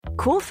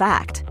Cool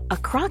fact, a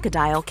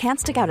crocodile can't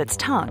stick out its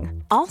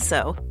tongue.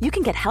 Also, you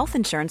can get health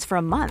insurance for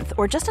a month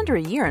or just under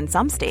a year in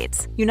some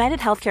states. United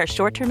Healthcare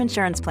short-term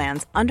insurance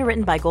plans,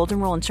 underwritten by Golden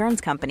Rule Insurance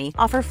Company,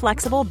 offer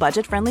flexible,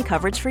 budget-friendly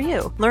coverage for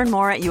you. Learn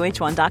more at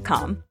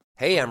uh1.com.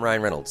 Hey, I'm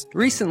Ryan Reynolds.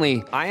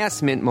 Recently, I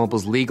asked Mint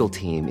Mobile's legal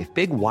team if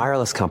big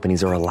wireless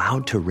companies are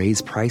allowed to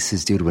raise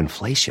prices due to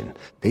inflation.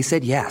 They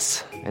said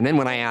yes. And then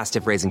when I asked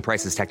if raising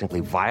prices technically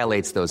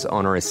violates those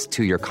onerous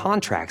two-year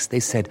contracts, they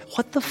said,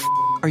 "What the f***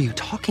 are you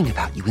talking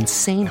about, you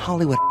insane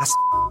Hollywood ass?"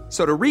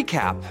 So to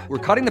recap, we're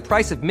cutting the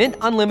price of Mint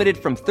Unlimited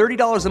from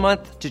 $30 a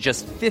month to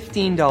just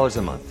 $15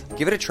 a month.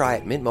 Give it a try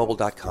at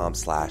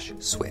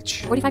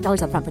mintmobile.com/switch.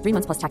 $45 up front for 3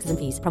 months plus taxes and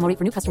fees. Promo rate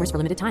for new customers for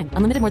limited time.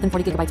 Unlimited more than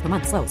 40 gigabytes per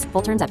month. Slows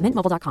full terms at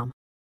mintmobile.com.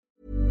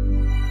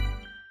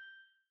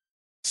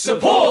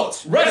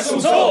 Support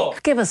Wrestle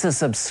Talk! Give us a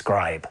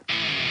subscribe.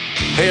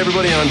 Hey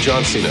everybody, I'm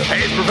John Cena.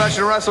 Hey, it's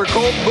professional wrestler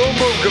Colt Boom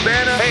Boom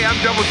Cabana. Hey, I'm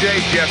Double J,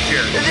 Jeff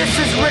here. This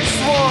is Rich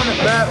Swann.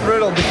 Matt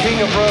Riddle, the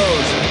King of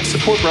Bros.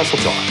 Support Wrestle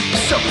Talk.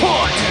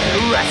 Support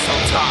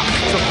Wrestle Talk.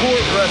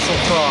 Support Wrestle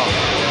Talk.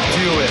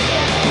 Do it,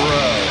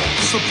 bro.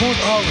 Support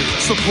Ollie.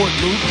 Support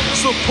Luke.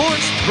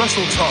 Support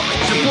Wrestle Talk.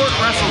 Support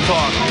Wrestle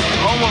Talk.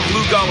 Home of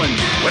Luke Owen.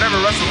 Whatever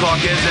Wrestle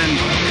Talk is, and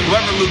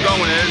whoever Luke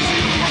Owen is,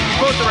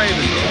 quote the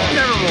Raven.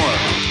 Nevermore.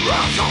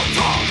 Wrestle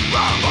Talk.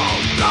 Rebel.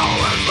 Now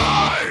is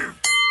live.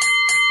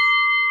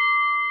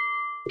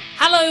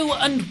 Hello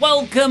and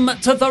welcome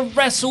to the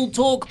Wrestle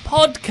Talk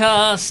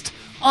podcast.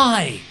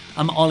 I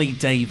am Ollie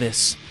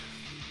Davis.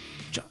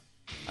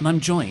 And I'm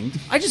joined.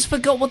 I just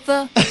forgot what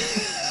the...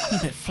 I'm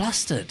a bit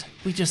flustered.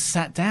 We just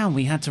sat down.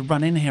 We had to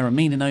run in here. A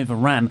meeting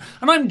overran.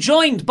 And I'm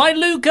joined by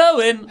Luke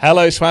Owen.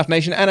 Hello, Swaff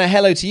Nation, and a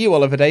hello to you,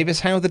 Oliver Davis.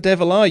 How the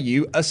devil are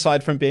you,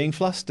 aside from being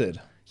flustered?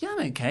 Yeah,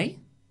 I'm okay.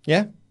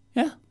 Yeah?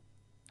 Yeah.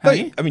 How are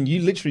you? I mean,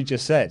 you literally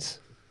just said,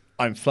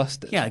 I'm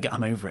flustered. Yeah,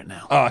 I'm over it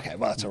now. Oh, okay.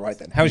 Well, that's all right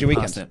then. How was your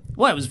weekend?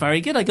 Well, it was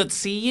very good. I got to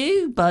see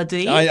you,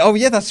 buddy. Oh,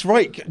 yeah, that's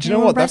right. Do you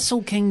know what?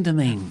 Wrestle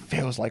Kingdoming.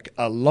 Feels like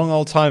a long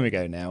old time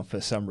ago now for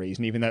some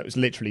reason, even though it was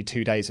literally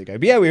 2 days ago.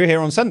 But yeah, we were here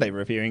on Sunday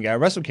reviewing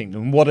Wrestle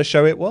Kingdom. What a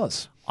show it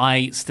was.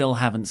 I still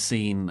haven't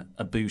seen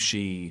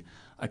Ibushi,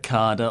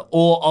 Okada,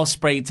 or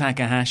Ospreay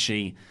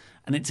Takahashi,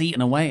 and it's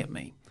eaten away at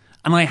me.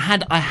 And I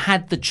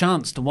had the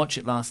chance to watch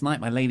it last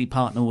night. My lady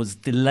partner was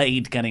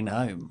delayed getting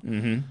home.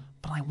 Mm-hmm.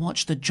 But I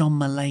watched the John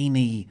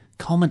Mulaney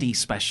comedy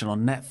special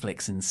on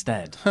Netflix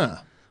instead,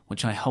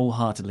 which I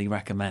wholeheartedly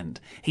recommend.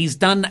 He's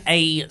done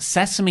a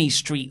Sesame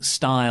Street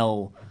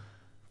style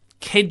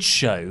kids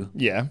show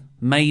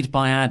made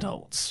by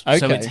adults. Okay.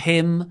 So it's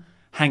him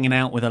hanging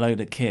out with a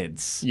load of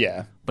kids.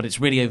 Yeah. But it's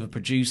really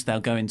overproduced. They'll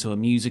go into a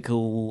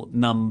musical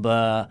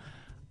number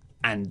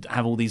and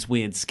have all these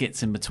weird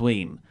skits in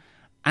between.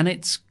 And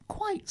it's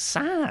quite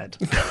sad.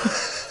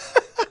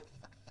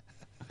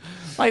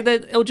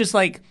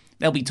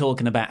 They'll be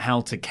talking about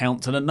how to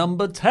count to the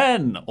number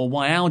 10 or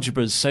why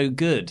algebra is so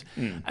good.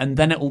 And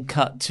then it will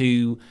cut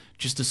to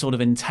just a sort of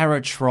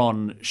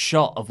Interrotron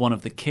shot of one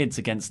of the kids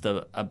against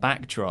a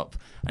backdrop.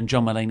 And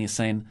John Mulaney is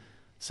saying,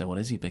 "So what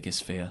is your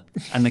biggest fear?"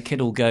 And the kid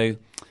will go,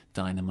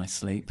 "Dying in my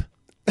sleep."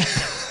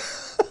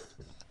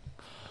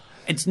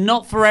 It's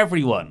not for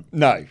everyone.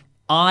 No.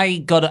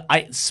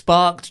 It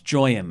sparked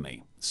joy in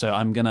me. So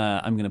I'm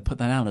gonna put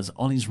that out as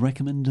Ollie's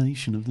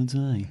recommendation of the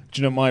day.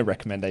 Do you know what my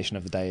recommendation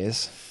of the day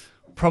is?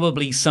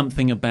 Probably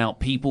something about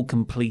people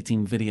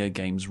completing video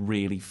games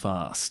really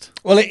fast.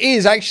 Well, it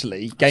is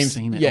actually games. I've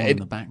seen it all in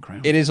the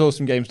background. It is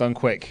Awesome Games Done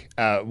Quick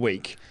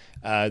week.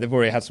 They've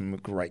already had some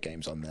great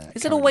games on there.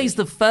 Is it always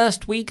the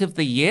first week of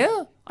the year?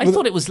 I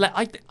thought it was.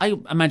 I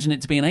imagine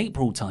it to be an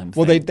April time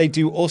thing. Well, they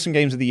do Awesome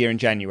Games of the Year in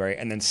January,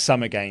 and then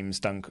Summer Games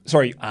Done.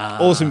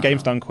 Awesome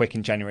Games Done Quick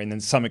in January, and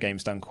then Summer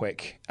Games Done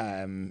Quick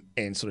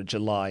in sort of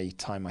July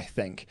time, I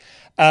think.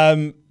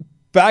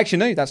 But actually,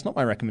 no, that's not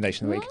my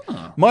recommendation of the week.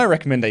 My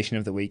recommendation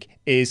of the week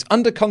is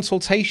Under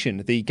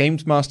Consultation, the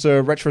Games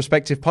Master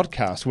retrospective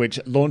podcast, which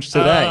launched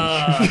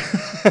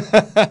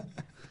today.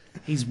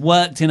 He's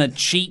worked in a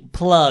cheap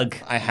plug.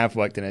 I have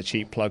worked in a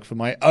cheap plug for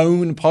my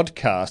own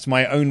podcast,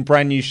 my own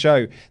brand new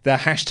show, the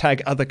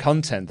hashtag other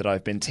content that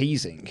I've been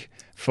teasing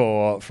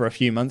for a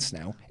few months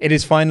now. It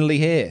is finally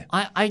here.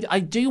 I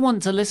do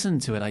want to listen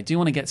to it. I do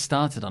want to get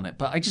started on it.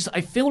 But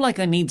I feel like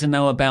I need to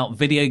know about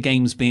video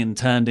games being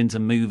turned into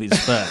movies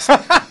first.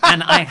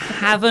 And I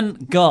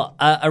haven't got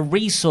a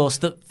resource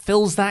that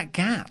fills that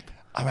gap.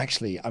 I've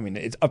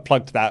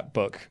plugged that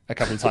book a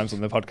couple of times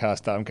on the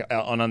podcast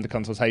on Under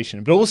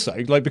Consultation, but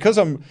also because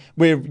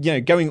we're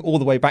going all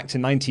the way back to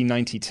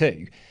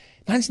 1992.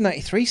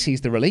 1993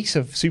 sees the release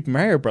of Super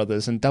Mario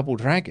Brothers and Double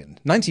Dragon.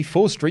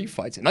 94 Street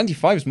Fighter.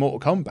 95 is Mortal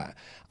Kombat.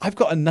 I've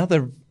got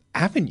another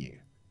avenue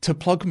to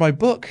plug my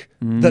book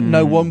that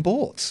no one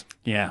bought.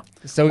 Yeah.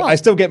 So I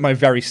still get my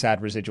very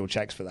sad residual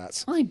checks for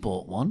that. I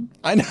bought one.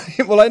 I know.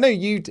 Well, I know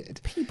you did.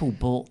 People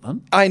bought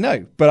them. I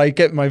know, but I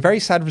get my very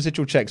sad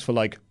residual checks for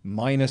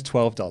minus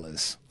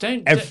 $12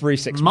 every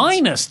 6 months.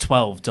 Minus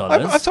 $12?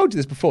 I've told you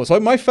this before. So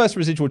my first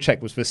residual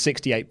check was for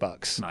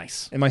 $68.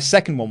 Nice. And my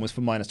second one was for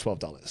minus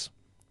 $12.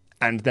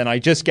 And then I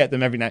just get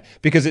them every now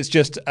because it's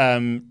just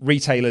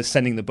retailers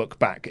sending the book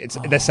back.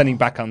 They're sending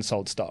back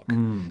unsold stock.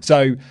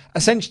 So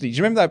essentially, do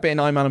you remember that bit in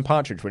I'm Alan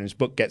Partridge when his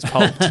book gets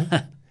pulped?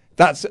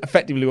 That's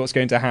effectively what's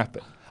going to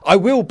happen. I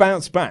will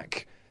bounce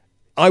back.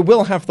 I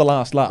will have the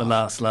last laugh. The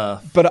last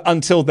laugh. But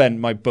until then,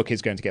 my book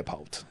is going to get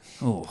pulped.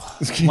 Oh,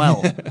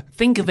 well,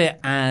 think of it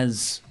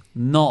as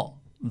not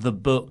the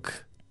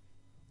book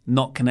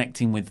not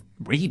connecting with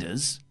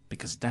readers,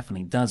 because it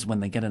definitely does when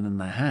they get it in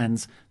their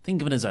hands.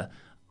 Think of it as a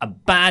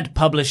bad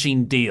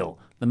publishing deal.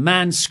 The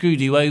man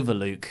screwed you over,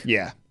 Luke.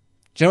 Yeah.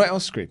 Do you know what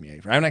else screwed me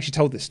over? I haven't actually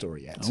told this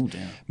story yet. Oh,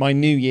 dear. My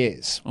New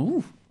Year's.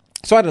 Ooh.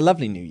 So I had a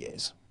lovely New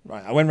Year's.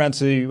 Right, I went round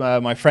to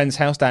my friend's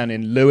house down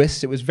in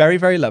Lewis. It was very,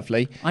 very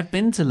lovely. I've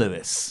been to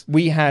Lewis.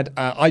 We had,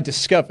 I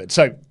discovered,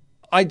 so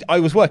I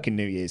was working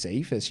New Year's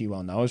Eve, as you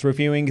well know. I was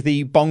reviewing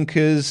the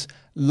bonkers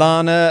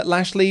Lana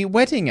Lashley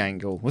wedding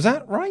angle. Was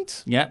that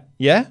right? Yeah.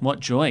 Yeah? What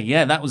joy.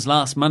 Yeah, that was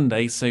last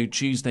Monday, so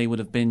Tuesday would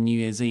have been New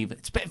Year's Eve.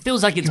 It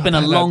feels like it's been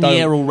a long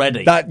year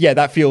already.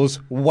 That feels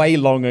way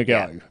long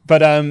ago. Yeah.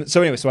 But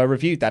so anyway, so I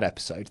reviewed that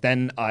episode.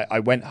 Then I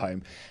went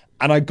home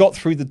and I got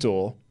through the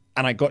door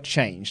and I got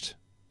changed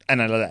and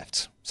then I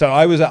left. So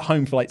I was at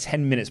home for like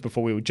 10 minutes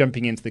before we were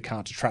jumping into the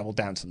car to travel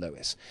down to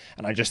Lewis.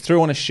 And I just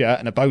threw on a shirt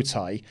and a bow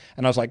tie.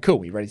 And I was like, cool,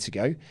 we ready to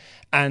go?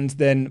 And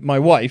then my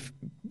wife,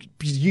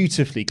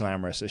 beautifully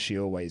glamorous as she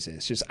always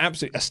is, just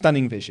absolutely a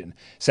stunning vision,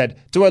 said,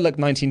 do I look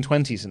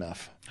 1920s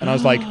enough? And I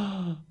was like,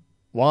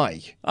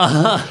 why?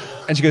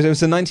 And she goes, it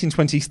was a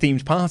 1920s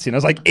themed party. And I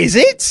was like, is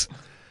it?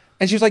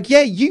 And she was like,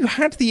 yeah, you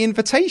had the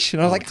invitation.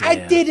 I was like, dear. I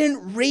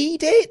didn't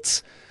read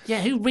it.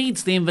 Yeah, who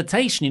reads the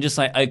invitation? You're just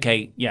like,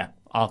 okay, yeah.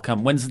 I'll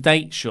come. When's the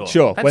date? Sure.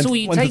 That's all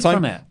you take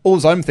from it.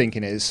 All I'm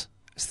thinking is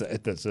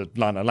there's a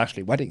Lana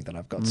Lashley wedding that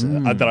I've got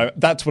to...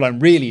 that's what I'm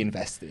really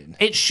invested in.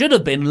 It should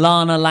have been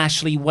Lana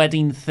Lashley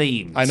wedding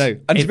themed. I know.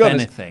 And if to be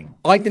honest, anything.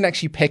 I didn't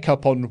actually pick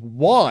up on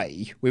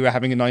why we were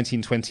having a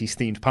 1920s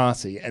themed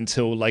party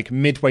until like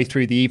midway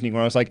through the evening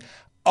where I was like,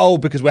 oh,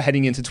 because we're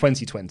heading into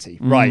 2020.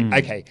 Right,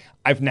 okay.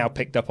 I've now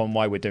picked up on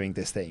why we're doing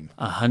this theme.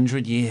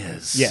 100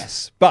 years.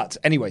 Yes. But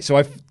anyway, so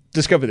I've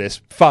discovered this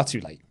far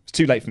too late. It's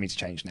too late for me to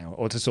change now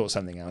or to sort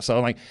something out. So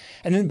I'm like,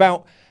 and then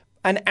about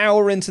an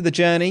hour into the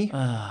journey,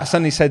 I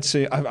suddenly said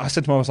to him,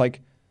 I was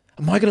like,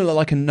 am I going to look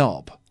like a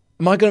knob?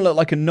 Am I going to look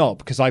like a knob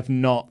because I've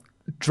not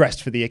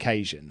dressed for the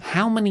occasion?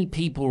 How many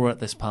people were at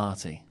this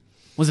party?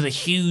 Was it a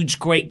huge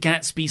Great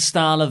Gatsby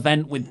style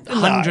event with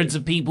hundreds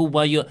of people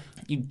where you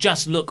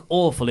just look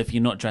awful if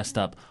you're not dressed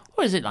up?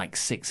 Or is it like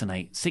 6 to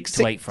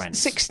 8 friends?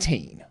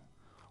 16.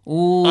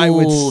 Ooh, I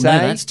would say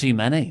no, that's too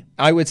many.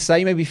 I would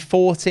say maybe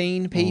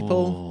 14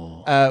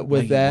 people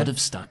were there. You would have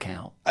stuck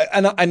out.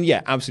 And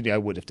yeah, absolutely, I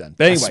would have done.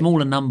 But anyway, a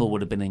smaller number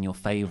would have been in your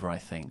favour, I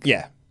think.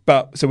 Yeah,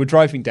 but so we're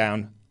driving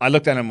down. I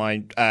looked down at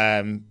my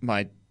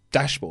my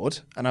dashboard,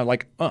 and I'm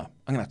like, oh, I'm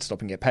gonna have to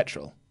stop and get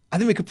petrol. I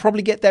think we could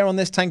probably get there on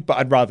this tank, but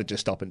I'd rather just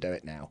stop and do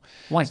it now.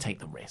 Why take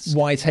the risk?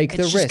 Why take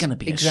the risk? It's just going to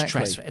be a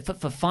stress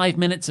for 5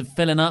 minutes of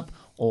filling up,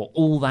 or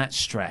all that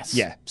stress.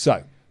 Yeah.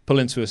 So pull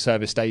into a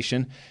service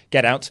station,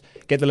 get out,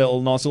 get the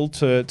little nozzle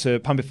to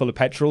pump it full of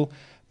petrol,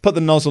 put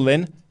the nozzle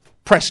in,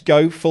 press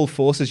go full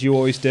force as you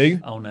always do.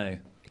 Oh no!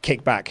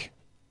 Kick back,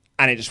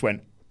 and it just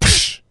went,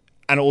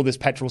 and all this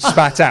petrol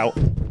spat out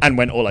and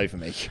went all over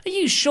me. Are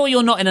you sure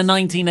you're not in a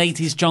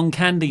 1980s John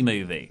Candy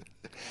movie?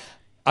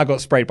 I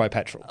got sprayed by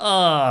petrol.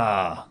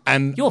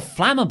 And you're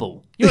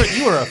flammable. You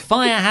were a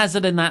fire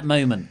hazard in that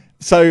moment.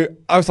 So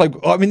I was like,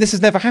 I mean, this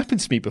has never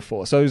happened to me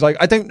before. So I was like,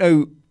 I don't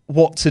know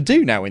what to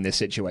do now in this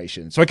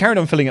situation. So I carried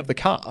on filling up the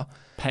car.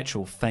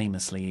 Petrol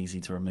famously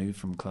easy to remove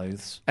from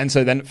clothes. And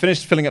so then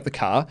finished filling up the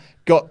car,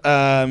 got,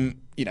 and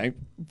I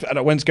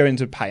went to go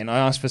into pay and I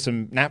asked for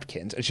some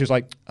napkins. And she was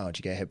like, oh, did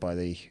you get hit by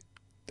the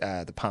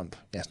pump?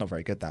 Yeah, it's not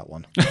very good, that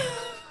one.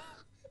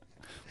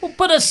 Well,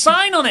 put a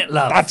sign on it,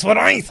 love. That's what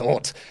I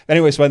thought.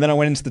 Anyway, so then I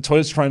went into the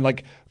toilet to try and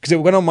because it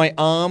went on my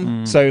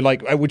arm, so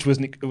which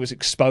was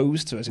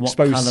exposed, so it was exposed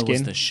skin. What colour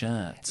was the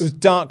shirt? It was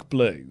dark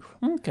blue.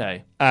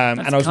 Okay. And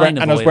I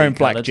was wearing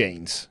black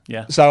jeans.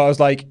 Yeah. So I was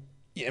like,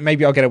 yeah,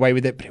 maybe I'll get away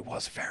with it, but it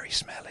was very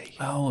smelly.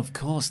 Oh, of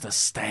course, the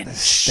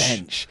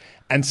stench.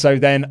 And so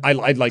then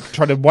I'd like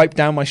try to wipe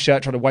down my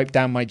shirt, try to wipe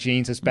down my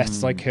jeans as best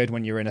as I could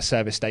when you're in a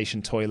service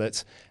station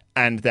toilet,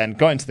 and then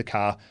got into the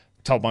car.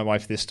 Told my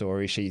wife this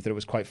story. She thought it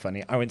was quite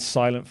funny. I went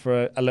silent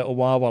for a little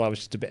while I was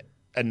just a bit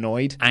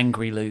annoyed.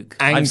 Angry Luke.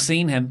 I've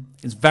seen him.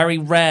 It's very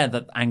rare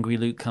that Angry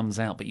Luke comes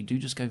out, but you do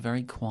just go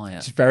very quiet.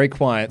 It's very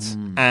quiet.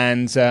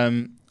 And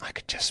I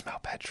could just smell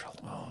petrol.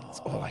 That's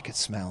all I could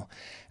smell.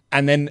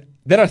 And then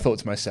I thought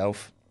to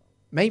myself,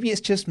 maybe it's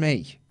just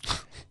me.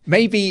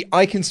 Maybe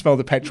I can smell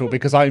the petrol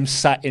because I'm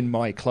sat in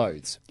my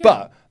clothes. Yeah.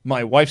 But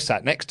my wife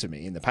sat next to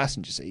me in the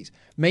passenger seat.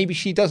 Maybe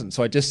she doesn't.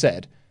 So I just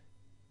said,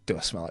 do I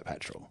smell like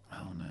petrol?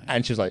 Oh, no.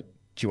 And she was like,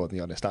 do you want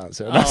the honest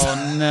answer?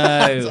 Oh,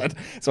 no.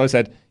 So I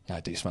said, yeah, I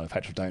do smell like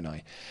petrol, don't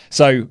I?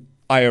 So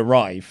I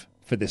arrive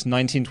for this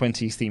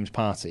 1920s themed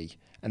party,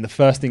 and the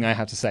first thing I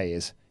have to say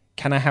is,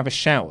 can I have a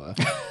shower?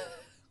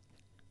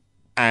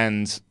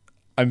 And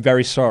I'm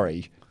very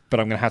sorry, but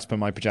I'm going to have to put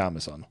my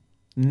pajamas on.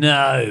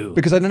 No.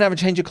 Because I didn't have a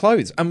change of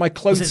clothes. And my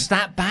clothes... Was it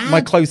that bad?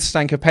 My clothes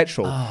stank of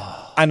petrol.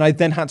 And I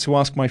then had to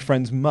ask my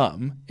friend's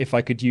mum if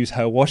I could use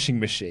her washing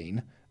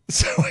machine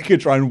so I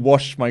could try and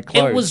wash my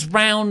clothes. It was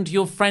round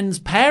your friend's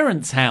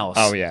parents' house.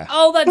 Oh, yeah.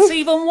 Oh, that's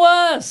even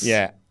worse.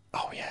 Yeah.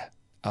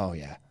 Oh,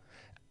 yeah.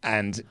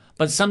 And...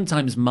 But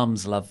sometimes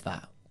mums love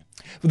that.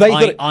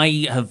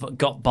 I have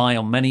got by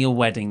on many a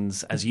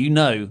weddings, as you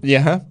know,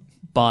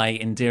 by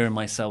endearing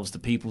myself to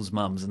people's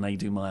mums, and they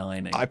do my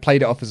ironing. I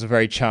played it off as a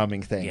very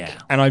charming thing. Yeah.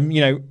 And I'm,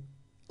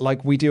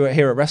 like we do it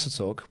here at Wrestle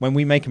Talk, when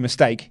we make a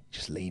mistake,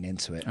 just lean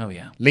into it. Oh,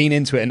 yeah. Lean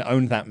into it and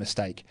own that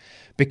mistake.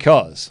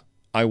 Because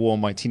I wore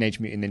my Teenage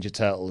Mutant Ninja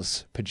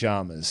Turtles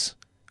pajamas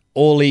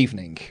all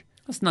evening.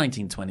 That's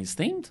 1920s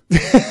themed.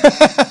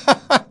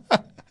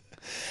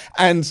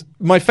 And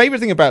my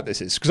favourite thing about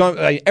this is,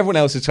 because everyone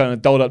else is kind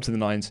of dolled up to the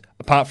nines,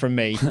 apart from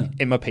me,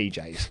 in my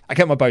PJs. I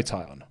kept my bow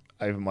tie on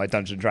over my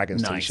Dungeons &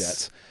 Dragons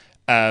t-shirt.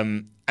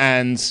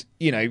 And,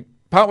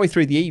 partway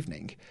through the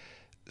evening,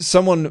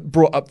 someone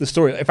brought up the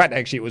story. In fact,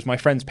 actually, it was my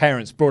friend's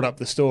parents brought up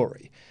the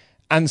story.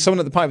 And someone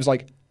at the party was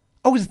like,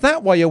 "Oh, is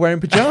that why you're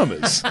wearing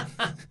pajamas?"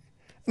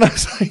 And I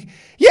was like,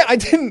 yeah, I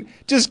didn't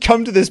just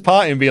come to this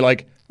party and be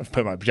like, I've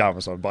put my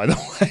pajamas on, by the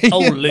way.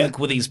 Oh, Luke,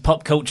 with these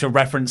pop culture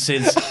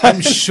references. I'm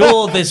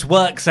sure this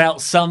works out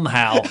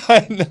somehow.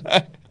 I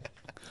know.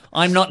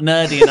 I'm not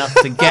nerdy enough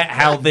to get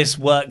how this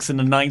works in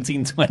a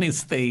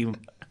 1920s theme.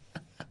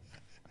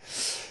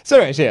 So,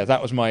 actually, yeah,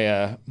 that was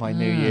my my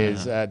New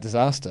Year's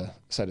disaster,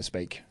 so to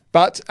speak.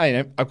 But,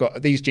 I've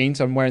got these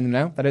jeans, I'm wearing them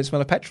now. They don't smell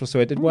of petrol,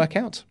 so it did work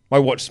out. My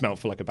watch smelled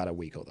for like about a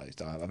week or those.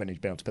 I've only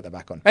been able to put that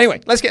back on.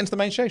 Anyway, let's get into the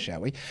main show, shall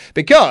we?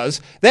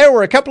 Because there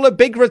were a couple of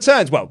big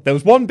returns. Well, there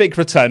was one big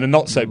return and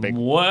not so big.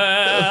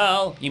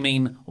 Well,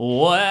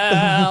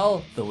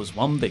 there was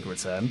one big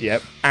return.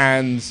 Yep,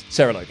 and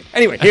Sarah Logan.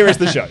 Anyway, here is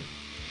the show.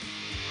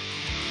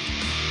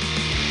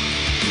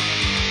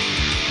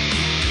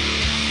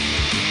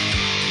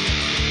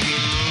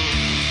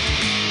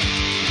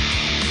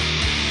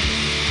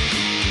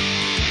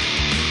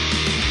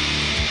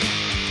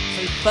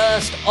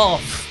 First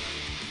off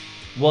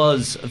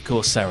was, of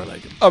course, Sarah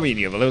Logan. I mean,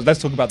 yeah, well,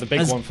 let's talk about the big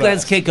one first.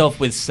 Let's kick off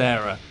with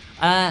Sarah.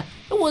 It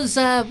was,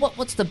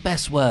 what's the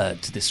best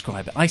word to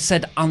describe it? I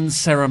said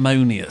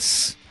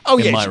unceremonious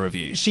in my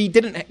review. She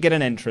didn't get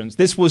an entrance.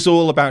 This was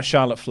all about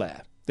Charlotte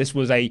Flair. This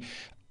was I've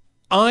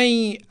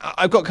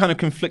got kind of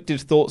conflicted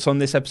thoughts on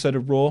this episode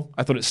of Raw.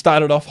 I thought it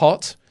started off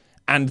hot,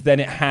 and then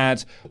it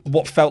had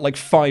what felt like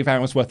 5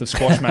 hours worth of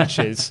squash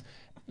matches,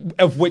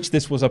 of which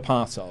this was a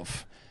part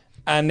of.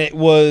 And it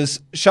was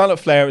Charlotte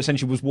Flair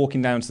essentially was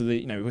walking down to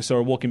we saw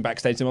her walking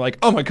backstage and we're like,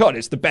 oh my God,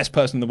 it's the best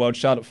person in the world.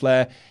 Charlotte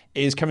Flair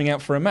is coming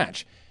out for a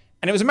match.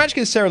 And it was a match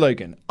against Sarah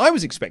Logan. I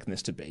was expecting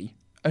this to be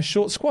a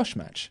short squash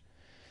match.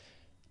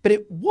 But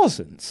it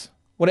wasn't.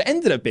 What it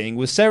ended up being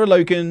was Sarah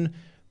Logan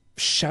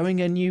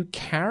showing a new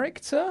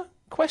character? ?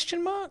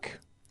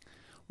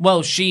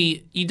 Well,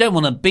 you don't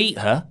want to beat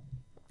her,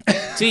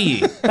 do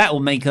you? That will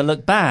make her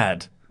look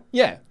bad.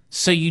 Yeah.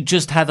 So you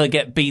just have her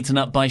get beaten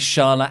up by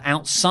Charlotte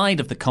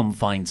outside of the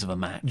confines of a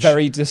match.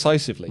 Very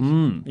decisively.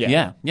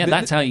 Yeah.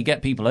 That's how you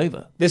get people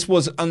over. This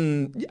was,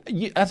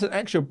 that's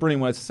actually a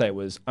brilliant word to say, it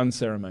was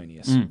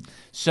unceremonious.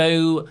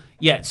 So,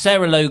 yeah,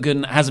 Sarah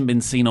Logan hasn't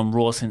been seen on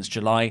Raw since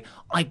July.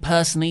 I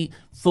personally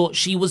thought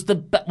she was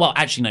well,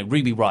 actually, no,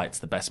 Ruby Riot's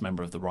the best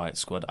member of the Riot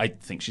Squad. I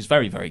think she's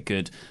very, very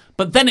good.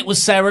 But then it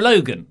was Sarah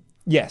Logan.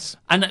 Yes.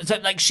 And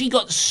so, she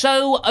got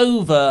so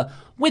over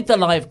with the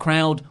live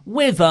crowd,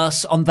 with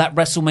us on that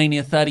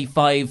WrestleMania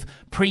 35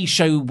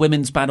 pre-show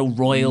Women's Battle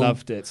Royal.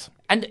 Loved it.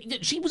 And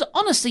she was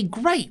honestly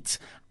great.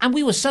 And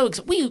we were so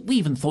excited. We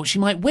even thought she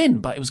might win,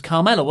 but it was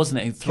Carmella,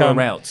 wasn't it, who threw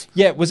her out?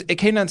 Yeah, it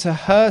came down to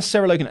her,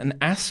 Sarah Logan, and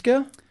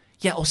Asuka.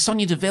 Yeah, or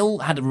Sonya Deville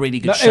had a really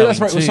good showing that's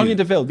right. too. It was Sonya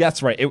Deville.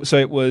 That's right.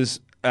 It was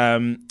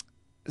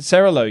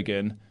Sarah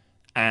Logan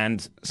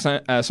and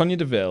Sonya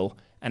Deville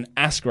and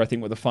Asuka, I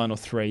think, were the final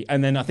three.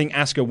 And then I think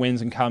Asuka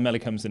wins and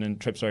Carmella comes in and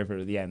trips her over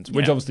at the end,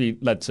 which obviously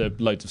led to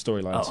loads of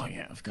storylines. Oh,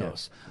 yeah, of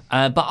course.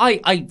 Yeah. But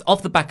I,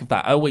 off the back of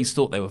that, I always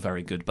thought they were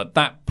very good. But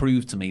that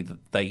proved to me that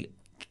they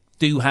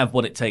do have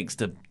what it takes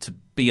to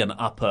be an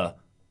upper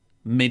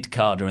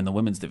mid-carder in the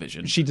women's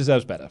division. She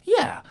deserves better.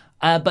 Yeah.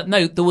 But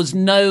no, there was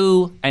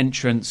no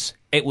entrance.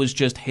 It was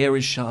just, here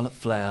is Charlotte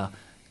Flair,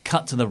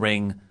 cut to the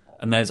ring.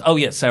 And there's,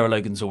 Sarah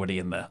Logan's already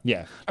in there.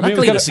 Yeah.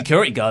 Luckily, the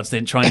security guards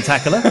didn't try and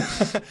tackle her.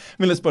 I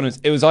mean, let's be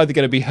honest, it was either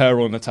going to be her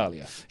or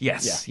Natalya.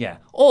 Yes, yeah.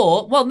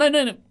 Or, well,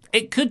 no.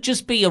 It could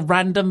just be a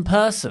random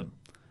person.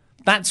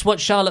 That's what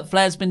Charlotte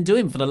Flair's been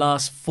doing for the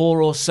last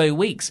 4 or so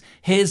weeks.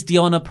 Here's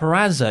Deonna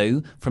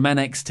Purrazzo from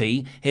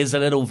NXT. Here's a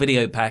little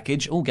video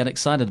package. Oh, get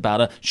excited about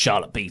her.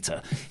 Charlotte beat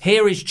her.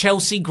 Here is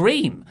Chelsea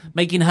Green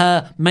making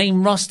her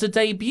main roster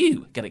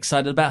debut. Get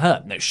excited about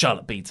her. No,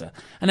 Charlotte beat her.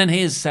 And then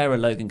here's Sarah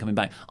Logan coming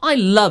back. I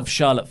love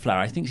Charlotte Flair.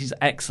 I think she's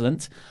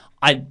excellent.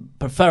 I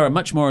prefer her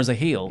much more as a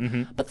heel.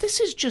 Mm-hmm. But this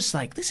is just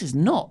this is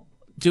not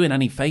doing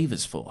any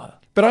favours for her.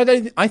 But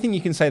I think you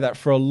can say that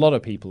for a lot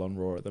of people on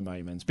Raw at the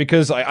moment,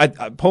 because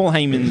Paul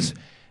Heyman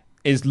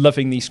is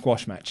loving these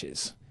squash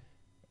matches.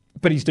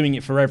 but he's doing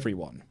it for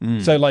everyone.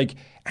 So, like,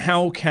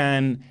 how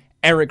can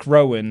Eric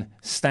Rowan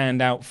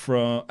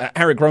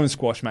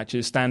squash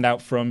matches stand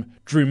out from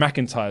Drew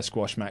McIntyre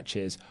squash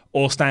matches,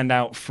 or stand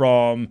out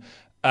from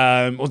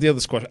or the other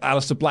squash,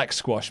 Aleister Black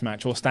squash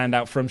match, or stand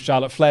out from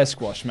Charlotte Flair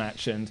squash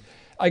match? And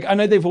I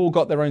know they've all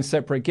got their own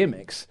separate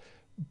gimmicks,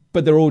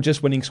 but they're all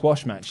just winning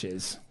squash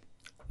matches.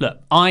 Look,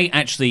 I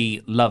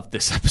actually loved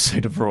this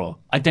episode of Raw.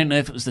 I don't know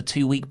if it was the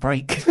 2-week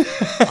break.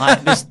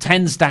 This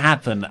tends to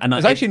happen, and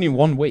it's actually only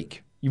 1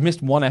 week. You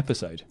missed one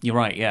episode. You're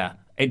right. Yeah,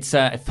 it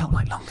felt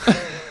like longer.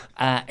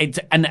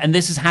 And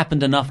this has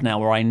happened enough now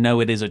where I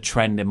know it is a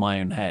trend in my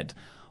own head,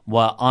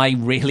 where I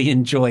really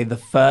enjoy the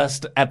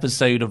first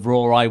episode of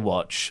Raw I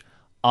watch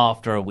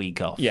after a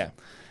week off. Yeah.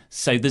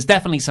 So there's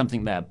definitely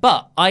something there.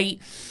 But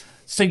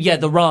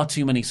there are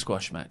too many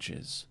squash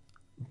matches.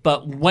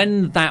 But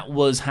when that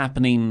was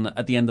happening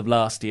at the end of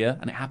last year,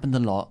 and it happened a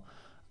lot,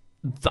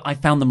 I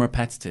found them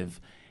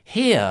repetitive.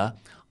 Here,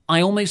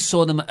 I almost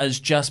saw them as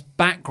just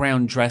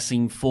background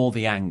dressing for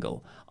the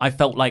angle. I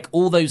felt like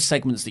all those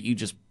segments that you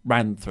just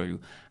ran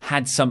through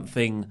had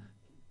something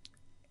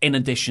in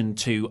addition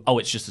to,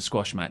 it's just a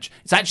squash match.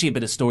 It's actually a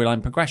bit of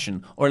storyline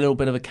progression or a little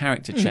bit of a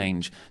character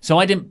change. So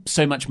I didn't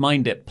so much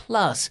mind it.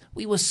 Plus,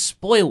 we were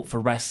spoilt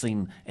for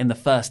wrestling in the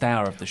first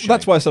hour of the show.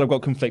 That's why I said I've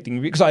got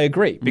conflicting, because I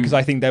agree, because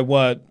I think there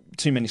were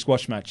too many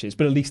squash matches,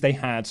 but at least they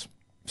had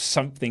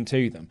something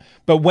to them.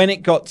 But when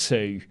it got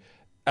to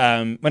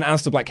when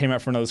Aleister Black came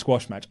out for another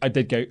squash match, I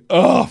did go,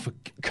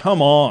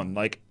 come on,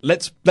 like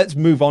let's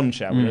move on,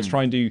 shall we? Let's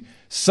try and do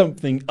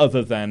something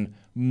other than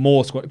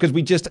more squash, because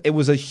it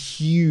was a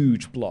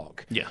huge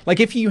block. Yeah, like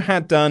if you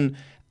had done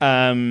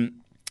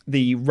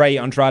the Rey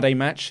Andrade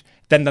match,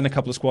 then done a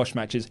couple of squash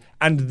matches,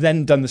 and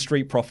then done the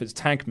Street Profits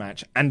tag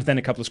match, and then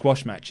a couple of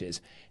squash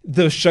matches,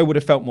 the show would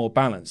have felt more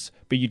balanced.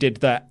 But you did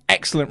the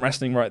excellent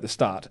wrestling right at the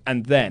start,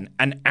 and then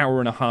an hour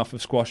and a half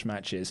of squash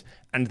matches,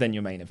 and then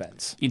your main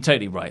events. You're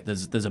totally right.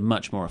 There's a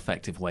much more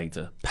effective way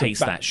to pace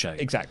that show.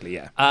 Exactly,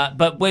 yeah.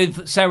 But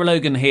with Sarah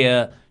Logan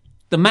here,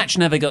 the match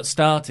never got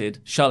started.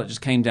 Charlotte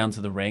just came down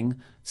to the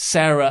ring.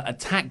 Sarah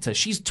attacked her.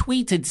 She's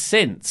tweeted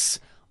since,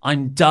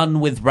 "I'm done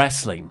with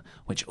wrestling,"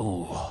 which,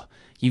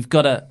 you've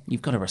got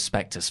to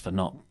respect us for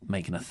not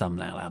making a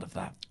thumbnail out of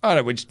that. Oh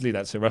no, we just leave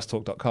that to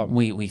WrestleTalk.com.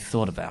 We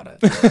thought about it.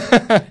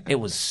 It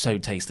was so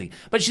tasty.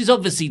 But she's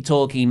obviously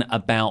talking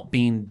about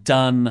being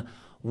done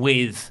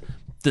with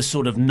the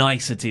sort of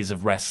niceties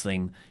of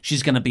wrestling.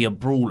 She's going to be a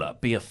brawler,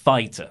 be a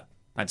fighter.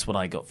 That's what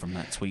I got from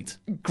that tweet.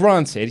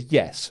 Granted,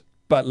 yes,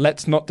 but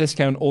let's not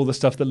discount all the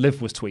stuff that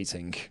Liv was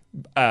tweeting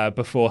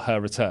before her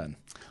return.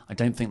 I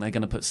don't think they're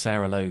going to put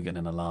Sarah Logan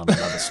in a Lana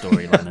Lover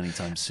storyline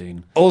anytime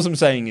soon. All I'm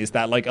saying is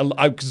that, like,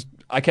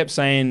 I kept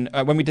saying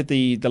when we did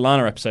the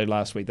Lana episode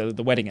last week,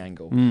 the wedding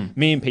angle,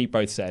 me and Pete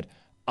both said,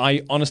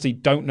 I honestly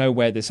don't know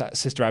where this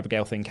Sister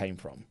Abigail thing came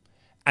from.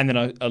 And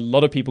then a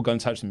lot of people got in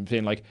touch with me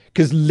being like,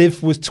 because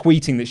Liv was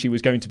tweeting that she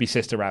was going to be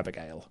Sister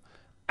Abigail,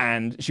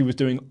 and she was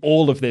doing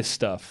all of this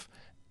stuff,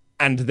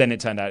 and then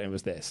it turned out it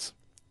was this.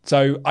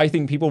 So I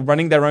think people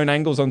running their own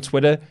angles on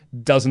Twitter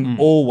doesn't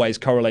always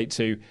correlate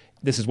to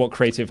this is what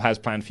creative has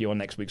planned for you on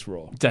next week's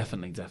Raw.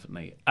 Definitely.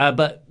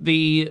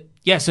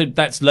 So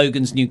that's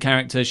Logan's new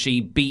character. She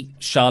beat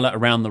Charlotte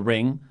around the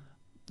ring.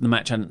 The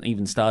match hadn't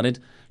even started.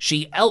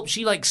 She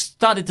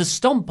started to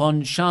stomp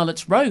on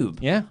Charlotte's robe.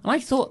 Yeah. And I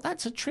thought,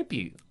 that's a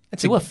tribute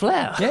to a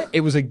Flair. Yeah, it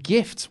was a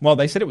gift. Well,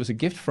 they said it was a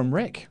gift from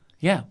Rick.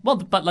 Yeah. Well,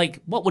 but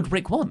what would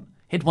Rick want?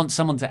 He'd want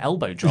someone to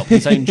elbow drop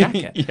his own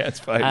jacket. Yeah, I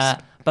suppose.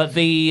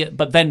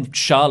 But then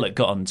Charlotte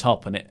got on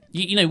top, and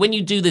it. When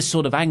you do this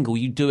sort of angle,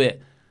 you do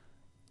it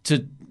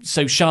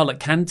so Charlotte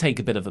can take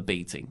a bit of a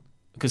beating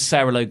because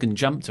Sarah Logan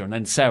jumped her, and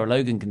then Sarah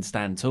Logan can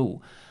stand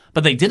tall.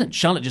 But they didn't.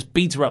 Charlotte just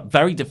beat her up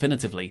very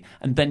definitively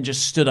and then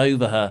just stood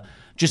over her,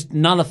 just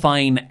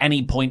nullifying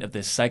any point of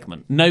this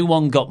segment. No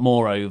one got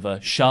more over.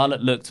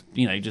 Charlotte looked,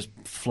 just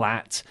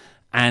flat,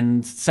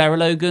 and Sarah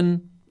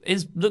Logan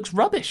looks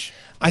rubbish.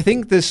 I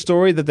think the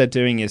story that they're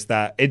doing is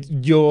that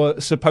you're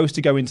supposed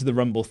to go into the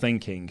Rumble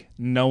thinking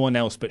no one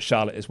else but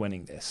Charlotte is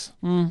winning this.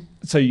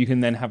 So you can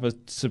then have a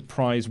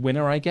surprise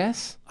winner, I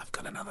guess. I've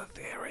got another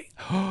theory.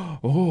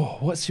 Oh,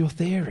 what's your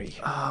theory?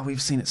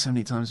 We've seen it so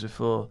many times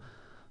before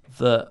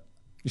that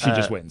she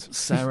just wins.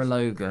 Sarah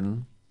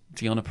Logan,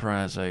 Deonna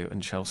Purrazzo,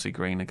 and Chelsea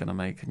Green are going to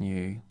make a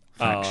new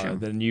faction.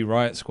 The new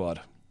Riot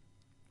Squad.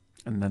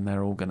 And then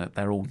they're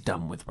all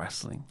done with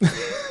wrestling.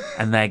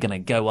 And they're going to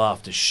go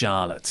after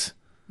Charlotte.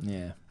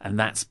 Yeah. And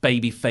that's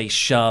babyface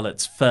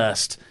Charlotte's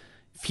first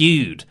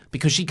feud,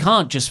 because she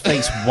can't just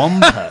face one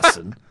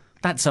person.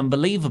 That's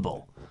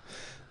unbelievable.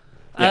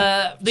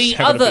 Yeah.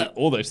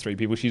 All those three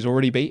people she's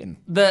already beaten.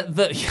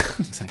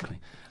 Exactly.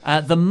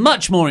 The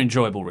much more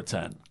enjoyable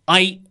return.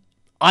 I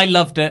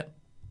loved it.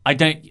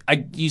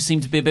 You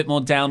seem to be a bit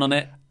more down on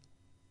it.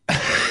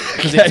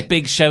 Because it's a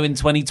big show in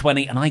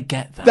 2020, and I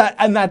get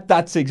that.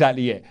 That's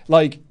exactly it.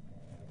 Like,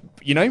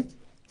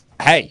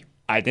 hey,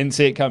 I didn't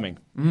see it coming.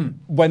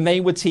 When they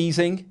were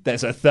teasing,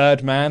 there's a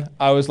third man,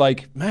 I was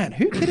like, man,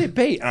 who could it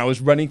be? And I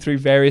was running through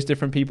various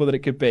different people that it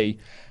could be.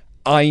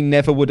 I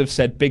never would have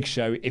said Big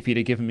Show if he'd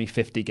have given me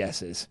 50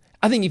 guesses.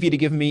 I think if you'd have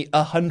given me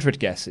 100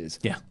 guesses,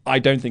 I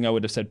don't think I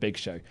would have said Big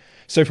Show.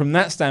 So from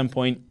that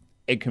standpoint,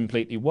 it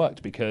completely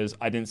worked because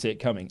I didn't see it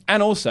coming.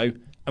 And also,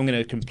 I'm going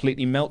to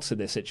completely melt to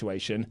this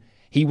situation.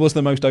 He was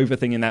the most over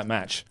thing in that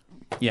match.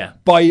 Yeah.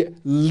 By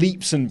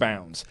leaps and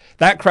bounds.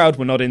 That crowd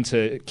were not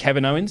into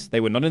Kevin Owens. They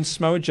were not into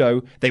Samoa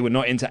Joe. They were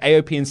not into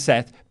AOP and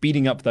Seth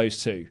beating up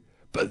those two.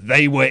 But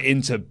they were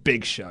into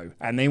Big Show.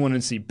 And they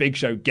wanted to see Big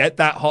Show get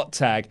that hot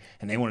tag.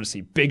 And they wanted to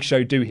see Big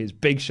Show do his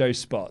Big Show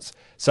spots.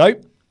 So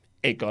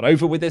it got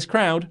over with this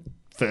crowd.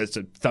 First,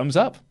 a thumbs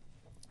up.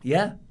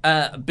 Yeah.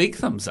 A big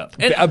thumbs up.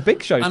 A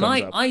Big Show thumbs up.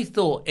 And I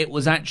thought it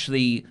was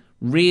actually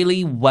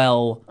really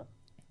well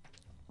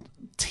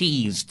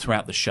teased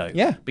throughout the show.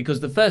 Yeah. Because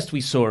the first we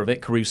saw of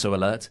it, Caruso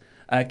alert,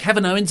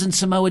 Kevin Owens and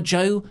Samoa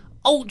Joe,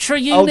 Ultra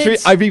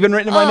Unit. I've even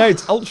written in my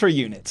notes, Ultra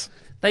Unit.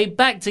 They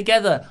back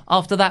together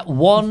after that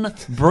one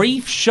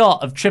brief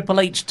shot of Triple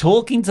H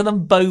talking to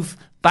them both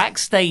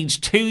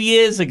backstage 2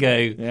 years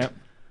ago. Yeah.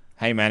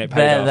 Hey, man, it paid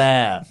off. They're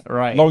there.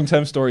 Right.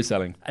 Long-term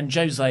storytelling. And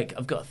Joe's like,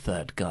 I've got a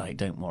third guy,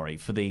 don't worry,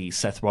 for the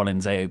Seth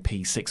Rollins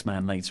AOP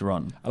 6-man later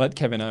on. I like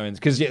Kevin Owens,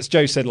 because yes,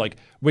 Joe said, like,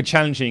 we're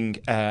challenging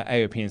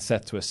AOP and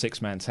Seth to a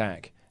 6-man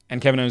tag. And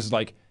Kevin Owens is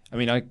like, I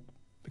mean, I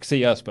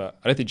see us, but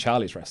I don't think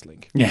Charlie's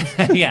wrestling.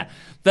 Yeah, yeah.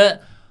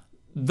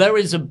 There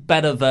is a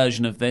better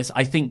version of this.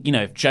 I think,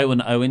 if Joe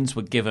and Owens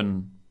were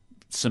given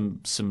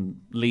some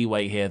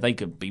leeway here, they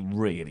could be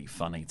really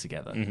funny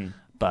together. Mm-hmm.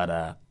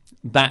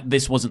 But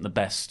this wasn't the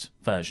best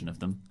version of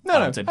them.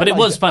 No, but it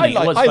was funny.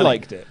 I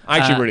liked it. I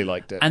actually really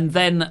liked it. And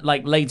then,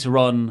 later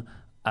on,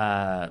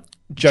 Kevin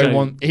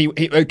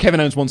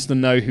Owens wants to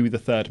know who the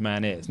third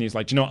man is, and he's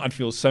like, do you know what? I'd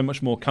feel so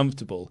much more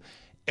comfortable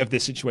of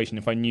this situation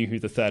if I knew who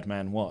the third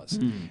man was.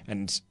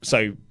 And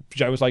so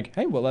Joe was like,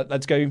 hey, well,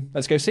 let's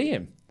go see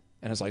him.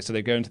 And I was like, so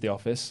they go into the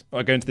office,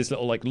 or go into this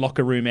little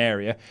locker room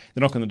area.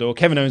 They knock on the door.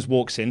 Kevin Owens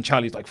walks in.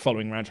 Charlie's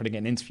following around trying to get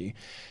an interview.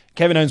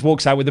 Kevin Owens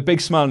walks out with a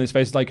big smile on his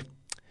face, like,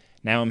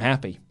 now I'm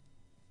happy.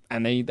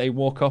 And they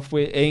walk off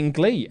in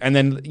glee. And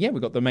then, we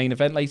got the main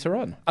event later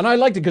on. And I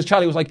liked it because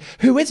Charlie was like,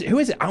 who is it? Who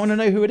is it? I want to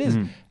know who it is.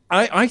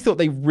 I thought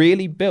they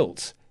really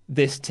built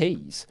this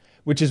tease,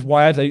 which is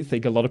why I don't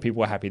think a lot of people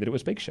were happy that it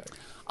was Big Show.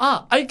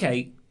 Ah,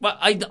 okay. Well,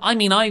 I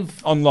mean,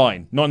 I've...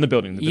 Online, not in the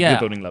building. The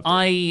building loved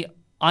it.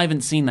 I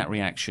haven't seen that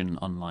reaction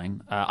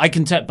online. I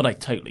can tell, but I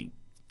totally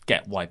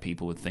get why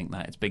people would think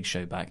that. It's Big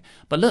Show back.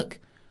 But look,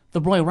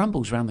 the Royal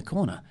Rumble's around the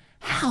corner.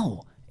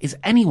 How is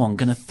anyone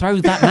going to throw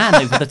that man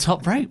over the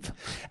top rope?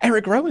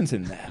 Eric Rowan's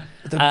in there.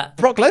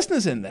 Brock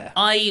Lesnar's in there.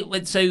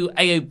 So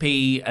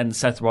AOP and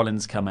Seth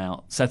Rollins come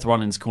out. Seth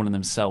Rollins calling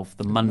himself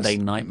the Monday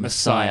Night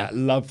Messiah.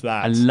 Love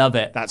that. I love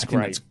it. That's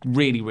great. That's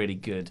really, really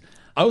good.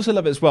 I also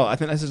love it as well. I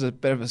think this is a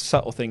bit of a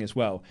subtle thing as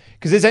well.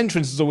 Because his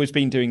entrance has always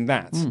been doing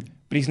that.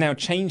 But he's now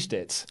changed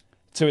it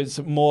so it's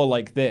more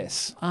like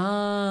this.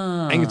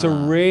 Ah. I think it's a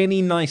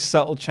really nice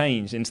subtle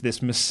change into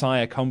this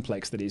Messiah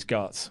complex that he's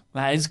got.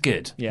 That is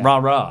good. Yeah. Rah,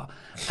 rah.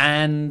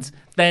 And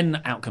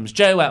then out comes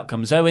Joe, out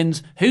comes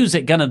Owens. Who's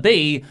it going to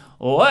be?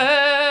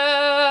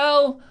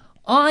 Well,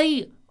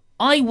 I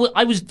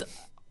was...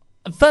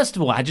 First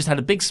of all, I just had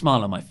a big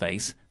smile on my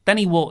face. Then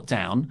he walked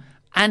down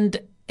and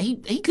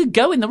he could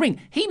go in the ring.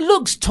 He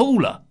looks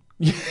taller.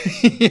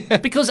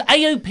 Because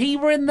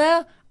AOP were in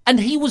there and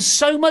he was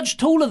so much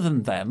taller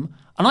than them.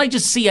 And I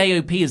just see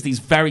AOP as these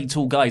very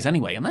tall guys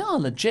anyway, and they are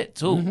legit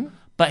tall. Mm-hmm.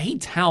 But he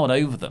towered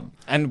over them.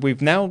 And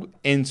we've now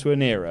into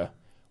an era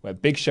where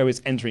Big Show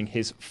is entering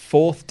his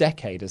 4th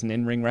decade as an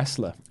in-ring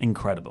wrestler.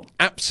 Incredible.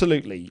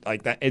 Absolutely.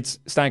 Like that, it's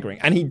staggering.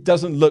 And he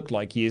doesn't look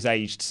like he has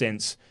aged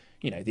since,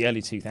 the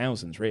early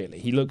 2000s, really.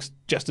 He looks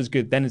just as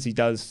good then as he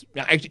does,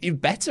 actually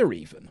better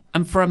even.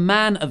 And for a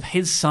man of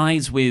his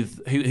size who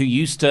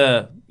used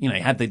to, he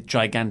had the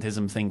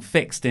gigantism thing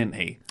fixed, didn't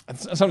he?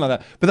 Something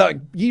like that.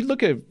 But you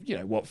look at,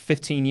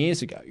 15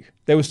 years ago,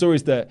 there were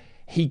stories that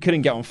he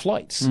couldn't get on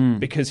flights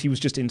because he was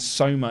just in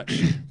so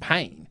much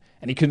pain.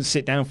 And he couldn't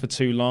sit down for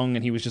too long,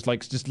 and he was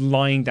just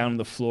lying down on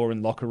the floor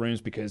in locker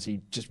rooms because he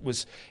just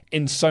was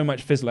in so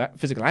much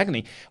physical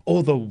agony.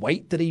 All the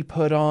weight that he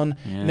put on.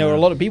 Yeah. And there were a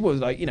lot of people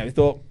who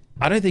thought,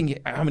 I don't think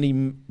how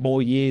many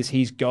more years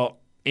he's got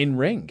in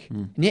ring.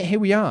 And yet here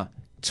we are,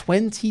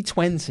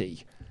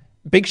 2020.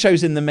 Big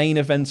Show's in the main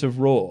event of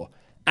Raw,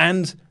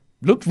 and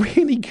looked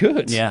really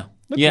good. Yeah.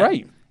 Looked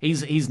great.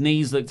 His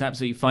knees looked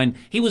absolutely fine.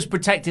 He was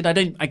protected.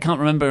 I can't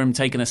remember him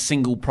taking a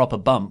single proper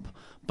bump,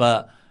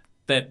 but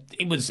that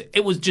it was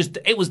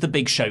the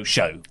Big Show,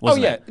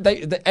 wasn't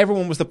it?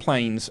 Everyone was the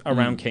planes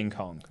around King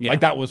Kong. Yeah.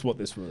 That was what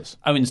this was.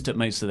 Owens took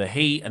most of the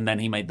heat, and then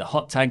he made the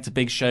hot tag to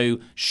Big Show.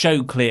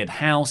 Show cleared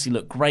house. He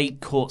looked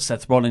great. Caught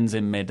Seth Rollins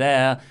in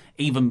midair.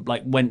 Even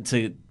went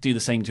to do the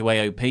same to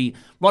AOP.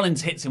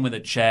 Rollins hits him with a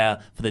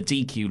chair for the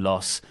DQ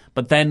loss,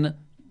 but then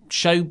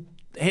Show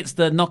hits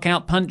the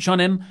knockout punch on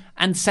him,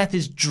 and Seth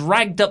is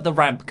dragged up the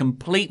ramp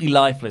completely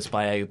lifeless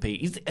by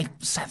AOP.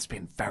 Seth's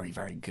been very,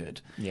 very good.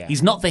 Yeah.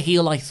 He's not the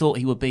heel I thought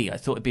he would be. I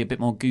thought he'd be a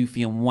bit more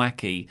goofy and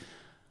wacky.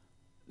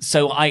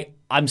 So I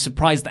I'm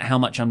surprised at how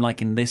much I'm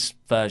liking this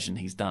version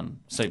he's done.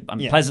 So I'm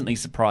pleasantly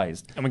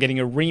surprised. And we're getting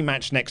a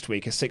rematch next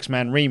week, a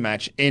 6-man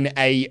rematch in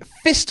a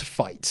fist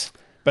fight.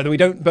 But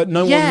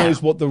no one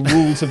knows what the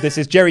rules of this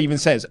is. Jerry even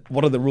says,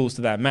 "What are the rules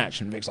to that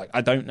match?" And Mick's like,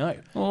 "I don't know."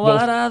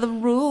 What are the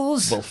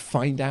rules? We'll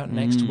find out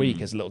next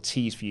week. As a little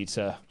tease for you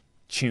to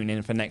tune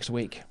in for next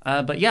week.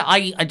 But yeah,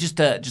 I just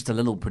a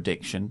little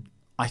prediction.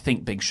 I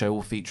think Big Show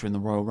will feature in the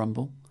Royal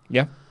Rumble.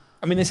 Yeah.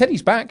 I mean, they said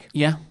he's back.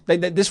 Yeah.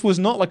 This was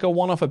not like a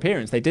one-off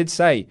appearance. They did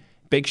say,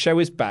 Big Show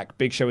is back.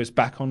 Big Show is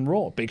back on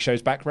Raw. Big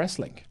Show's back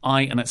wrestling.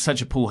 And it's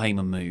such a Paul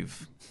Heyman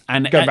move.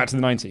 And going back to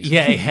the 90s.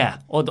 Yeah.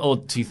 Or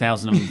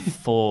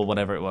 2004,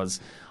 whatever it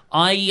was.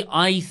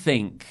 I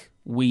think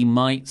we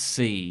might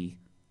see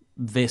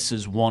this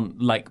as one,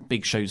 like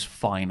Big Show's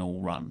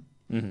final run.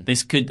 Mm-hmm.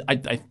 This could,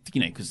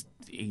 because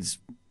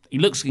he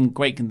looks in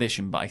great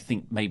condition, but I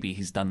think maybe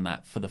he's done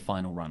that for the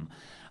final run.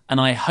 And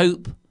I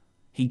hope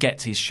he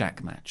gets his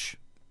Shaq match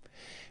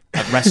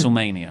at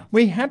WrestleMania.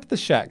 We had the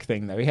Shaq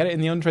thing, though. We had it in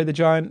the Andre the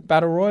Giant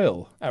Battle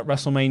Royal at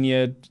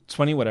WrestleMania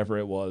 20, whatever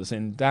it was,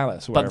 in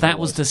Dallas. But that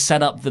was to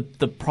set up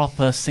the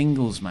proper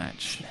singles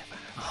match.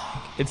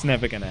 It's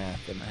never going to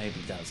happen. I hope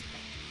it does.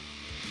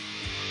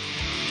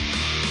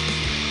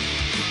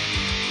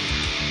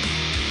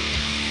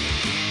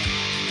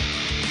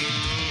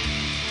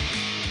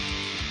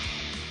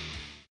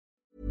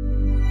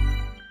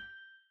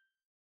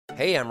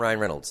 Hey, I'm Ryan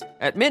Reynolds.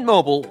 At Mint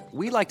Mobile,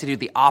 we like to do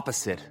the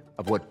opposite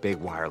of what Big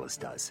Wireless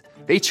does.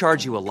 They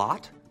charge you a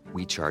lot,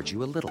 we charge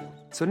you a little.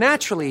 So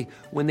naturally,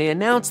 when they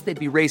announced they'd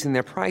be raising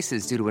their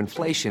prices due to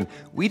inflation,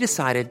 we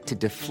decided to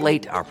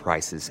deflate our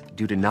prices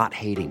due to not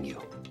hating you.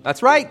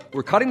 That's right.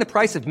 We're cutting the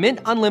price of Mint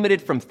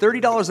Unlimited from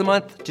 $30 a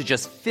month to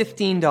just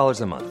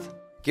 $15 a month.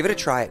 Give it a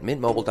try at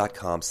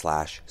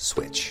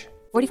mintmobile.com/switch.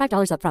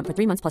 $45 up front for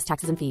 3 months plus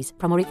taxes and fees.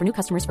 Promo rate for new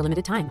customers for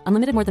limited time.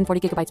 Unlimited more than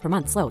 40 gigabytes per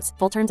month. Slows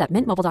full terms at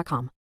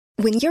mintmobile.com.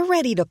 When you're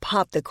ready to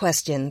pop the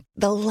question,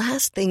 the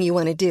last thing you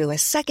want to do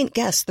is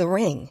second-guess the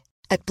ring.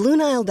 At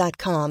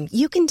BlueNile.com,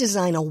 you can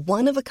design a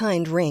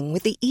one-of-a-kind ring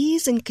with the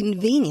ease and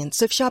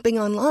convenience of shopping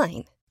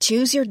online.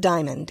 Choose your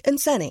diamond and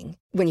setting.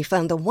 When you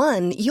find the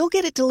one, you'll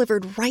get it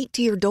delivered right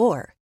to your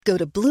door. Go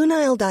to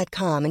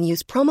BlueNile.com and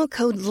use promo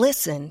code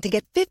LISTEN to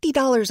get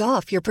 $50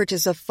 off your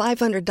purchase of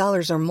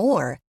 $500 or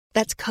more.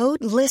 That's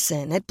code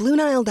LISTEN at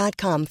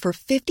BlueNile.com for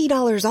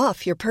 $50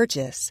 off your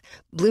purchase.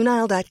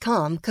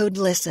 BlueNile.com, code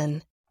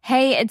LISTEN.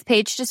 Hey, it's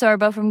Paige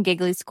DeSorbo from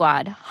Giggly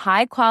Squad.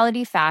 High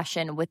quality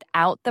fashion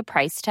without the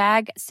price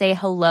tag. Say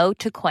hello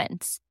to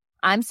Quince.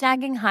 I'm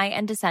snagging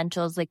high-end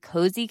essentials like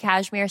cozy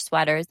cashmere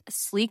sweaters,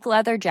 sleek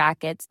leather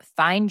jackets,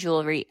 fine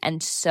jewelry,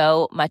 and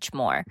so much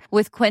more.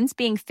 With Quince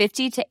being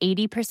 50 to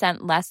 80%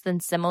 less than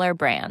similar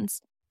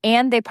brands.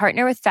 And they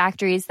partner with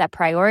factories that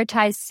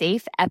prioritize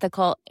safe,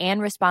 ethical,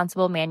 and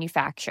responsible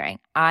manufacturing.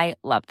 I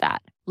love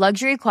that.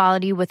 Luxury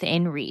quality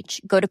within reach.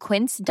 Go to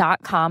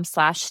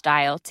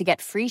quince.com/style to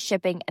get free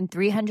shipping and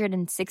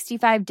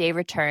 365-day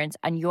returns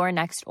on your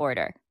next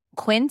order.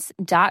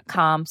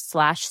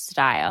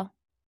 Quince.com/style.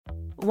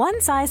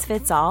 One size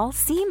fits all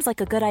seems like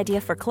a good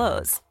idea for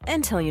clothes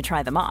until you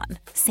try them on.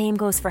 Same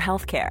goes for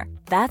healthcare.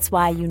 That's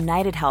why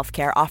United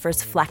Healthcare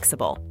offers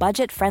flexible,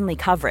 budget-friendly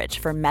coverage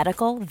for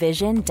medical,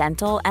 vision,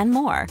 dental, and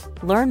more.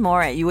 Learn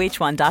more at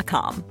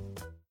uh1.com.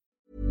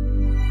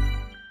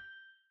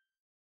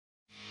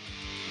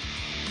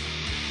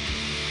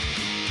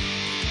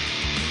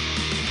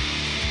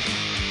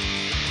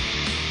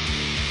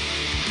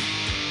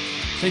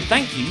 So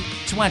thank you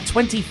to our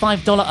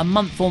 $25 a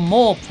month or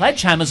more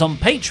pledge hammers on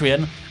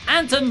Patreon,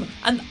 Adam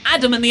and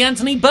the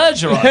Anthony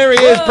Bergeron. There he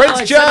is,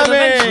 Prince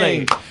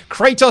Charming.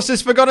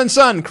 Kratos' forgotten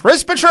son,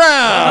 Chris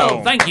Petrell.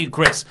 Oh, thank you,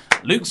 Chris.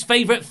 Luke's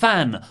favourite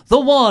fan,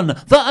 the one,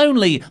 the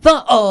only,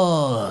 the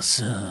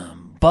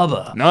awesome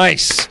Bubba.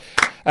 Nice.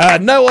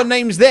 No one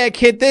names their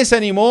kid this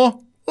anymore.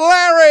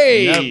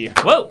 Larry. No.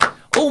 Whoa.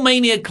 All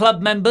Mania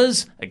Club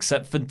members,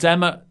 except for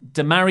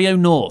Demario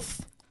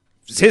North.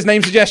 It's his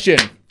name suggestion.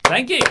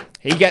 Thank you.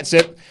 He gets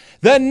it.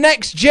 The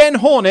next gen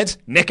Hornet,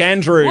 Nick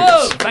Andrews.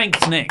 Whoa,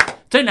 thanks, Nick.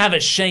 Don't have a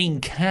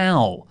Shane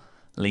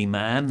Cowley,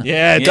 man.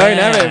 Yeah, don't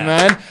have it,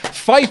 man.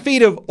 5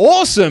 feet of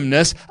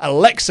awesomeness,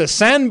 Alexa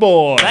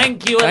Sanborn.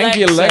 Thank you, Alexa. Thank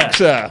you,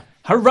 Alexa.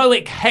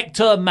 Heroic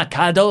Hector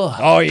Macado.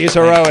 Oh, he is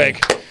heroic.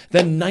 The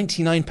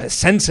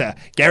 99%er,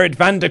 Garrett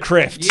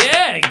Vandercrift.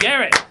 Yeah,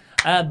 Garrett.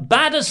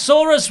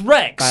 Badasaurus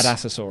Rex.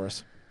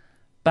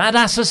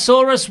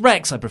 Badassasaurus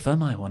Rex. I prefer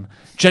my one.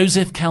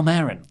 Joseph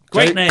Calmarin.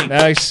 Great name.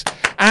 Nice.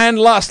 And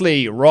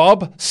lastly,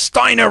 Rob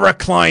Steiner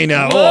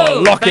Recliner.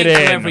 Whoa, lock it in.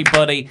 Thank you,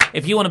 everybody.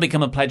 If you want to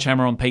become a pledge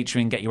hammer on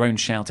Patreon, get your own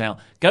shout out,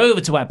 go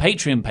over to our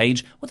Patreon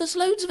page where there's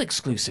loads of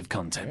exclusive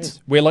content.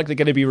 We're likely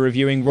going to be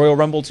reviewing Royal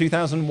Rumble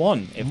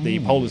 2001 if the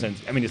poll is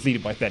it's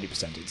leading by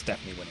 30%. It's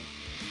definitely winning.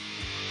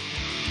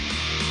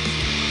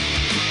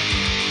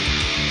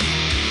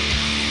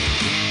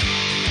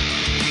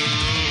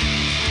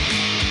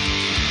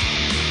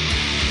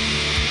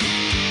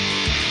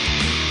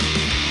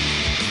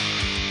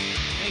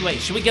 Anyway,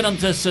 should we get on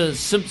to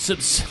some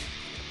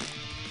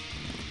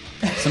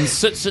Some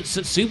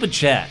super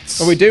chats.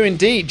 Oh, we do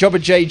indeed. Jobber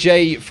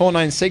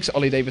JJ496,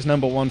 Ollie Davis'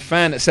 #1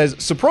 fan, says,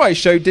 surprise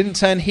show didn't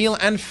turn heel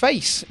and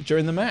face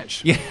during the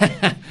match.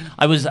 Yeah,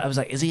 I was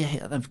like, is he?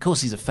 Of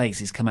course he's a face.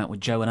 He's come out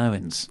with Joe and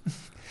Owens.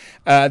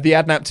 The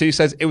Adnap2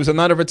 says, it was a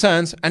night of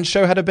returns and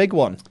show had a big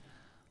one.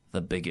 The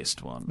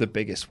biggest one. The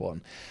biggest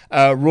one.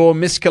 Raw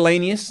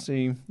Miscellaneous,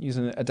 so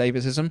using a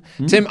Davisism.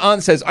 Tim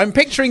Arndt says, I'm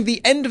picturing the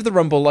end of the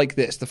Rumble like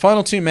this. The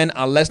final two men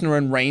are Lesnar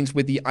and Reigns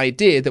with the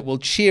idea that we'll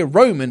cheer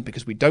Roman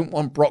because we don't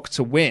want Brock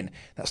to win.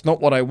 That's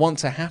not what I want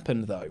to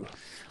happen, though.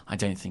 I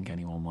don't think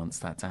anyone wants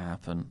that to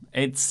happen.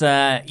 It's,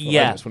 Well,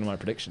 that's one of my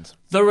predictions.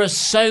 There are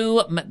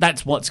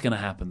that's what's going to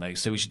happen, though,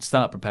 so we should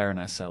start preparing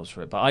ourselves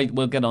for it. But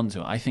we'll get on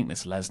to it. I think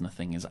this Lesnar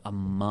thing is a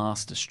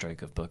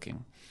masterstroke of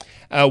booking.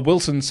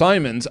 Wilson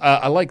Simons,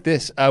 I like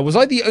this. Was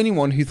I the only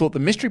one who thought the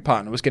mystery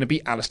partner was going to be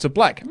Aleister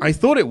Black? I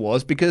thought it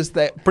was because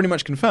they're pretty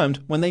much confirmed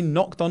when they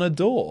knocked on a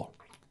door.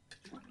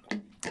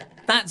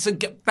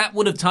 That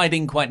would have tied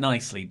in quite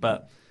nicely,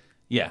 but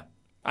yeah.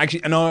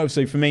 Actually, and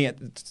obviously for me,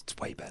 it's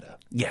way better.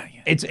 Yeah.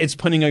 It's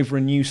putting over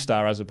a new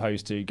star as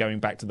opposed to going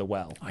back to the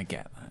well. I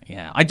get that,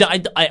 yeah.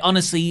 I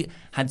honestly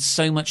had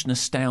so much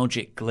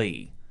nostalgic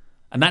glee.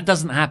 And that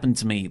doesn't happen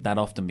to me that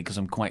often because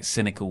I'm quite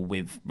cynical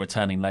with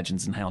returning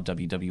legends and how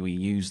WWE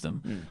use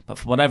them. But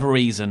for whatever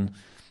reason,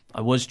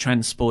 I was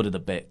transported a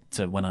bit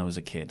to when I was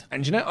a kid.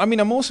 And you know, I mean,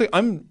 I'm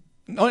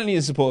not only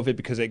in support of it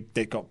because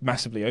it got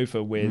massively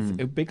over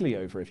with, bigly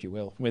over, if you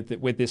will,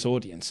 with this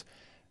audience.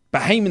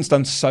 But Heyman's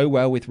done so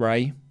well with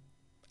Ray,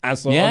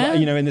 as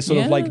in this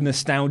sort of like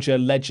nostalgia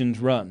legend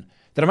run,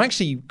 that I'm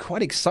actually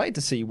quite excited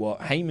to see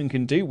what Heyman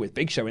can do with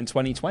Big Show in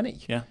 2020.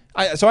 Yeah.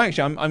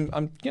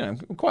 I'm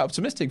quite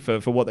optimistic for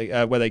what they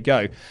where they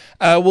go.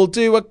 We'll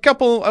do a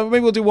couple.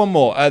 Maybe we'll do one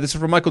more. This is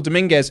from Michael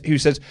Dominguez, who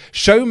says,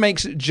 "Show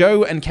makes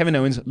Joe and Kevin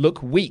Owens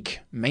look weak.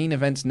 Main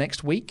events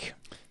next week."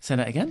 Say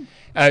that again.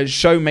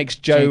 Show makes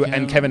Joe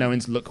and Kevin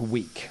Owens look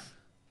weak.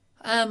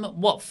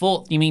 What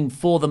for? You mean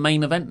for the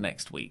main event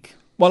next week?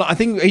 Well, I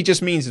think he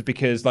just means it's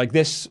because like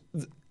this.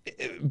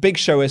 Big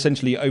Show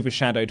essentially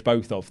overshadowed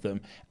both of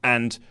them,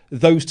 and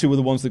those two were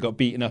the ones that got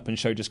beaten up, and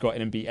Show just got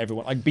in and beat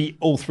everyone. Like beat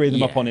all three of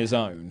them up on his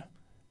own,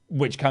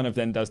 which kind of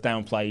then does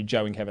downplay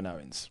Joe and Kevin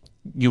Owens.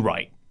 You're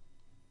right.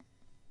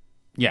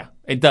 Yeah,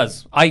 it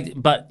does. I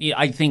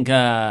think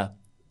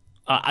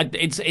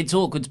it's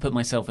awkward to put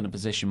myself in a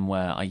position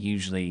where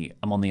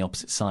I'm on the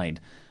opposite side,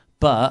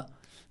 but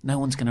no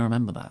one's going to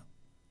remember that.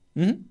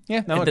 Mm-hmm.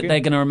 Yeah, no, they're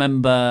going to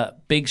remember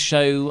Big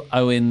Show,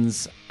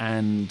 Owens,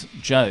 and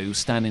Joe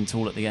standing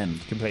tall at the end.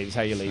 Completely, it's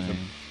how you leave them.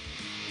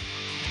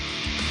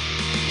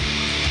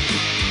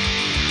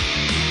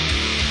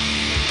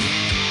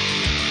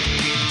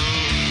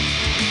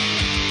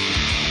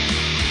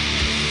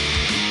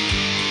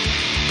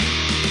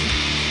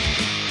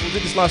 We'll do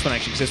this last one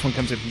actually, because this one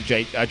comes in from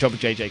Jobber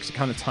JJ, because it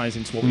kind of ties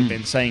into what we've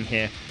been saying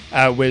here.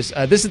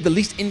 This is the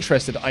least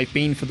interested I've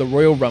been for the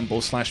Royal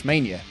Rumble /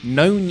 Mania.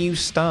 No new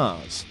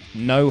stars.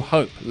 No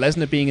hope.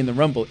 Lesnar being in the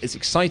Rumble is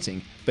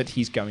exciting, but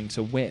he's going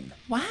to win.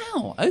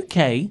 Wow,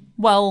 okay.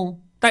 Well,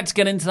 let's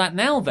get into that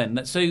now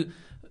then. So,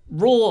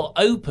 Raw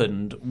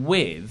opened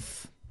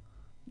with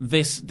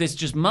this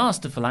just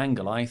masterful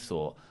angle, I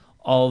thought,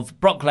 of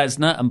Brock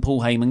Lesnar and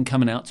Paul Heyman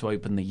coming out to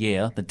open the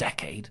year, the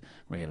decade,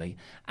 really.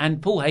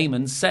 And Paul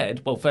Heyman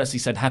said, well, first he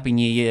said, Happy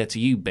New Year to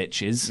you,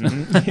 bitches,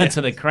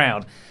 to the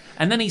crowd.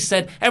 And then he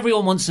said,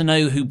 everyone wants to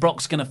know who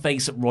Brock's going to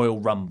face at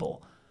Royal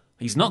Rumble.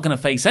 He's not going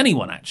to face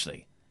anyone,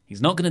 actually.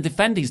 He's not going to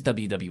defend his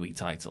WWE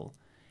title.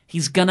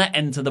 He's going to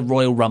enter the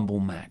Royal Rumble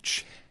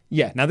match.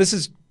 Yeah, now this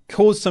has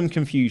caused some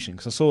confusion,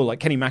 because I saw like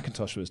Kenny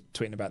McIntosh was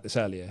tweeting about this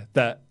earlier,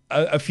 that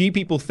a few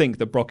people think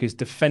that Brock is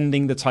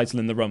defending the title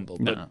in the Rumble,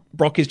 but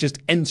Brock is just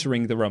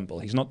entering the Rumble.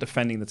 He's not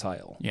defending the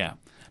title. Yeah.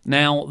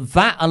 Now,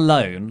 that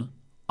alone,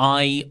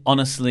 I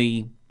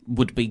honestly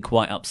would be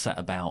quite upset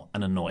about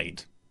and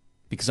annoyed,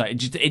 because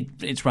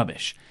it's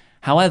rubbish.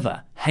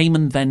 However,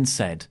 Heyman then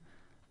said,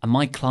 and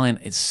my client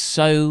is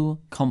so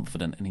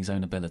confident in his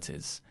own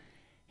abilities,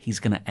 he's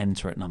going to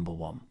enter at number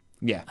 1.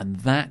 Yeah. And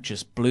that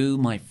just blew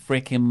my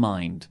freaking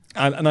mind.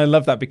 And I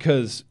love that,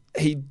 because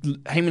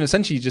Heyman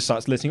essentially just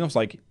starts listing off,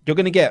 like, you're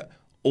going to get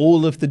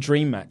all of the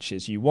dream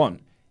matches you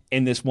want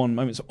in this one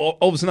moment. So all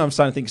of a sudden I'm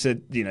starting to think, so,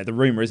 the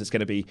rumor is it's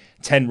going to be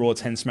 10 Raw,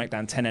 10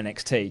 SmackDown, 10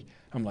 NXT.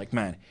 I'm like,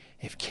 man,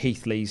 if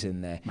Keith Lee's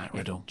in there, Matt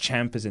Riddle,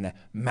 Ciampa's in there,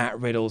 Matt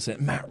Riddle's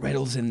in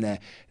there,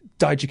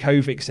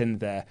 Dijakovic's in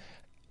there.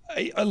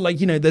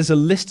 There's a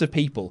list of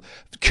people.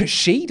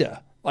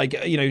 Kushida,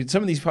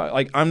 some of these,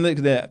 I'm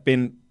looking at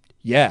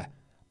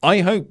I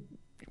hope,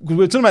 because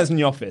we're talking about this in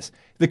the office.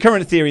 The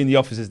current theory in the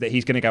office is that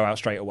he's going to go out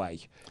straight away.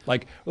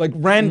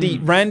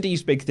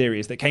 Randy's big theory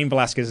is that Cain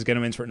Velasquez is going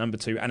to enter at number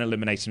 2 and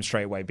eliminate him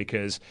straight away,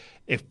 because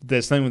if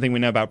there's the only thing we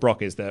know about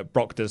Brock is that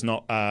Brock does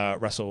not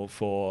wrestle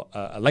for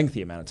a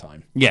lengthy amount of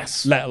time.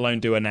 Yes. Let alone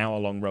do an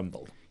hour-long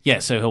Rumble. Yeah,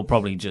 so he'll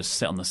probably just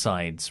sit on the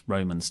sides,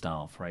 Roman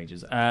style, for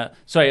ages.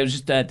 Sorry, I was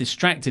just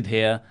distracted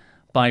here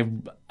by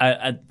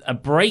a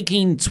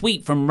breaking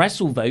tweet from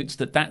WrestleVotes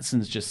that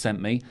Datson's just sent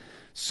me.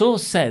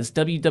 Source says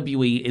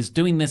WWE is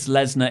doing this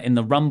Lesnar in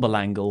the Rumble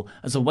angle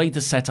as a way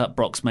to set up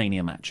Brock's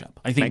Mania matchup.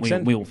 I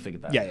think we all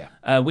figured that.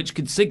 Yeah. Which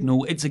could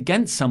signal it's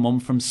against someone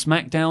from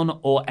SmackDown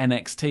or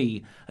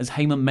NXT, as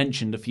Heyman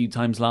mentioned a few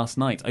times last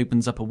night.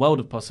 Opens up a world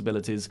of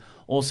possibilities.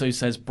 Also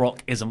says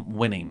Brock isn't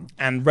winning.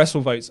 And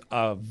WrestleVotes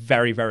are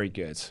very, very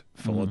good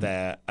for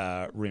their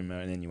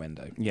rumour and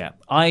innuendo. Yeah.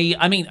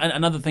 I mean,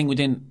 another thing we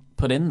didn't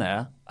put in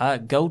there,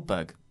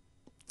 Goldberg.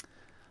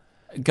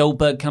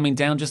 Goldberg coming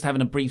down, just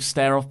having a brief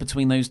stare off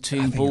between those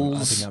two bulls.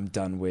 I think I'm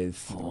done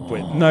with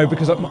no,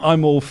 because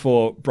I'm all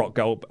for for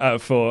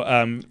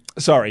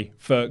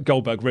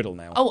Goldberg Riddle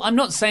now. Oh, I'm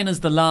not saying as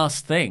the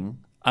last thing,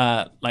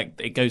 like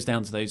it goes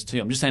down to those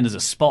two. I'm just saying as a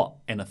spot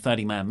in a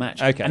 30-man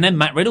match. Okay. And then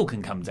Matt Riddle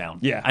can come down.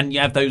 Yeah. And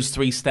you have those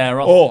three stare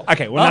off. Oh,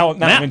 okay. Well,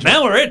 now I'm interested.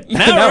 Now we're in.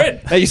 Now we're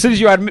in. As soon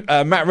as you add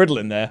Matt Riddle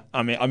in there,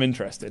 I'm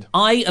interested.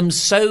 I am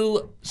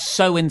so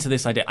into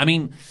this idea. I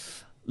mean,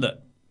 look,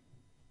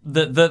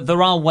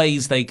 there are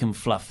ways they can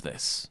fluff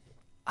this,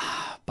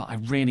 but I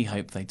really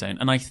hope they don't.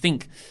 And I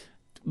think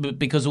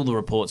because all the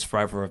reports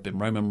forever have been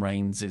Roman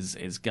Reigns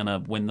is going to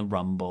win the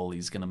Rumble,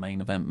 he's going to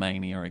main event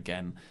Mania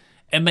again.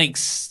 It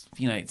makes,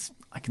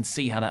 I can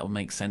see how that would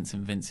make sense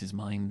in Vince's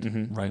mind.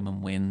 Mm-hmm.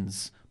 Roman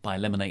wins by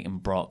eliminating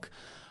Brock.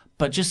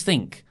 But just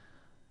think,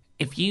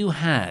 if you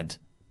had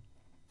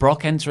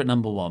Brock enter at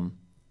number 1,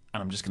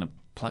 and I'm just going to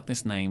pluck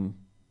this name,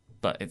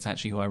 but it's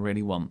actually who I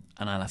really want,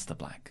 and Aleister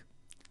Black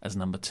as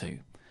number 2.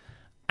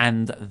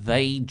 And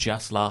they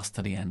just last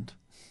to the end.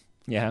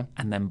 Yeah.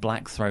 And then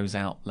Black throws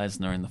out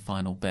Lesnar in the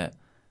final bit.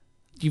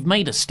 You've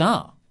made a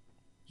star.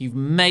 You've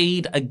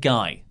made a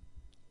guy.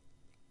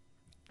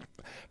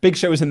 Big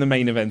Show is in the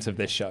main event of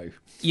this show.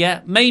 Yeah,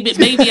 maybe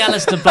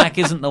Aleister Black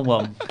isn't the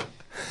one.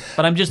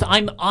 But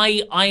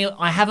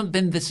I haven't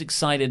been this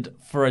excited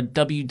for a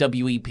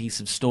WWE piece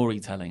of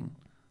storytelling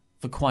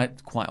for quite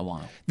a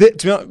while. To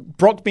be honest,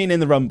 Brock being in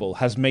the Rumble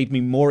has made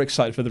me more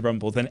excited for the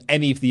Rumble than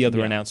any of the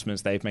other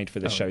announcements they've made for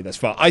this show thus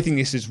far. I think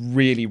this is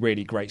really,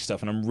 really great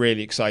stuff, and I'm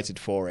really excited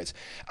for it.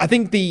 I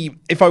think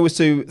if I was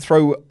to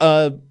throw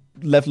a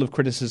level of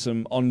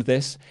criticism on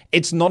this,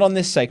 it's not on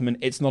this segment,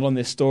 it's not on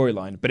this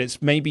storyline, but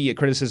it's maybe a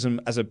criticism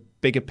as a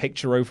bigger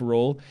picture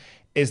overall,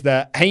 is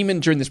that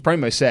Heyman during this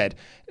promo said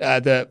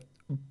that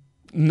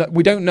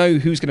we don't know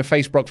who's going to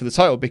face Brock for the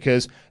title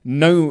because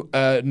no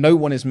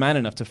one is man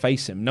enough to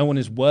face him. No one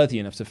is worthy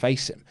enough to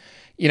face him.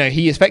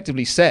 He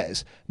effectively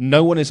says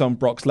no one is on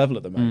Brock's level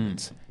at the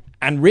moment.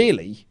 And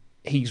really,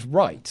 he's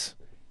right.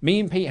 Me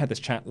and Pete had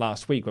this chat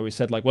last week where we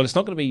said, well, it's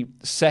not going to be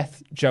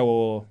Seth, Joe,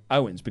 or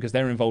Owens because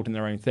they're involved in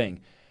their own thing.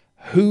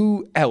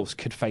 Who else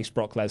could face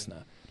Brock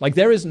Lesnar?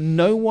 There is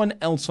no one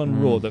else on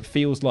Raw that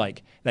feels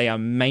like they are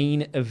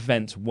main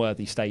event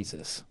worthy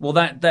status. Well,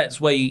 that's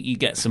where you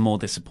get some more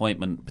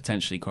disappointment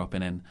potentially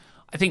cropping in.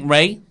 I think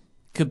Ray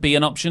could be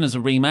an option as a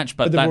rematch,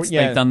 but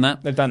they've done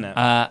that. They've done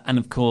that. And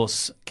of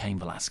course, Cain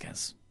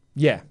Velasquez.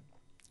 Yeah.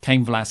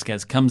 Cain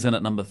Velasquez comes in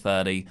at number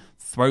 30,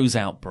 throws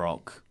out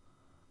Brock.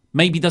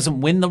 Maybe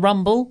doesn't win the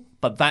Rumble,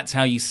 but that's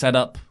how you set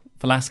up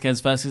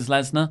Velasquez versus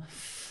Lesnar.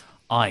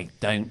 I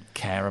don't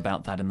care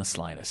about that in the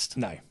slightest.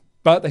 No.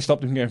 But they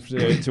stopped him going to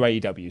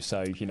AEW,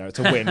 so, it's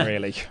a win,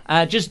 really.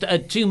 Just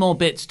 2 more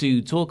bits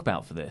to talk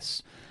about for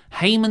this.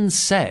 Heyman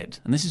said,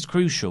 and this is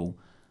crucial,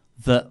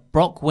 that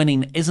Brock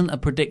winning isn't a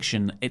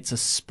prediction, it's a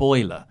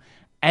spoiler.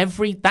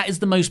 That is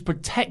the most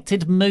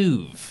protected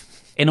move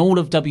in all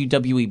of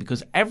WWE,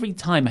 because every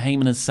time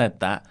Heyman has said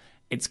that,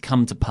 it's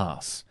come to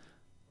pass.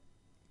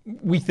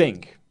 We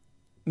think.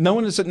 No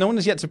one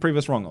has yet to prove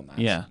us wrong on that.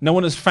 Yeah. No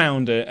one has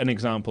found an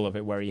example of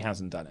it where he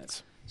hasn't done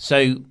it.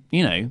 So,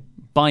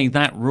 by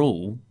that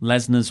rule,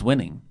 Lesnar's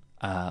winning.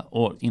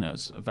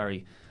 It's a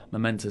very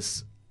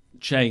momentous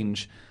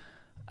change.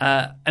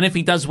 And if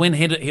he does win,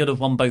 he'd have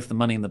won both the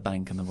Money in the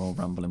Bank and the Royal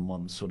Rumble in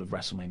one sort of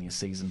WrestleMania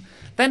season.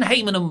 Then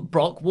Heyman and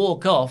Brock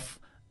walk off,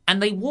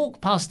 and they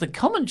walk past the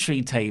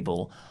commentary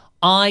table.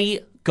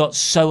 I got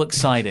so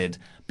excited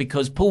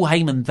because Paul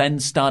Heyman then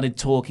started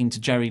talking to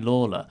Jerry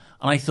Lawler,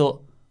 and I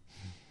thought,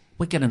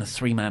 we're getting a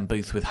 3-man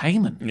booth with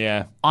Heyman.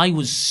 Yeah. I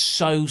was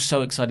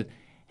so excited.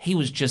 He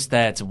was just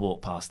there to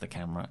walk past the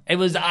camera. It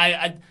was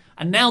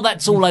and now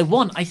that's all I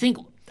want. I think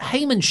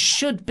Heyman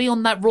should be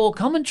on that Raw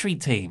commentary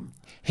team.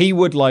 He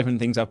would liven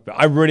things up.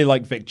 I really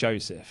like Vic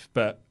Joseph,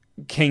 but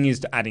King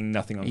is adding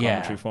nothing on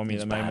commentary for me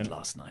at the moment. Bad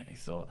last night, I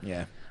thought.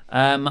 Yeah.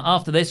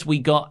 After this, we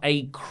got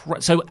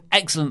so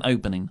excellent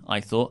opening,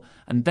 I thought,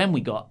 and then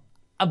we got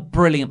a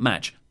brilliant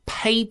match.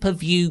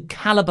 Pay-per-view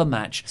caliber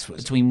match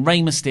between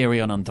Rey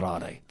Mysterio and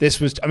Andrade. This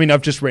was,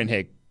 I've just written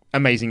here,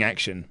 amazing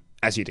action,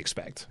 as you'd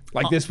expect.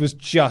 This was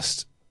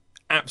just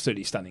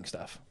absolutely stunning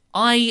stuff.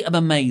 I am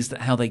amazed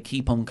at how they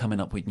keep on coming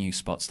up with new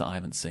spots that I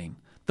haven't seen.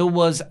 There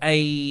was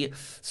a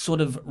sort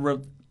of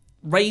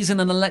raising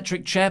an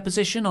electric chair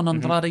position on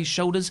Andrade's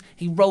shoulders.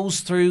 He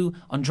rolls through,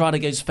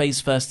 Andrade goes face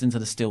first into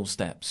the steel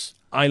steps.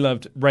 I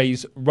loved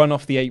Rey's run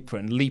off the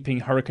apron,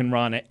 leaping Hurricane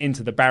Rana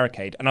into the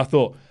barricade, and I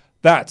thought,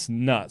 that's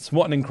nuts.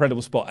 What an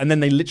incredible spot. And then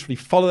they literally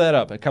follow that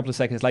up a couple of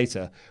seconds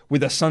later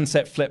with a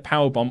sunset flip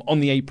powerbomb on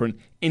the apron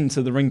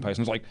into the ring post.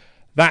 And I was like,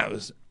 That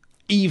was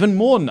even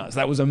more nuts.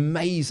 That was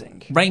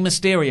amazing. Rey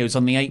Mysterio's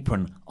on the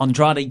apron.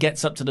 Andrade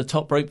gets up to the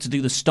top rope to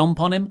do the stomp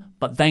on him,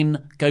 but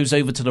then goes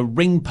over to the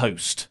ring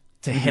post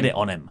to hit it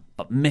on him,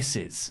 but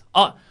misses.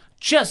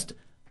 Just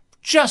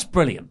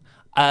brilliant.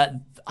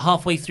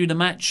 Halfway through the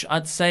match,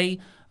 I'd say,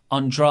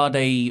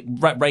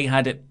 Ray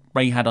had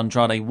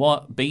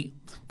Andrade beat.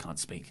 Can't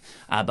speak.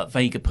 But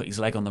Vega put his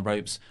leg on the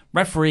ropes.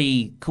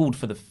 Referee called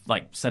for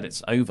said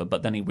it's over,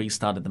 but then he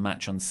restarted the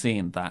match on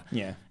seeing that.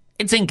 Yeah.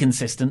 It's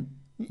inconsistent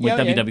with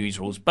WWE's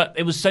rules, but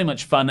it was so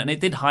much fun and it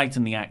did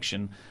heighten the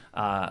action.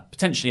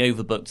 Potentially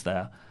overbooked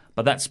there,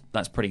 but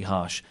that's pretty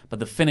harsh. But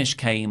the finish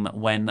came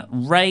when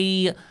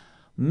Ray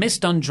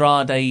missed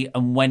Andrade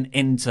and went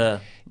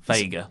into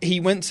Vega. He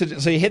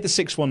hit the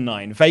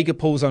 619. Vega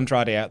pulls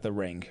Andrade out the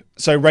ring.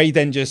 So Ray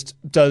then just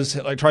tries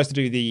to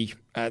do the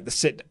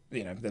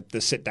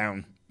sit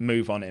down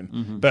move on him.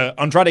 Mm-hmm. But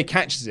Andrade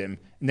catches him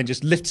and then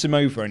just lifts him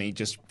over and he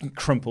just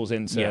crumples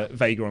into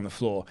Vega on the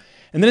floor.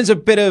 And then there's a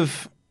bit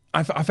of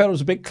I felt it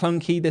was a bit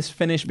clunky, this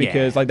finish,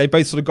 because they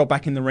both sort of got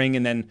back in the ring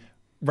and then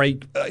Ray,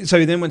 so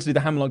he then went to do the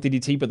hammerlock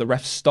DDT, but the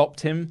ref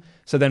stopped him.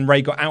 So then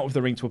Ray got out of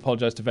the ring to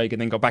apologise to Vega,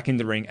 then got back in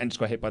the ring and just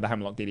got hit by the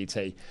hammerlock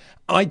DDT.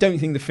 I don't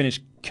think the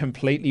finish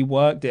completely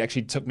worked. It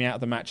actually took me out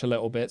of the match a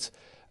little bit,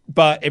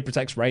 but it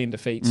protects Ray in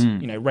defeat.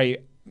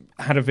 Ray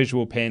had a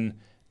visual pin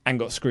and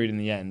got screwed in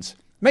the end.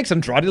 Makes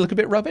Andrade look a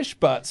bit rubbish,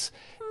 but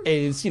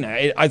I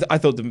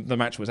thought the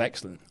match was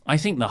excellent. I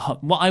think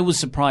what I was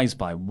surprised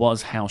by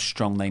was how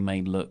strong they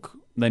made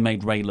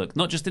Ray look,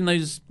 not just in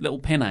those little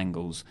pin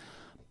angles,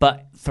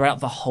 but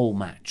throughout the whole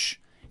match.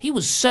 He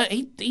was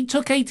he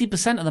took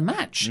 80% of the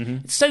match. Mm-hmm.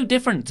 It's so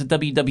different to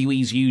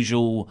WWE's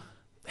usual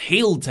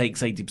heel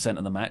takes 80%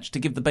 of the match to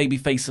give the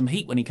babyface some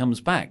heat when he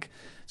comes back.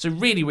 So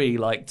really, really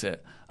liked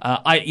it.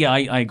 I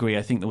agree.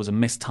 I think there was a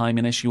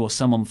mistiming issue or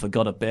someone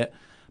forgot a bit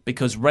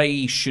because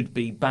Ray should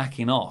be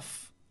backing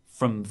off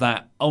from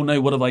that. Oh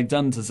no, what have I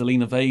done to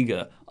Zelina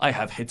Vega? I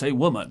have hit a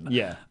woman.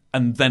 Yeah.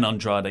 And then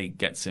Andrade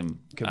gets him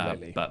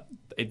completely. But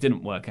it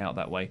didn't work out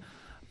that way.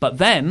 But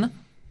then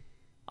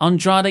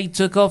Andrade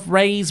took off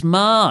Ray's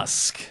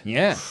mask.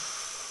 Yeah.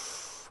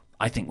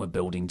 I think we're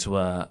building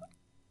to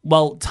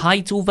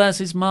title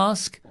versus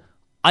mask.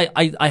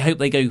 I hope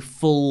they go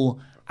full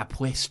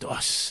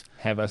apuestos.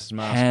 Hair versus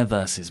mask. Hair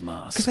versus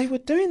mask. Because they were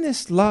doing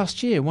this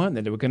last year, weren't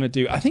they? They were going to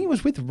do, I think it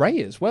was with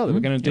Ray as well. They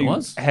were going to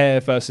do hair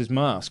versus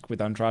mask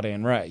with Andrade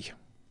and Ray.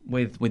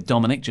 With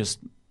Dominic just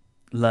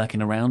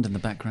lurking around in the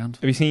background.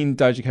 Have you seen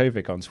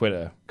Dijakovic on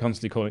Twitter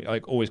constantly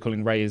always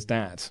calling Ray his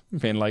dad,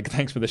 being like,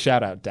 "Thanks for the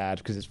shout out, Dad,"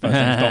 because his first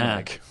name's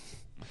Dominic.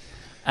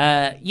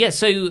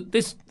 So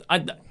this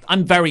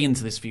I'm very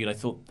into this feud. I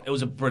thought it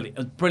was a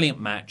brilliant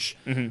match.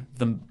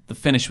 Mm-hmm. The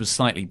finish was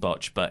slightly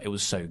botched, but it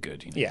was so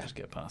good. Just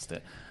get past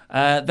it.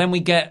 Then we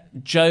get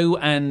Joe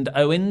and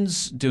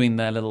Owens doing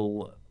their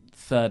little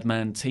third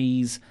man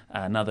tease.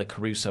 Another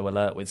Caruso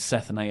alert with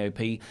Seth and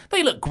AOP.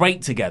 They look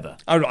great together.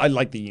 I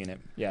like the unit.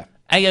 Yeah.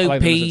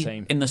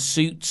 AOP in the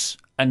suits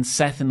and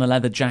Seth in the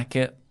leather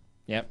jacket.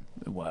 Yep.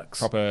 It works.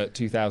 Proper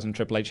 2000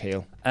 Triple H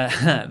heel.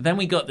 Then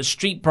we got the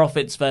Street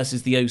Profits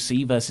versus the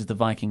OC versus the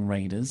Viking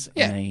Raiders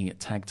in a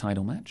tag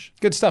title match.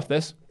 Good stuff,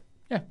 this.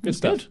 Yeah, good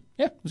stuff. Good.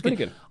 Yeah, it was pretty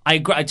good. I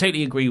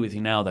totally agree with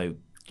you now, though.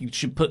 You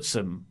should put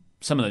some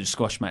of those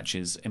squash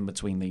matches in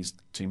between these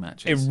two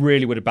matches. It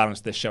really would have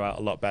balanced this show out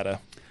a lot better.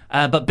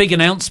 But big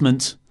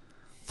announcement.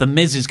 The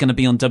Miz is going to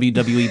be on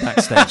WWE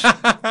backstage.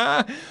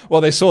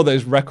 Well, they saw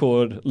those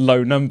record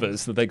low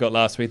numbers that they got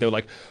last week. They were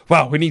like,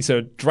 wow, we need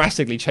to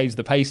drastically change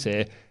the pace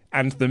here.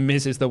 And The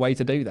Miz is the way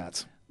to do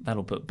that.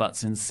 That'll put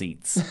butts in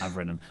seats, I've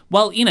written.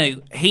 Well,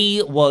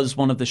 he was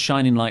one of the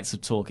shining lights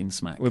of Talking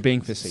Smack. We're being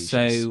facetious.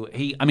 So,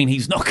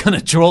 he's not going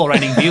to draw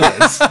any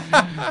viewers.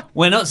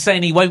 We're not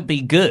saying he won't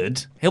be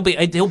good. He'll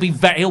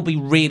be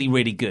really,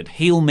 really good.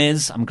 Heel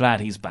Miz, I'm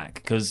glad he's back,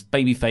 because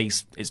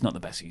babyface is not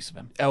the best use of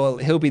him. Oh, well,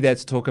 he'll be there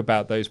to talk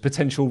about those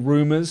potential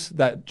rumours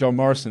that John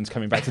Morrison's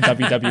coming back to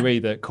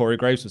WWE that Corey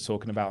Graves was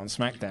talking about on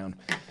SmackDown,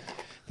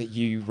 that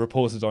you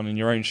reported on in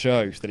your own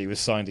show that he was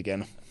signed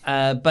again.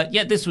 But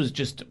yeah, it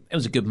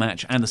was a good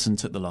match. Anderson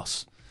took the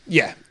loss.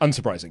 Yeah,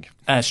 unsurprising.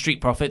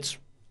 Street Profits,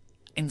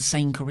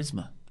 insane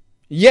charisma.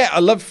 Yeah, I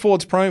loved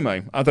Ford's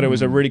promo. I thought it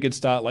was a really good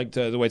start, like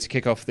the way to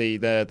kick off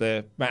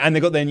the and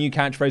they got their new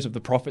catchphrase of "the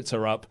profits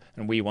are up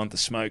and we want the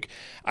smoke."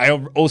 I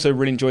also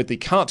really enjoyed the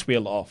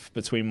cartwheel off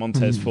between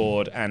Montez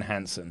Ford and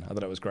Hanson. I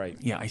thought it was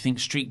great. Yeah, I think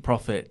Street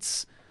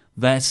Profits,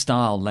 their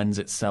style lends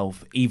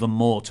itself even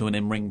more to an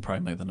in-ring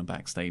promo than a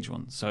backstage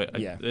one. So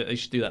they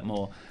should do that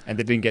more. And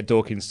they didn't get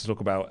Dawkins to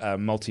talk about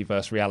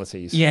multiverse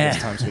realities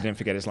this time, so we didn't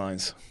forget his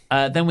lines.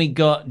 Then we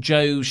got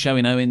Joe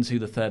showing Owens who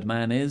the third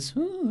man is.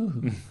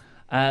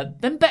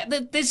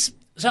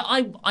 So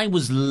I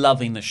was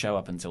loving the show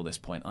up until this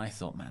point. I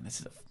thought, man, this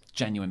is a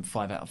genuine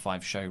 5 out of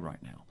 5 show right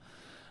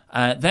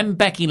now. Then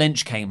Becky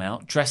Lynch came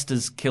out, dressed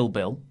as Kill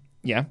Bill.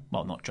 Yeah.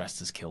 Well, not dressed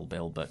as Kill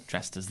Bill, but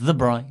dressed as the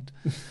bride.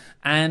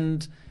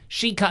 And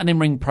she cut an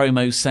in-ring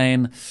promo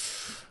saying,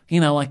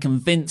 I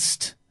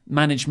convinced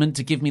management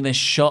to give me this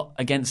shot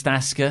against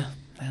Asuka.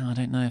 I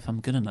don't know if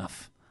I'm good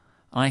enough.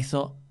 I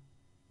thought,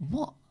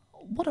 what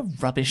a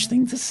rubbish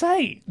thing to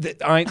say.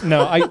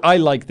 I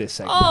like this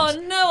segment.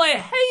 Oh, no, I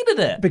hated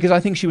it. Because I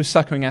think she was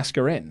suckering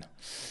Asuka in.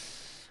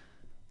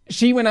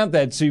 She went out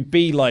there to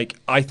be like,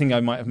 I think I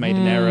might have made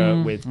an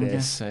error with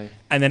this. So.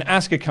 And then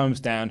Asuka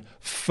comes down,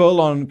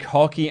 full-on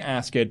cocky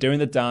Asuka, doing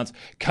the dance,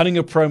 cutting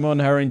a promo on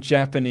her in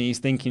Japanese,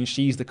 thinking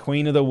she's the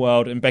queen of the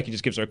world, and Becky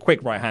just gives her a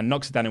quick right hand,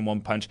 knocks her down in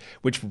one punch,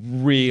 which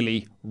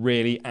really,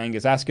 really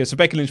angers Asuka. So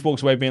Becky Lynch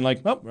walks away being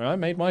like, oh, I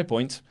made my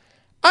point.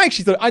 I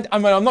actually thought,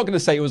 I'm not going to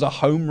say it was a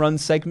home run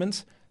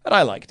segment, but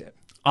I liked it.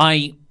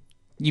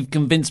 You've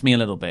convinced me a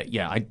little bit.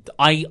 Yeah,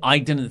 I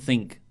didn't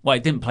think, well,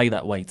 it didn't play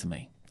that way to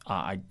me.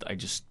 I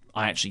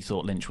actually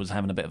thought Lynch was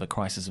having a bit of a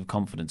crisis of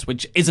confidence,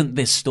 which isn't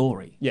this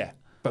story. Yeah,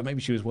 but maybe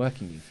she was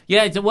working you.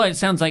 Yeah, it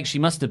sounds like she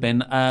must have been.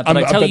 But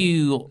I tell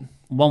you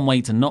one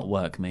way to not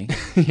work me.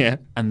 Yeah.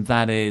 And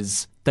that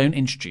is, don't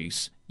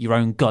introduce your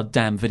own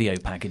goddamn video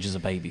package as a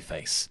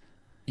babyface.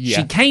 Yeah.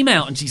 She came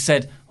out and she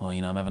said, well,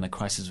 I'm having a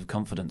crisis of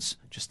confidence.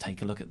 Just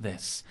take a look at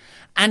this.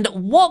 And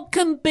what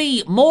can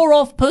be more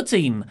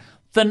off-putting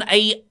than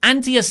a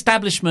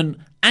anti-establishment,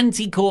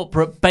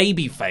 anti-corporate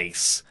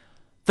babyface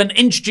than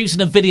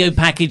introducing a video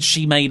package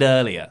she made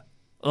earlier?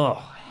 Oh,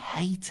 I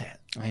hate it.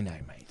 I know,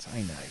 mate.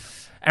 I know.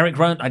 Eric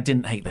Rowan, I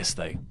didn't hate this,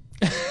 though.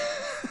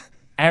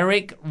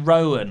 Eric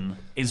Rowan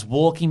is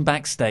walking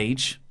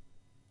backstage.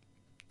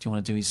 Do you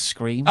want to do his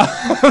scream?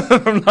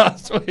 From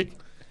last week.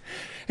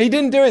 He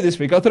didn't do it this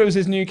week. I thought it was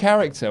his new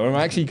character. I'm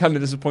actually kind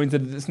of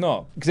disappointed that it's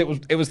not. Because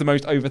it was the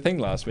most over thing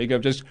last week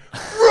of just...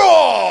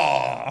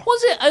 Raw!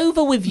 Was it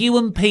over with you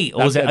and Pete,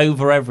 or was it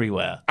over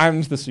everywhere?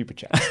 And the super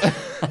chat.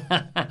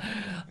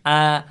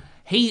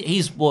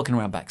 He's walking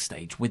around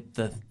backstage with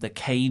the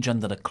cage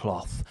under the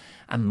cloth,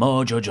 and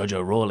Mojo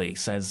Jojo Rawley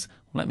says,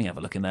 let me have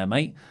a look in there,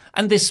 mate.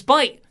 And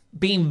despite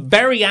being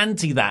very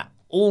anti that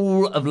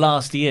all of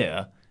last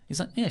year, he's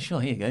like, yeah,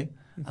 sure, here you go.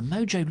 And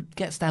Mojo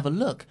gets to have a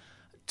look.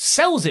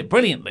 Sells it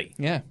brilliantly.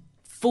 Yeah.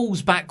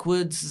 Falls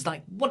backwards. It's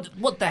like,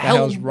 what the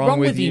hell's wrong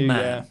with you,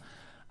 man?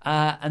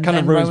 Yeah. And kind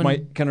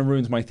of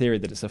ruins my theory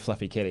that it's a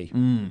fluffy kitty.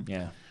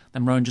 Yeah.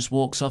 Then Rowan just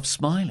walks off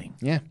smiling.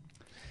 Yeah.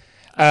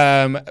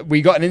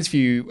 We got an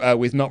interview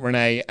with Not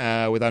Renee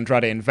with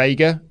Andrade and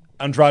Vega.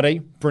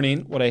 Andrade,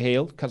 brilliant, what a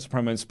heel. Cuts a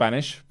promo in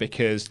Spanish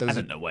because... I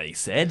don't know what he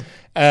said.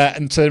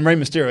 And so then Rey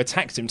Mysterio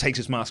attacks him, takes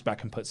his mask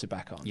back and puts it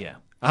back on. Yeah.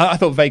 I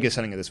thought Vega's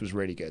selling of this was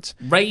really good.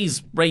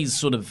 Rey's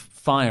sort of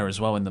fire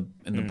as well in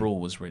the brawl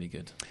was really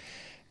good.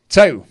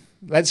 So,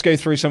 let's go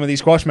through some of these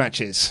squash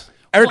matches.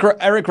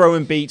 Eric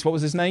Rowan beat, what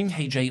was his name?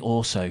 KJ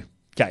Orso.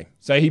 Okay,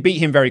 so he beat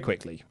him very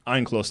quickly.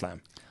 Iron Claw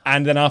Slam.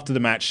 And then after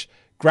the match,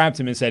 grabbed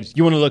him and said,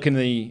 you want to look in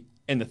the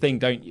thing,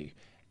 don't you?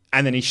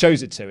 And then he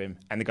shows it to him,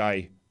 and the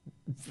guy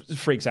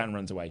freaks out and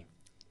runs away.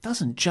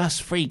 Doesn't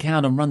just freak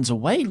out and runs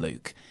away,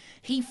 Luke.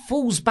 He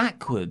falls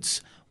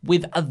backwards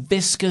with a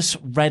viscous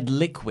red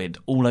liquid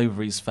all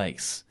over his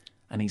face,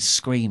 and he's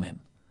screaming.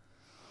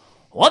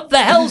 What the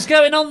hell's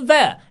going on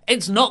there?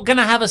 It's not going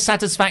to have a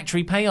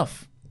satisfactory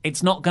payoff.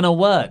 It's not going to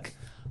work.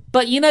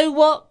 But you know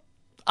what?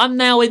 I'm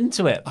now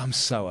into it. I'm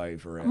so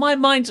over it. My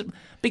mind...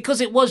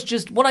 Because it was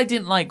just... What I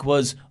didn't like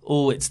was,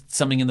 it's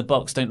something in the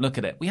box, don't look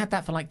at it. We had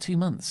that for like 2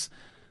 months.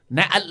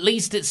 Now, at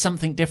least it's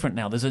something different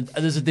now. There's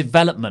a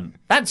development.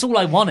 That's all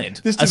I wanted.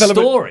 A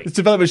story. This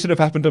development should have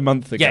happened a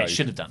month ago. Yeah, it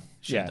should have done.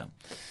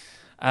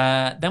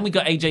 Then we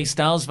got AJ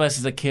Styles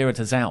versus Akira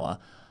Tozawa.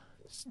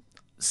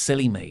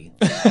 Silly me.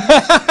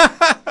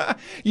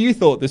 You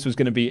thought this was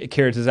going to be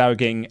Akira Tozawa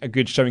getting a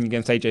good showing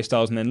against AJ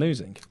Styles and then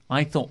losing.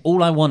 I thought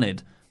all I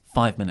wanted,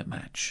 5-minute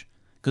match.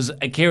 Because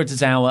Akira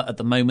Tozawa at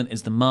the moment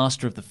is the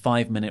master of the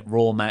 5-minute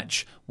Raw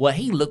match where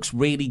he looks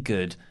really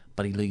good,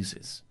 but he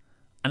loses.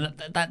 And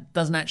that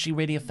doesn't actually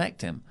really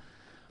affect him.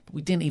 But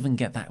we didn't even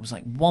get that. It was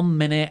like 1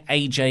 minute.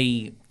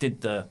 AJ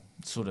did the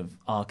sort of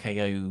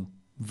RKO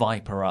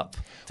Viper up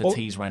to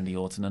tease Randy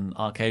Orton and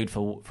RKO'd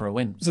for a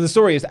win. So the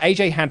story is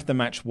AJ had the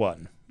match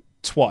won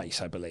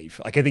twice, I believe.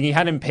 Like, I think he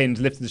had him pinned,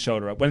 lifted the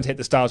shoulder up, went to hit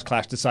the Styles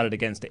Clash, decided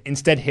against it.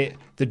 Instead hit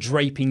the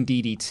draping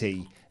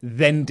DDT,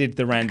 then did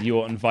the Randy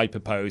Orton Viper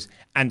pose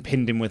and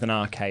pinned him with an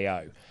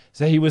RKO.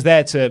 So he was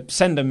there to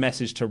send a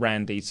message to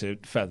Randy to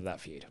further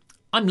that feud.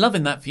 I'm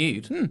loving that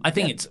feud. I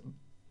think it's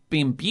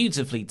being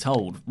beautifully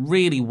told,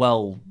 really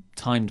well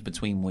timed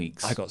between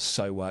weeks. I got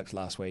so worked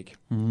last week.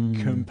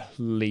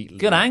 Completely.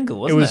 Good angle,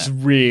 wasn't it? It was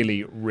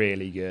really,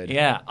 really good.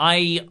 Yeah,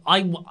 I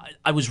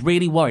was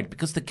really worried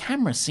because the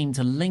camera seemed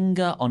to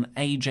linger on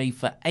AJ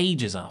for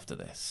ages after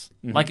this.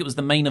 Like it was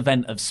the main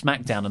event of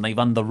SmackDown and they've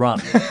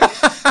underrun.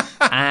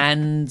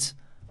 And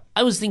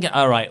I was thinking,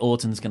 all right,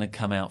 Orton's going to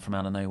come out from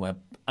out of nowhere.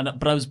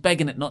 But I was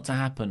begging it not to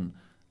happen.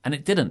 And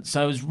it didn't.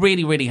 So I was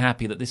really, really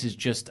happy that this is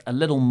just a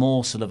little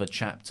morsel of a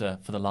chapter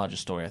for the larger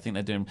story. I think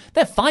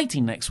they're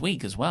fighting next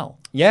week as well.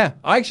 Yeah,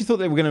 I actually thought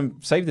they were going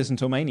to save this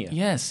until Mania.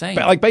 Yeah, same.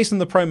 But like based on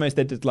the promos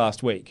they did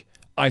last week,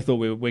 I thought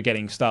we're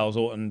getting Styles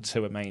Orton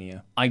 2 at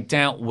Mania. I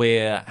doubt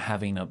we're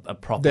having a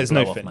proper There's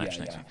blow-off no match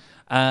next week.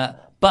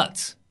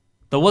 But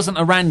there wasn't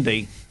a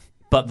Randy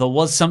But there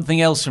was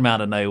something else from out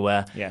of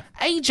nowhere. Yeah.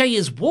 AJ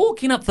is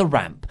walking up the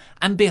ramp,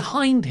 and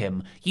behind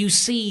him, you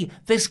see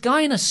this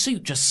guy in a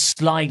suit just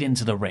slide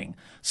into the ring.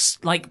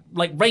 Like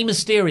Rey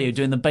Mysterio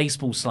doing the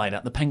baseball slide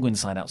out, the penguin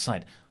slide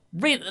outside.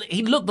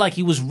 He looked like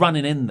he was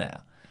running in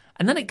there.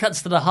 And then it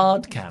cuts to the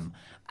hard cam,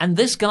 and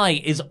this guy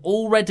is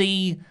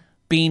already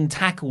being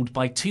tackled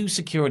by 2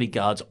 security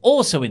guards,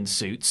 also in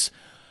suits,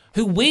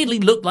 who weirdly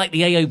looked like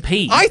the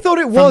AOP. I thought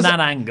it was from that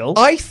angle.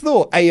 I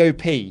thought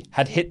AOP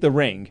had hit the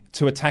ring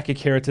to attack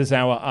Akira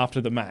Tozawa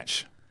after the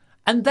match.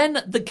 And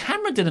then the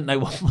camera didn't know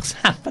what was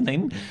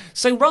happening.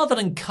 So rather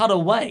than cut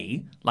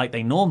away, like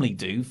they normally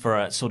do for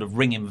a sort of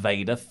Ring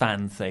Invader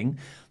fan thing,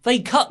 they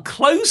cut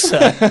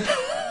closer.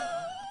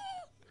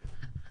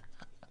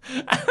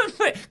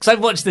 Because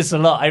I've watched this a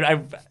lot.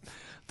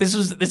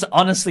 This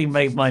honestly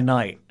made my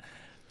night.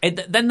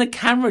 Then the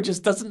camera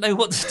just doesn't know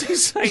what to do,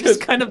 so it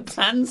just kind of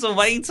pans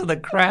away to the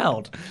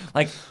crowd.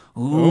 Like,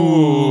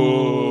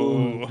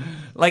 ooh.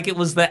 Like it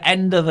was the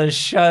end of a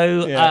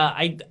show. Yeah.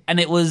 And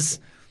it was...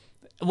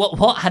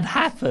 What had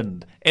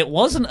happened? It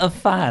wasn't a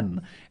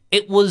fan.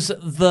 It was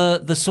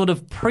the sort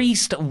of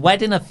priest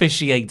wedding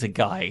officiator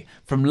guy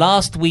from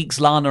last week's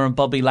Lana and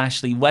Bobby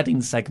Lashley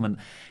wedding segment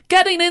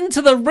getting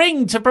into the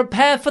ring to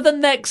prepare for the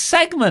next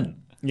segment.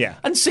 Yeah.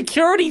 And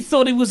security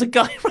thought he was a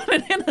guy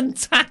running in and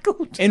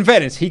tackled. In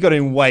fairness, he got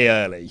in way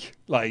early.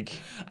 Like,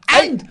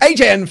 and AJ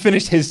hadn't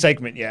finished his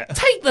segment yet.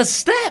 Take the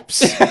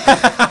steps.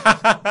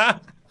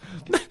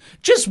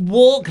 Just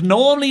walk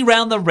normally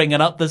round the ring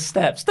and up the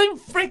steps. Don't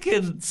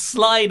freaking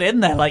slide in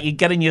there like you're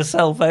getting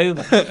yourself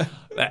over.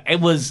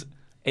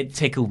 It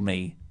tickled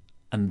me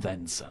and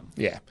then some.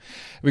 Yeah.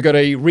 We got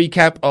a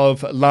recap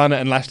of Lana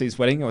and Lashley's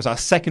wedding. It was our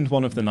second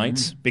one of the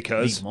night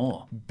because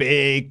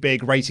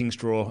big ratings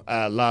draw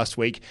last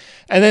week.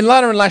 And then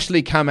Lana and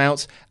Lashley come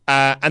out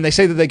and they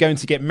say that they're going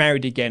to get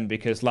married again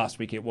because last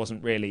week it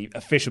wasn't really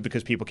official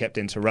because people kept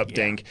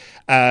interrupting.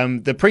 Yeah.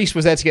 The priest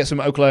was there to get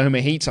some Oklahoma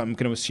heat. I'm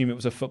going to assume it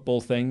was a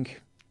football thing.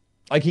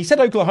 Like he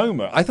said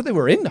Oklahoma. I thought they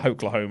were in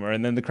Oklahoma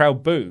and then the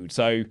crowd booed.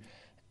 So...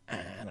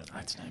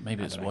 I don't know.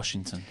 Maybe it was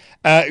Washington.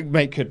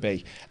 It could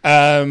be.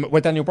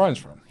 Where Daniel Bryan's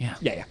from.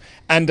 Yeah.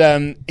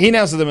 And he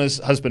announces them as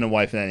husband and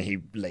wife, and then he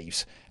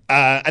leaves.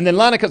 And then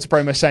Lana cuts a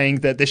promo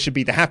saying that this should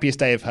be the happiest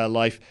day of her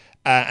life.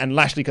 And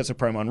Lashley cuts a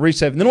promo on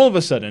Rusev. And then all of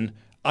a sudden,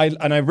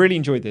 I really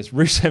enjoyed this,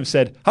 Rusev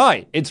said,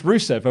 "Hi, it's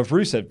Rusev of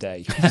Rusev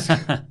Day."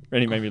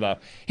 Really made me laugh.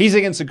 He's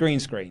against a green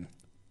screen.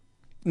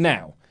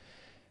 Now,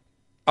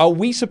 are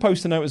we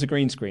supposed to know it was a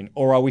green screen,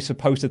 or are we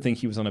supposed to think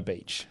he was on a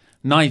beach?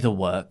 Neither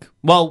work.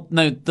 Well,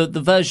 no,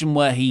 the version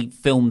where he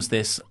films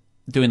this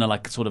doing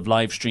a sort of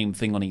live stream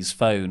thing on his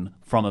phone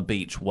from a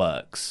beach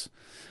works.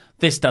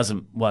 This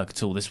doesn't work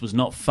at all. This was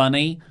not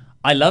funny.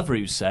 I love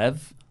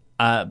Rusev,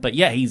 but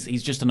yeah,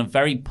 he's just on a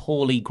very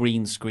poorly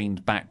green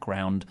screened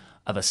background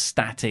of a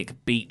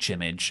static beach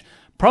image.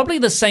 Probably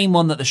the same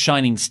one that the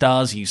Shining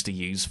Stars used to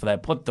use for their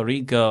Puerto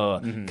Rico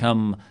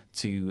come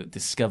to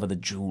discover the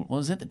jewel. What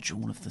was it? The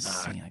Jewel of the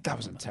Sea. That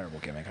was a terrible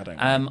gimmick. I don't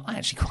know. I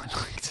actually quite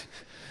liked it.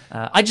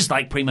 I just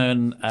like Primo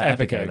and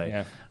Epico.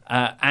 Yeah.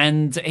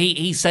 And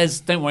he says,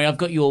 "Don't worry, I've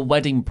got you a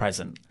wedding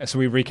present." So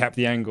we recap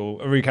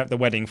the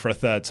wedding for a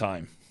third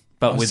time.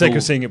 But I'm sick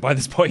of seeing it by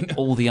this point.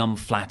 All the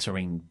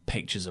unflattering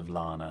pictures of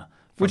Lana.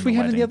 Which we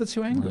had in the other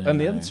two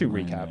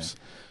recaps.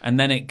 And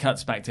then it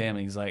cuts back to him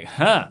and he's like,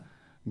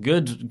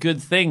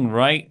 good thing,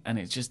 right? And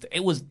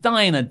it was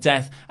dying a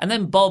death. And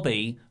then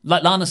Bobby,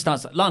 Lana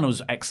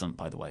was excellent,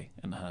 by the way,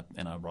 in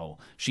her role.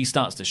 She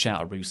starts to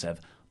shout at Rusev.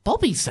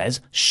 Bobby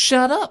says,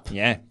 "Shut up."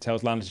 Yeah,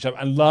 tells Lana to shut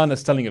up. And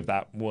Lana's telling of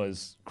that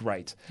was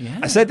great. Yeah.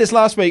 I said this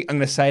last week, I'm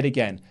going to say it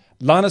again.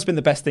 Lana's been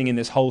the best thing in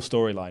this whole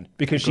storyline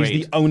because she's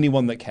the only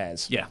one that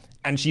cares. Yeah.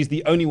 And she's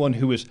the only one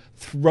who is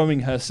throwing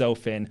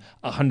herself in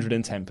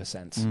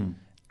 110%.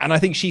 And I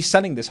think she's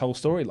selling this whole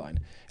storyline.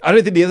 I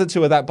don't think the other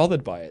two are that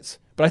bothered by it,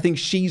 but I think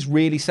she's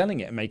really selling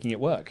it and making it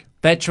work.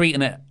 They're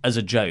treating it as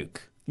a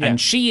joke. Yeah. And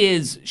she's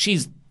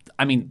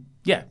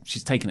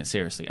taking it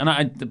seriously. And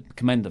I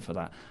commend her for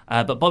that.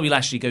 But Bobby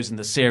Lashley goes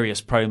into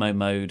serious promo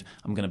mode.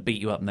 I'm going to beat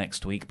you up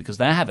next week because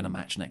they're having a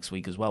match next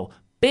week as well.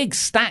 Big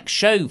stack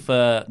show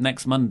for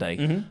next Monday.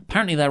 Mm-hmm.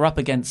 Apparently they're up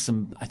against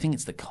I think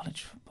it's the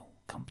college football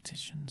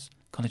competitions,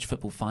 college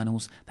football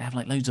finals. They have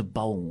loads of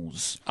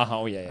bowls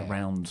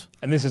around.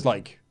 And this is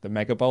the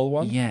Mega Bowl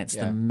one? Yeah, it's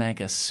the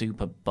Mega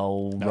Super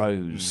Bowl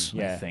Rose,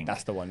 I think.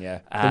 That's the one,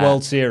 The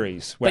World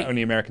Series, where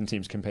only American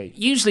teams compete.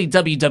 Usually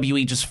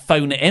WWE just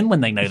phone it in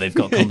when they know they've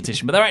got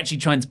competition, but they're actually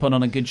trying to put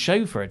on a good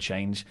show for a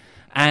change.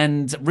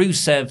 And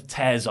Rusev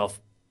tears off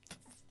the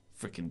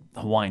freaking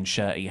Hawaiian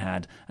shirt he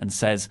had and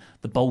says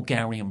the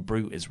Bulgarian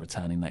Brute is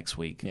returning next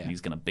week. Yeah. And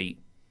he's going to beat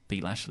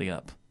Lashley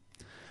up.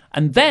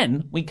 And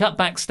then we cut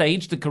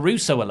backstage, the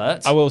Caruso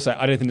alert. I will say,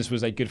 I don't think this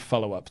was a good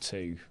follow-up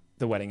to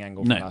the wedding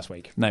angle from last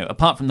week. No,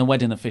 apart from the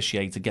wedding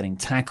officiator getting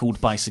tackled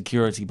by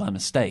security by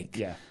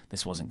mistake,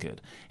 this wasn't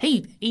good.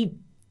 He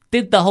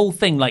did the whole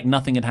thing like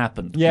nothing had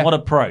happened. Yeah. What a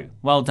pro.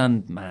 Well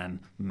done, man.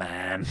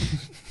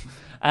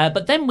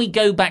 But then we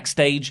go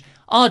backstage.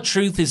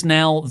 R-Truth is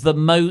now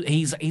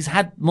he's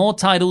had more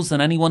titles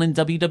than anyone in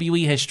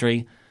WWE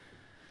history.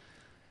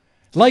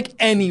 Like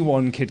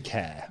anyone could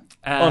care,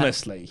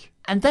 honestly.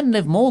 And then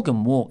Liv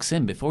Morgan walks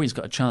in before he's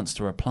got a chance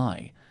to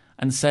reply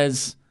and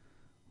says,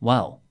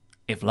 well,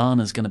 if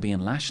Lana's going to be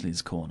in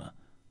Lashley's corner,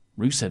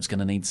 Rusev's going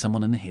to need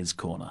someone in his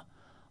corner.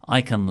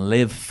 I can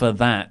live for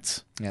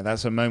that. Yeah,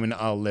 that's a moment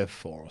I'll live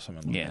for, or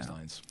something along those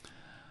lines.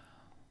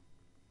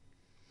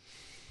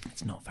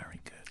 It's not very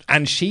good.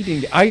 And she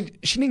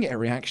didn't get a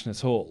reaction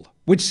at all,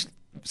 which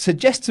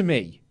suggests to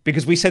me,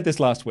 because we said this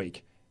last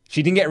week,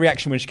 she didn't get a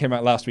reaction when she came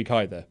out last week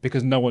either,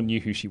 because no one knew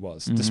who she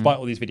was, despite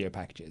all these video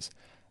packages.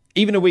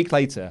 Even a week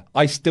later,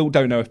 I still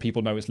don't know if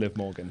people know it's Liv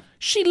Morgan.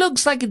 She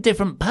looks like a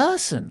different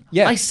person.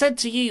 Yeah. I said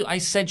to you,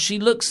 she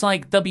looks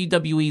like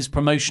WWE's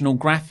promotional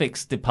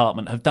graphics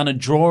department have done a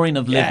drawing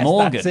of Liv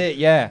Morgan. That's it,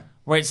 yeah.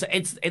 Where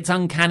it's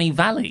Uncanny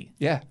Valley.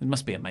 Yeah. It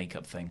must be a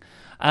makeup thing.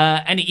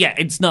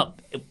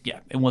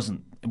 It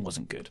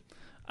wasn't good.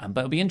 But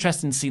it'll be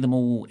interesting to see them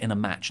all in a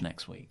match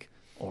next week,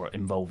 or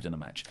involved in a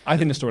match. I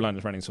think the storyline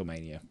is running till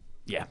Mania.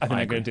 Yeah, I think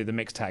they're going to do the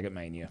mixed tag at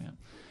Mania. Yeah.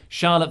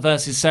 Charlotte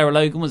versus Sarah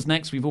Logan was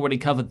next. We've already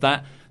covered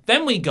that.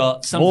 Then we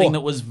got something that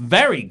was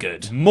very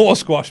good. More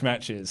squash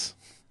matches.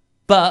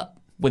 But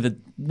with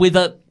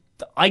a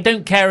I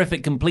don't care if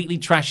it completely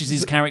trashes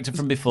his character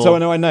from before. So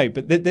I know,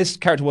 but this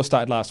character was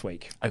started last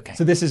week. Okay.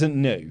 So this isn't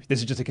new. This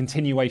is just a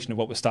continuation of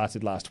what was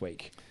started last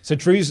week. So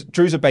Drew's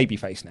a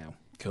babyface now.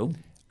 Cool.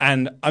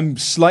 And I'm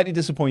slightly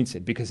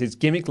disappointed because his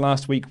gimmick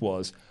last week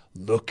was,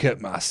 look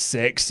at my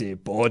sexy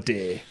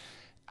body.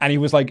 And he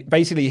was like,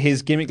 basically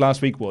his gimmick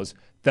last week was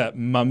that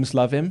mums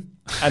love him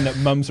and that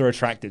mums are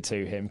attracted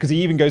to him. Because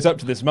he even goes up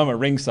to this mum at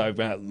ringside,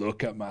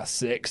 look at my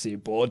sexy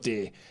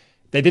body.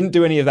 They didn't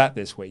do any of that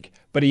this week,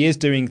 but he is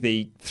doing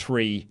the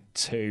 3,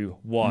 2,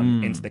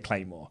 1 into the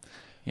Claymore.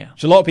 Yeah.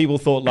 Which a lot of people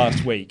thought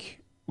last week,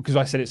 because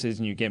I said it's his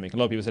new gimmick, a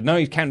lot of people said, no,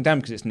 he's counting down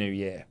because it's New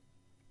Year.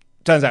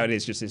 Turns out it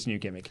is just his new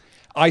gimmick.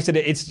 I said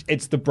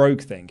it's the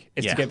brogue thing.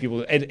 It's to get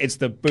people, it's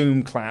the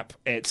boom clap.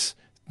 It's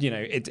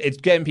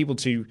getting people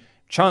to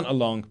chant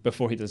along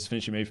before he does his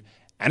finishing move.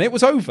 And it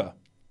was over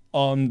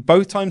on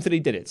both times that he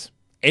did it.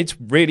 It's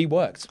really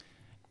worked.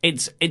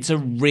 It's a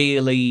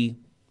really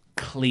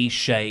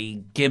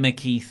cliche,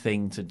 gimmicky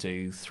thing to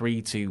do.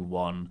 3, 2,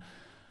 1.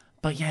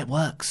 But yeah, it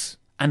works.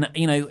 And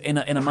in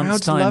a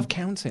month's time, love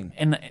counting,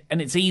 and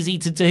it's easy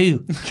to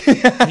do.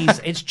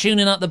 It's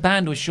tuning up the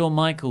band with Shawn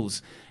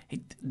Michaels.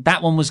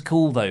 That one was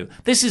cool though.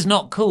 This is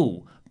not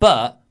cool,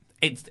 but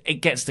it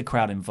gets the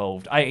crowd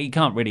involved. You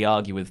can't really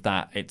argue with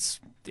that. It's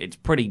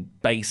pretty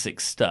basic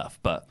stuff,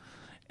 but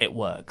it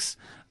works.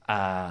 We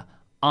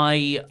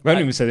haven't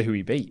even said who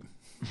he beat.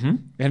 We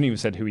haven't even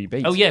said who he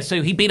beat. Oh yeah,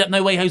 so he beat up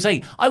No Way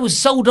Jose. I was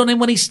sold on him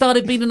when he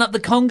started beating up the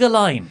conga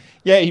line.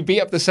 Yeah, he beat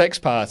up the Sex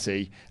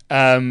Party.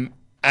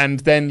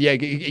 And then,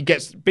 he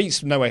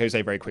beats No Way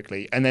Jose very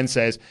quickly and then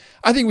says,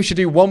 I think we should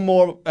do one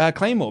more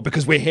Claymore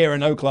because we're here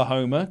in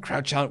Oklahoma.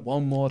 Crowd chant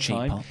one more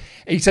time.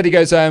 He said, he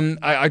goes, I'm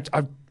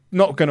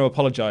not going to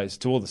apologise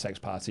to all the Sex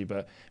Party,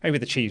 but maybe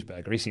the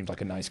cheeseburger. He seems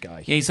like a nice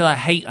guy. Yeah, he said, I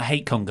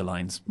hate conga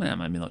lines. Well,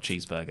 maybe not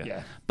cheeseburger.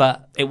 Yeah.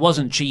 But it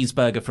wasn't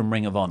cheeseburger from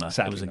Ring of Honor.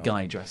 Sadly it was a not.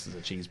 guy dressed as a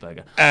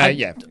cheeseburger.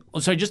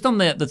 So just on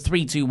the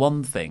 3, 2,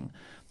 1 thing,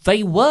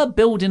 they were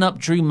building up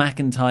Drew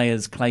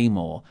McIntyre's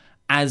Claymore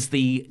as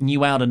the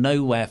new out of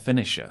nowhere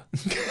finisher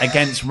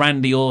against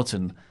Randy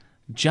Orton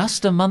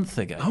just a month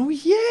ago. Oh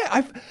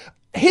yeah,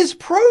 his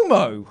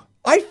promo.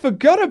 I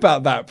forgot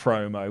about that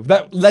promo.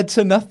 That led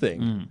to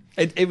nothing.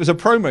 It was a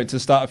promo to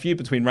start a feud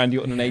between Randy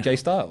Orton and AJ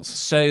Styles.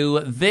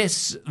 So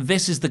this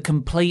is the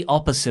complete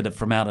opposite of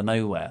from out of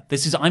nowhere.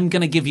 This is I'm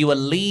going to give you a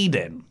lead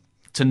in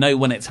to know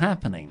when it's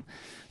happening.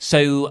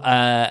 So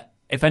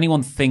if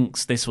anyone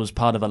thinks this was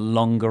part of a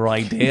longer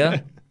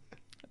idea.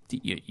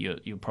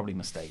 You're probably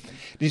mistaken.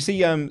 Did you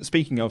see,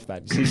 speaking of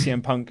that, did you see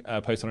CM Punk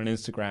post on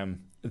Instagram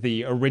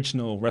the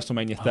original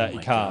WrestleMania 30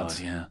 card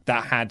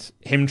that had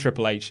him,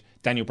 Triple H,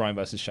 Daniel Bryan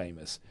versus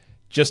Sheamus,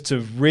 just to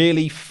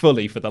really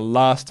fully, for the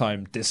last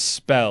time,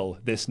 dispel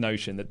this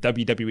notion that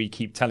WWE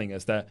keep telling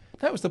us that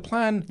was the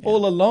plan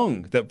all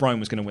along, that Bryan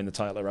was going to win the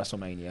title at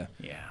WrestleMania.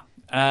 Yeah.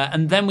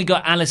 And then we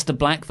got Aleister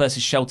Black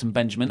versus Shelton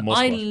Benjamin. It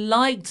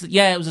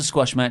was a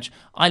squash match.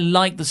 I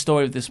liked the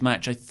story of this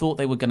match. I thought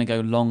they were going to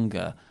go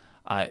longer.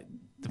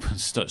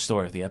 The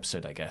story of the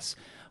episode, I guess,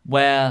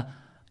 where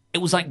it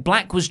was like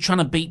Black was trying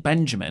to beat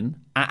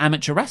Benjamin at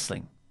amateur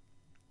wrestling,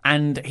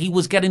 and he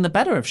was getting the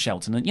better of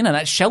Shelton, and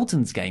that's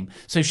Shelton's game.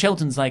 So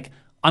Shelton's like,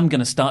 I'm going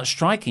to start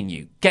striking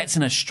you. Gets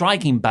in a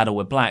striking battle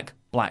with Black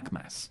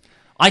mass.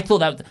 I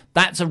thought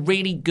that's a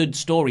really good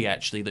story,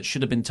 actually, that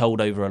should have been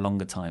told over a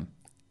longer time.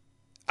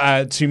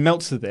 To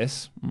melt to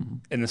this,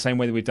 in the same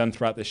way that we've done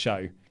throughout the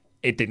show,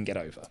 it didn't get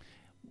over.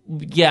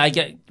 Yeah,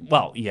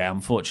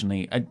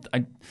 unfortunately.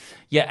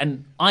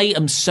 And I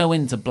am so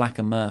into Black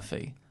and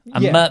Murphy.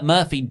 And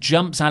Murphy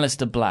jumps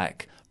Aleister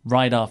Black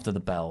right after the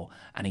bell,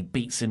 and he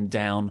beats him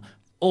down,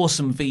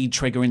 awesome V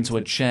trigger into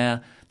a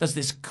chair. Does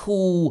this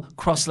cool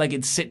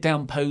cross-legged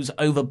sit-down pose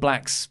over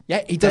Black's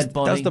he does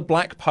body. the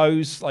Black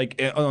pose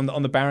like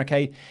on the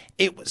barricade.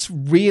 It was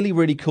really,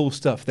 really cool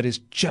stuff that is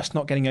just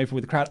not getting over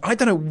with the crowd. I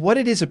don't know what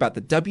it is about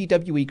the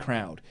WWE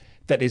crowd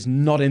that is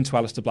not into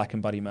Aleister Black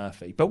and Buddy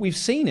Murphy, but we've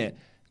seen it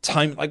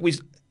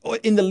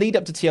in the lead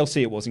up to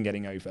TLC. It wasn't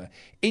getting over.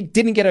 It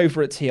didn't get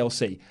over at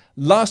TLC.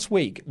 Last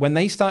week, when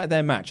they started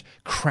their match,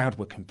 crowd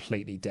were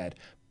completely dead,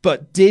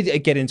 but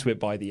did get into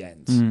it by the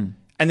end.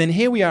 And then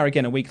here we are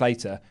again a week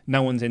later,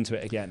 no one's into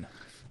it again.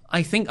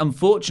 I think,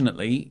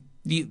 unfortunately,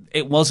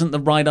 it wasn't the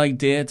right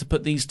idea to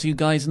put these two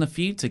guys in a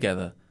feud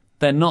together.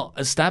 They're not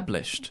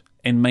established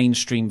in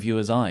mainstream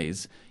viewers'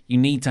 eyes. You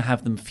need to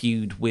have them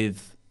feud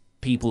with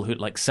people who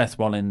like Seth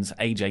Rollins,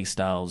 AJ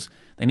Styles.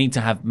 They need to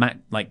have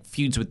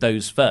feuds with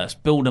those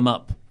first, build them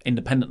up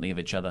independently of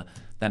each other,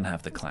 then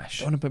have the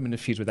clash. I want to put them in a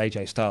feud with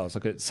AJ Styles.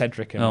 Look at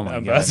Cedric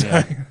and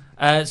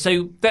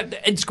So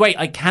it's great.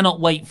 I cannot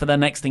wait for their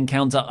next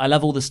encounter. I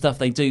love all the stuff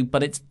they do,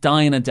 but it's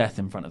dying a death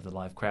in front of the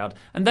live crowd.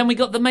 And then we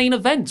got the main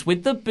event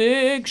with the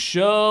Big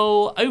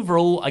Show.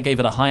 Overall, I gave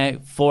it a high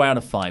 4 out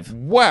of 5.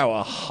 Wow,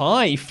 a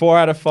high 4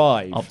 out of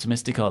 5.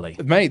 Optimistic Ollie.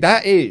 Mate,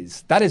 that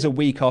is a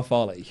week off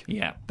Ollie.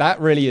 Yeah.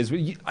 That really is.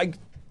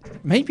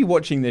 Maybe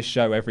watching this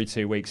show every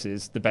 2 weeks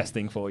is the best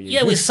thing for you.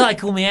 Yeah, well,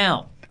 cycle me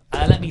out.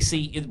 Let me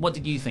see. What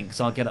did you think?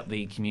 So I'll get up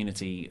the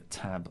community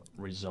tab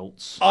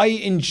results. I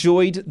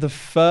enjoyed the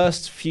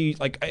first few.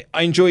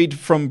 I enjoyed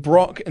from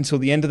Brock until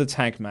the end of the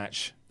tag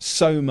match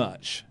so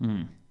much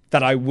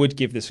that I would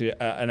give this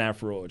an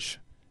average.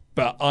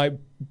 But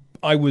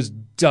I was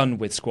done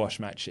with squash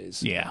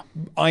matches. Yeah.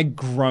 I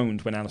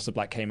groaned when Aleister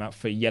Black came out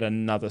for yet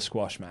another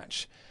squash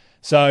match.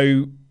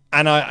 So,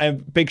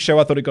 and Big Show,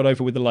 I thought it got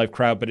over with the live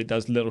crowd, but it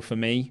does little for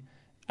me.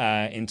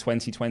 In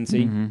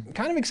 2020.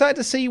 Kind of excited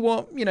to see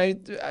what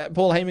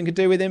Paul Heyman could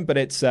do with him, but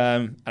it's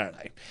I don't know.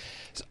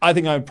 I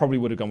think I probably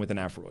would have gone with an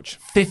average.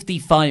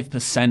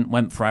 55%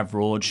 went for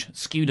average,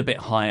 skewed a bit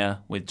higher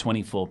with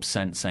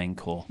 24% saying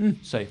core.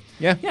 So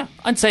yeah,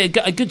 I'd say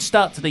a good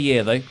start to the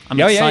year though. I'm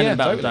excited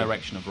about the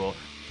direction of Raw.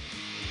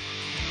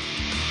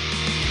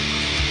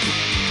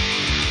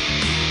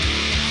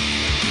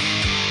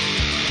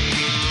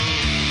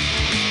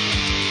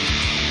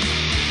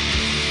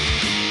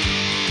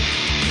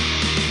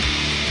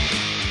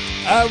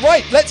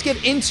 Right, let's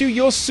get into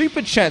your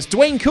super chats.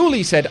 Dwayne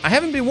Cooley said, I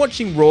haven't been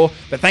watching Raw,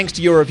 but thanks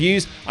to your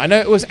reviews, I know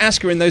it was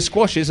Asuka in those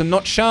squashes and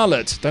not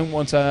Charlotte. Don't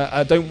want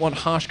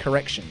harsh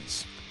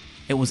corrections.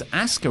 It was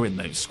Asuka in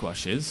those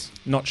squashes,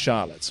 not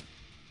Charlotte.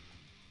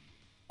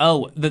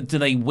 Oh, do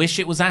they wish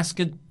it was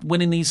Asuka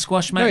winning these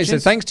squash matches? No, he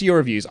said, thanks to your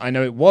reviews, I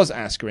know it was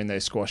Asuka in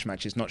those squash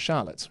matches, not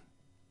Charlotte.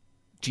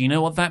 Do you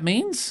know what that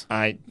means?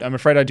 I'm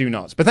afraid I do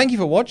not. But thank you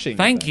for watching.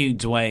 Thank you,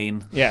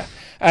 Dwayne. Yeah.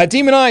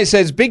 Demon Eye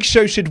says, Big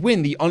Show should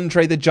win the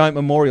Andre the Giant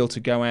Memorial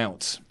to go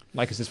out.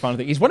 Like it's his final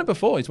thing. He's won it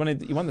before. He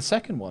won the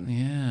second one.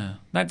 Yeah.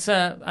 That's,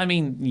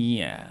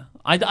 yeah.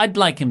 I'd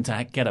like him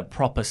to get a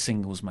proper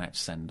singles match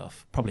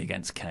send-off. Probably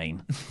against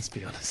Kane, let's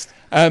be honest.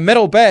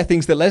 Metal Bear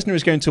thinks that Lesnar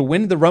is going to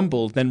win the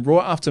Rumble, then Raw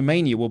after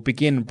Mania will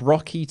begin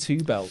Brocky 2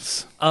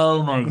 belts.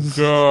 Oh my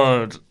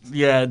God.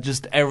 Yeah,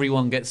 just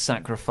everyone gets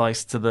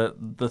sacrificed to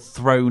the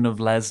throne of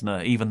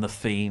Lesnar, even the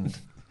Fiend.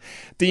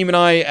 Demon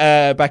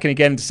Eye back in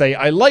again to say,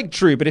 I like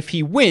Drew, but if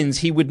he wins,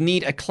 he would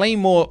need a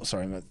Claymore...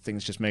 Sorry, my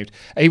thing's just moved.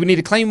 He would need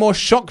a Claymore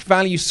shock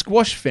value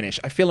squash finish.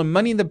 I feel a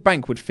Money in the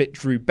Bank would fit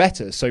Drew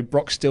better, so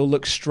Brock still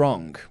looks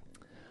strong.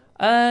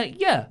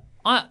 Yeah.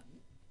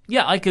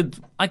 I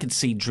could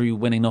see Drew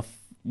winning off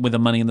with a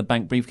Money in the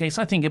Bank briefcase.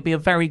 I think it'd be a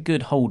very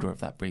good holder of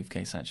that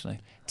briefcase, actually.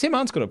 Tim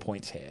Arndt's got a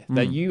point here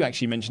that you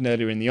actually mentioned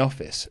earlier in the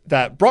office,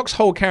 that Brock's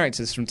whole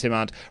character, this is from Tim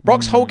Arndt,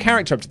 Brock's whole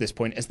character up to this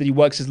point is that he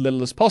works as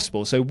little as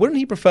possible, so wouldn't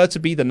he prefer to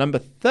be the number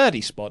 30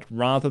 spot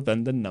rather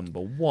than the number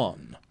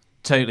 1?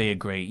 Totally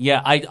agree.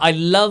 Yeah, I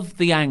love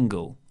the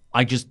angle.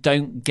 I just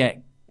don't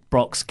get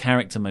Brock's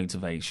character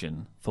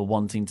motivation for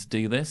wanting to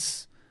do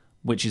this,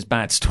 which is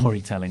bad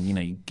storytelling. You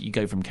know, you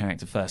go from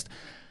character first.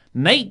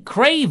 Nate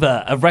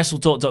Craver of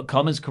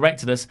WrestleTalk.com has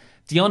corrected us.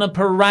 Deonna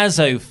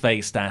Purrazzo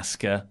faced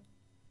Asuka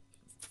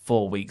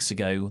 4 weeks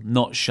ago,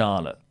 not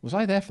Charlotte. Was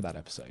I there for that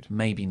episode?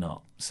 Maybe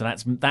not. So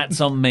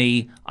that's on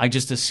me. I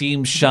just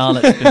assumed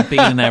Charlotte's been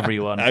beating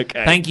everyone.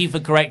 Okay. Thank you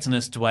for correcting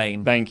us,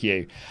 Dwayne. Thank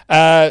you.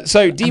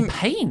 And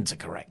paying to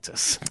correct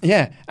us.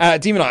 Yeah.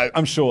 Demon Eye,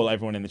 I'm sure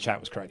everyone in the chat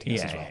was correcting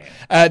us as well.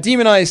 Yeah.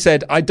 Demon Eye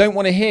said, I don't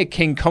want to hear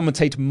King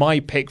commentate my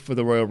pick for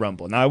the Royal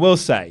Rumble. Now, I will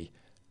say,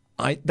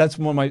 that's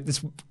one of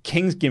this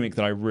King's gimmick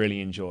that I really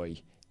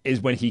enjoy is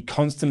when he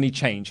constantly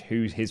change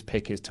who his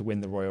pick is to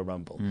win the Royal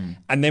Rumble.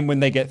 And then when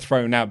they get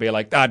thrown out, be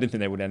like, I didn't think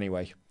they would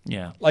anyway.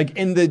 Yeah. Like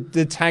in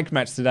the tag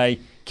match today,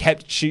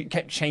 kept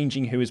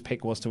changing who his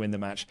pick was to win the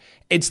match.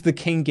 It's the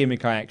King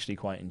gimmick I actually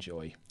quite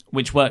enjoy.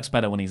 Which works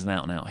better when he's an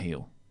out-and-out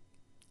heel.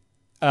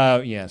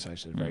 Yeah, that's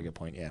actually a very good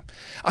point, yeah.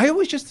 I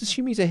always just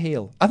assume he's a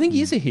heel. I think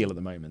he is a heel at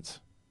the moment.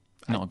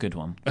 Not a good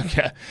one.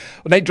 Okay.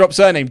 Well, Nate drops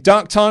surname.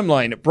 Dark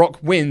Timeline. Brock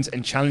wins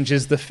and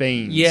challenges The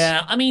Fiend.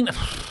 Yeah, I mean...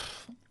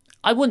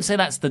 I wouldn't say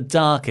that's the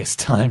darkest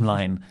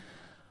timeline.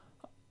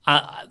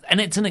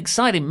 And it's an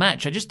exciting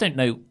match. I just don't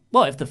know.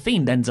 Well, if The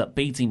Fiend ends up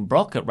beating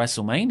Brock at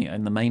WrestleMania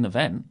in the main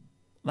event,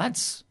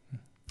 that's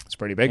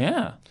pretty big.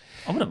 Yeah,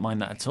 I wouldn't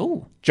mind that at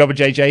all. Jobber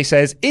JJ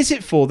says, is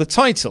it for the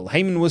title?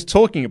 Heyman was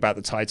talking about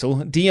the title.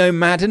 Dio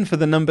Madden for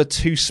the number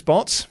 2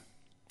 spot.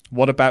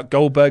 What about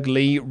Goldberg,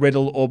 Lee,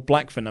 Riddle, or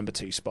Black for number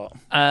 2 spot?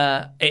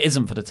 It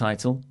isn't for the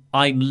title.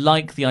 I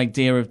like the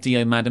idea of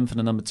Dio Madden for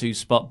the number 2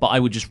 spot, but I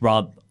would just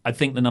rather... I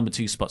think the number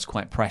 2 spot's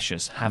quite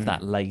precious. Have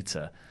that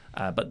later.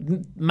 But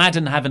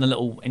Madden having a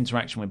little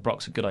interaction with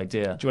Brock's a good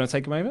idea. Do you want to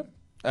take a moment?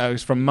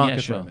 It's from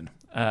Marcus sure. Roman.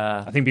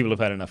 I think people have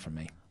heard enough from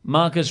me.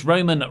 Marcus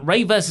Roman,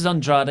 Ray versus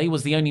Andrade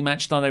was the only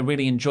match that I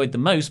really enjoyed the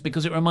most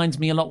because it reminds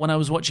me a lot when I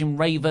was watching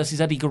Ray versus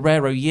Eddie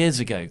Guerrero years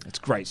ago. It's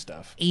great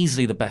stuff.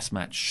 Easily the best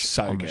match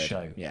on the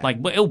show. Yeah.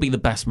 Like, it'll be the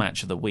best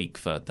match of the week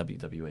for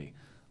WWE.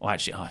 Or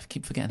actually, I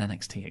keep forgetting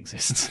NXT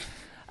exists.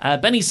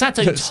 Benny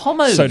Sato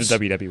Tomo's. So did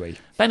WWE.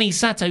 Benny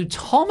Sato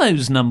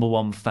Tomo's number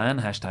 1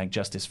 fan. Hashtag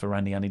justice for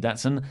Randy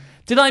Datsun.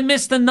 Did I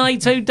miss the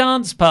Naito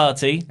dance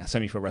party? That's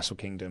only for Wrestle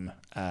Kingdom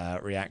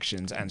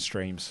reactions and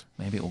streams.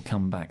 Maybe it will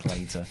come back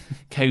later.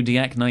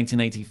 Kodiak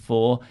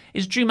 1984.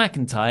 Is Drew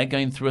McIntyre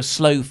going through a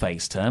slow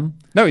face turn?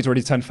 No, he's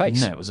already turned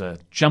face. No, it was a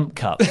jump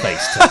cut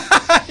face turn.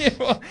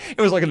 It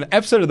was like an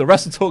episode of the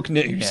Wrestle Talk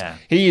News. Yeah.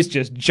 He is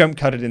just jump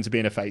cutted into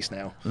being a face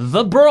now.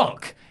 The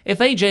Brock. If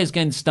AJ is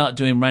going to start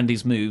doing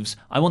Randy's moves,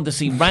 I want to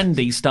see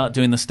Randy start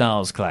doing the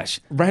Styles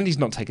Clash. Randy's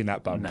not taking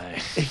that bump. No.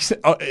 He's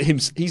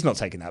not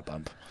taking that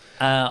bump.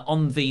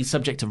 On the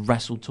subject of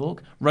Wrestle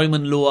Talk,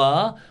 Roman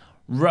Loire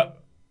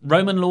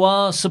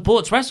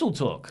supports Wrestle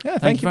Talk. Yeah,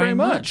 thank you very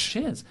much.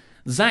 Cheers.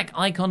 Zach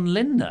Icon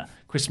Linda.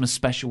 Christmas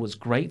special was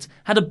great.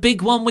 Had a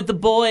big one with the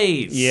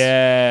boys.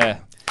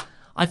 Yeah.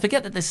 I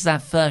forget that this is our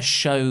first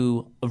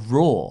show of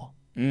Raw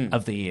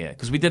of the year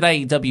because we did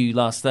AEW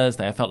last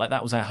Thursday. I felt like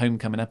that was our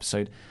homecoming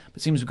episode.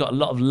 But it seems we've got a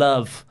lot of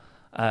love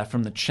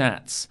from the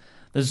chats.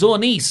 The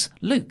Zornice.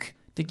 Luke,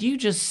 did you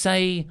just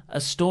say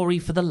a story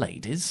for the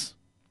ladies?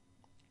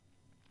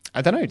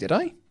 I don't know, did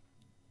I?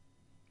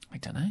 I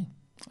don't know.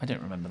 I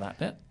don't remember that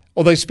bit.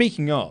 Although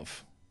speaking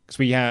of, because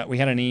we had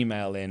an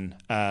email in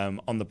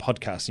on the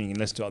podcast, and you can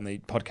listen to it on the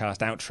podcast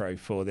outro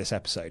for this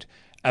episode,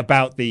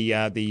 about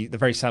the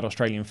very sad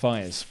Australian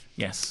fires.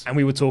 Yes. And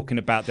we were talking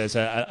about there's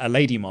a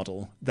lady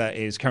model that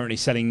is currently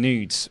selling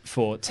nudes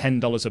for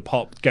 $10 a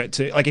pop.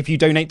 If you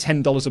donate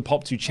 $10 a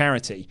pop to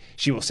charity,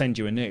 she will send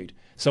you a nude.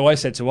 So I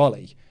said to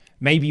Ollie,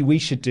 maybe we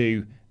should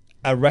do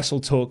a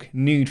Wrestle Talk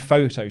nude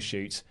photo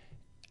shoot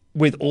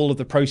with all of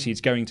the proceeds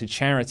going to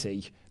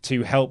charity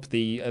to help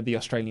the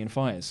Australian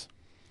fires.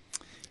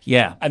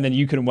 Yeah. And then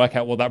you can work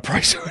out what that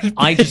price would be.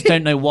 I just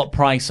don't know what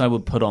price I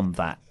would put on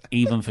that,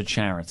 even for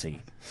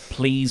charity.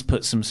 Please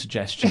put some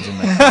suggestions in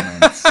the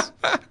comments.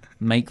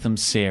 Make them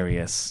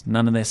serious.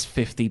 None of this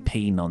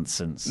 50p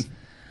nonsense.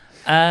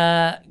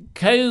 Kokuja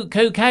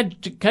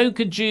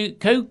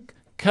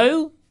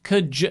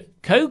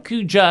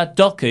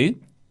Doku.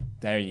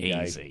 There you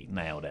go. Easy.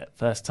 Nailed it.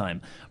 First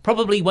time.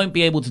 Probably won't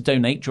be able to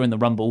donate during the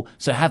Rumble,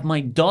 so have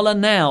my dollar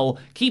now.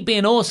 Keep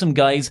being awesome,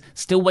 guys.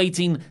 Still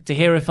waiting to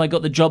hear if I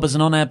got the job as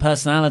an on-air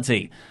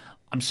personality.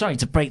 I'm sorry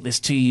to break this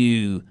to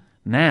you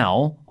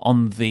now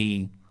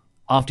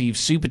after you've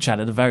super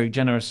chatted, a very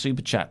generous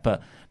super chat,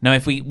 but no,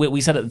 if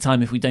we said at the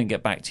time, if we don't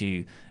get back to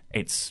you,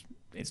 it's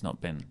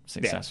not been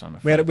successful.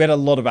 Yeah. We had a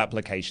lot of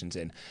applications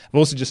in. I've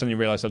also just suddenly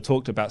realised I've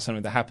talked about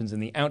something that happens in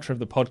the outro of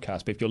the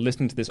podcast, but if you're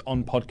listening to this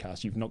on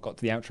podcast, you've not got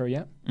to the outro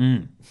yet.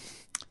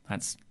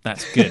 That's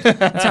good.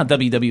 That's how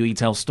WWE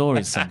tells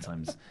stories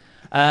sometimes.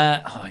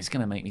 He's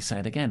going to make me say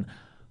it again.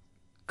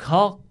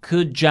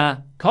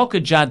 Kokuja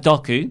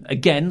Doku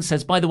again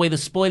says, by the way, the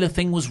spoiler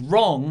thing was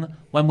wrong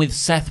when with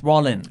Seth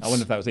Rollins. I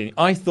wonder if that was leading.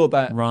 I thought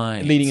that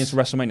leading into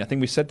WrestleMania. I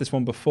think we said this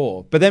one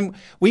before, but then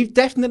we've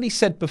definitely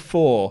said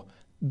before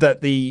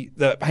that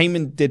that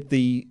Heyman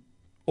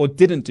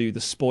didn't do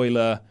the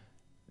spoiler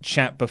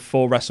chat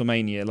before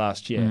WrestleMania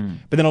last year.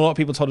 But then a lot of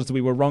people told us that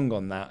we were wrong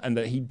on that and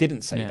that he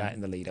didn't say that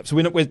in the lead up. So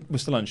we're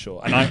still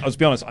unsure. And I'll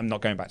be honest, I'm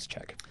not going back to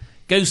check.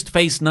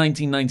 Ghostface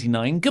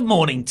 1999. Good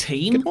morning,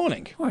 team. Good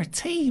morning. We're a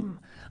team.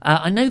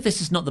 I know this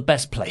is not the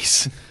best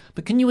place,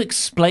 but can you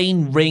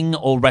explain ring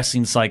or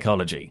wrestling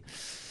psychology?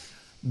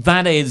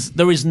 There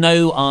is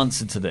no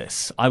answer to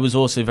this. I was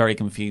also very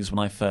confused when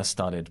I first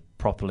started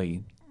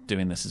properly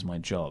doing this as my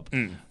job.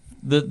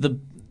 The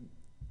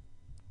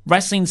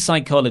wrestling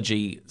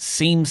psychology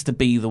seems to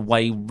be the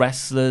way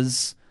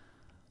wrestlers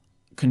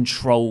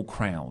control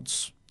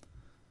crowds.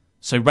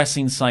 So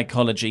wrestling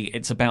psychology,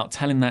 it's about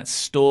telling that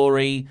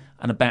story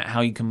and about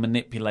how you can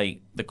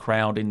manipulate the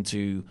crowd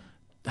into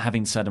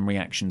having certain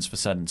reactions for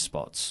certain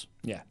spots.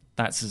 Yeah.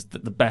 That's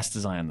the best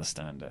as I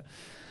understand it.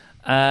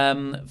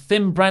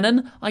 Finn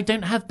Brennan, I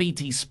don't have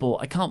BT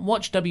Sport. I can't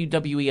watch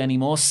WWE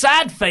anymore.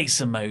 Sad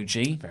face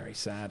emoji. Very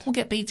sad. We'll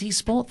get BT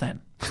Sport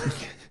then.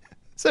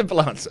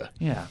 Simple answer.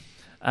 Yeah.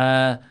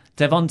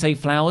 Devontae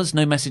Flowers,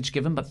 no message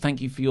given, but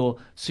thank you for your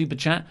super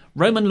chat.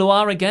 Roman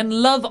Loire again.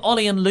 Love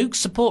Ollie and Luke.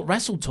 Support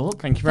Wrestle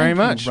Talk. Thank you very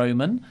much.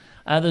 Roman.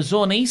 The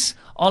Zornies,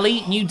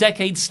 Ollie, new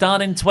decade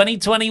start in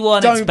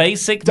 2021. It's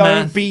basic math.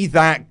 Don't be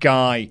that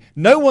guy.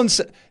 No one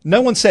says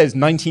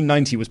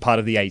 1990 was part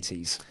of the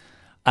 80s.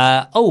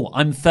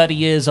 I'm 30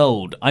 years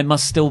old. I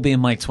must still be in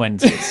my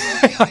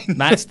 20s.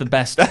 That's the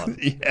best one.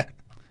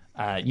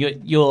 Yeah.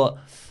 You're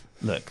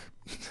look,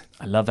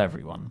 I love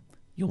everyone.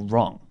 You're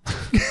wrong.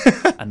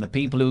 And the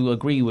people who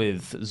agree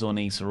with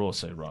Zornies are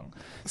also wrong.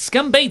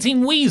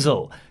 Scumbaiting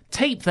Weasel.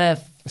 Tape their...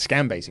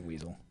 Scam-baiting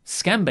Weasel.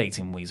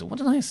 Scam-baiting Weasel. What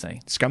did I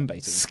say?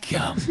 Scum-baiting.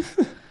 Scum.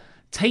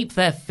 Tape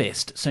their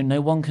fist so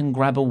no one can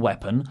grab a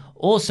weapon.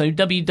 Also,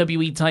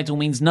 WWE title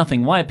means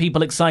nothing. Why are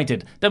people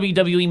excited?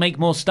 WWE make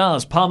more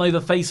stars. Palm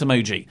over face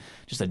emoji.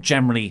 Just a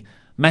generally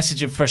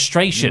message of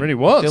frustration. It really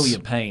was. Feel your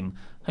pain.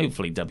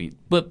 Hopefully,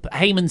 But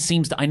Heyman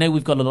seems to... I know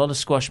we've got a lot of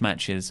squash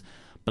matches,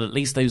 but at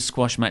least those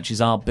squash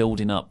matches are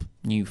building up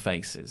new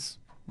faces.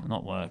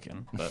 Not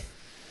working, but...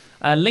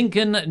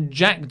 Lincoln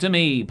Jack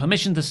Demi,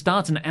 permission to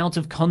start an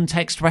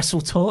out-of-context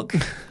Wrestle Talk?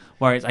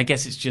 Where I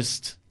guess it's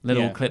just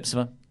little clips of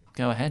a...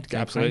 Go ahead. Go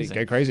Absolutely. crazy.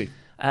 Go crazy.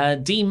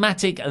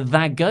 D-Matic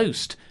The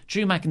Ghost.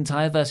 Drew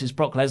McIntyre versus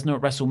Brock Lesnar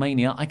at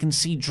WrestleMania. I can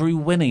see Drew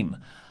winning.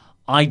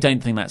 I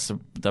don't think that's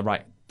the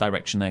right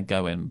direction they're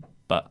going,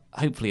 but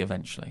hopefully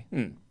eventually.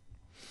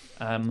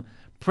 Priyanash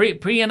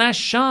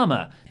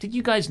Sharma. Did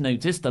you guys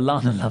notice the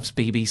Lana Loves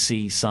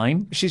BBC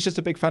sign? She's just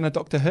a big fan of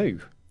Doctor Who.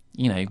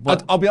 You know,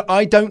 what?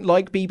 I don't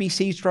like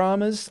BBC's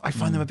dramas. I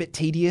find them a bit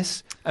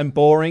tedious and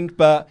boring.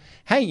 But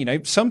hey, you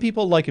know, some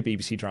people like a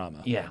BBC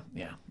drama. Yeah.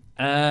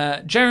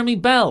 Jeremy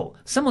Bell.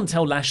 Someone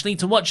tell Lashley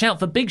to watch out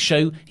for Big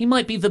Show. He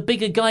might be the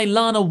bigger guy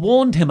Lana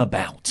warned him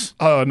about.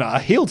 Oh, no. A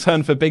heel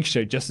turn for Big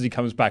Show just as he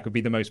comes back would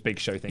be the most Big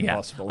Show thing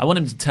possible. I want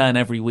him to turn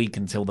every week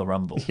until the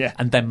Rumble. Yeah.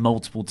 And then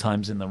multiple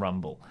times in the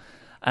Rumble.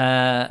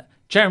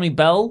 Jeremy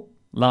Bell.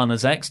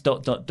 Lana's ex, ... I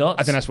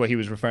think that's what he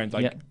was referring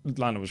to.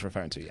 Lana was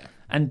referring to, yeah.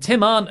 And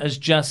Tim Arndt has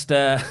just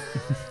done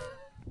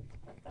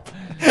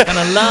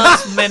a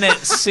last-minute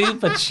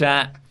super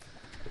chat.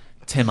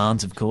 Tim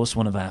Arndt, of course,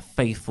 one of our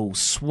faithful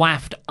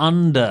Swaffed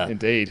Under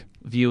Indeed.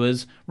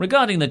 viewers.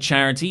 Regarding the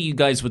charity you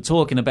guys were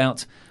talking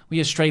about, we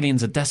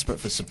Australians are desperate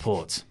for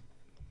support.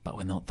 But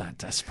we're not that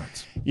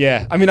desperate.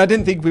 Yeah, I mean, I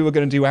didn't think we were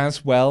going to do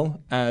as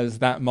well as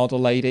that model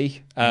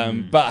lady.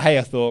 But hey,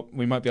 I thought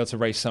we might be able to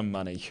raise some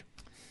money.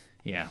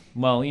 Yeah,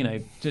 well, you know,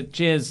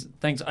 cheers,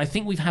 thanks. I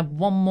think we've had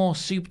one more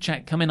super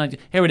chat come in.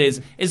 Here it is.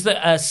 Is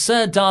there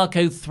Sir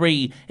Darko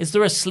 3? Is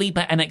there a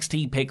sleeper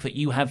NXT pick that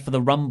you have for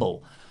the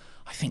Rumble?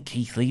 I think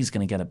Keith Lee's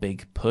going to get a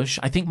big push.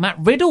 I think Matt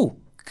Riddle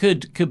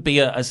could be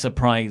a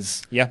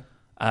surprise. Yeah.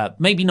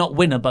 Maybe not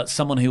winner, but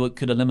someone who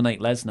could eliminate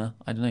Lesnar.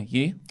 I don't know.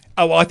 You?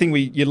 Oh, well, I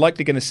think you're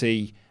likely going to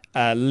see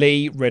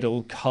Lee,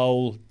 Riddle,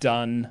 Cole,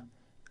 Dunn,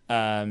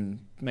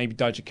 maybe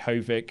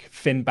Dijakovic,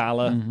 Finn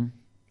Balor.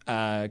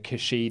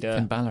 Kushida.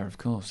 Finn Balor, of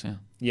course,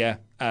 yeah.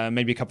 Yeah,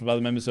 maybe a couple of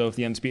other members of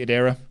the Undisputed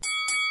Era.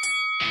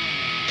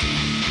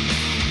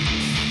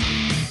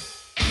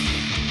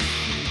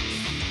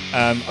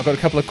 I've got a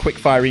couple of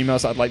quick-fire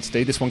emails that I'd like to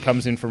do. This one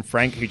comes in from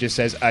Frank, who just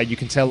says, you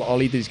can tell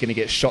Ollie that he's going to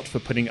get shot for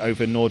putting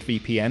over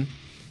NordVPN.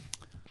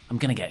 I'm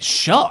going to get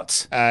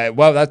shot?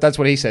 Well, that's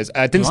what he says.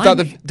 Didn't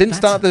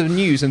start the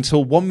news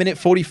until 1 minute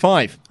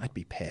 45. I'd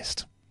be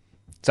pissed.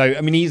 So, I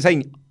mean, he's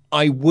saying,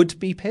 I would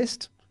be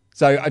pissed.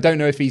 So I don't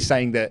know if he's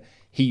saying that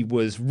he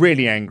was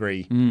really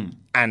angry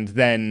and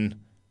then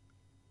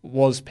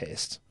was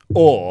pissed,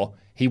 or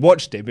he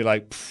watched it and be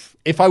like,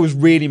 if I was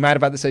really mad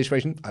about the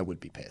situation, I would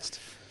be pissed.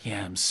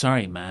 Yeah, I'm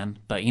sorry, man.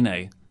 But, you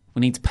know, we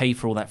need to pay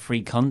for all that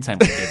free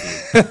content we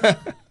give you.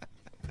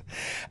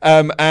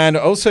 And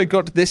also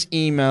got this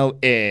email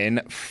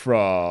in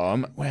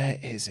from... Where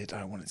is it?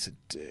 I wanted to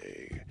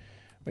do...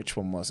 Which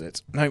one was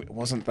it? No, it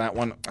wasn't that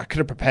one. I could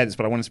have prepared this,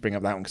 but I wanted to bring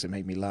up that one because it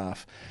made me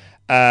laugh.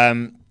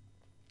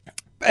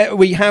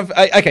 We have...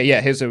 okay, yeah,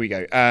 here's where we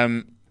go.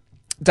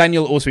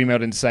 Daniel also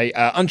emailed in to say,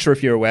 unsure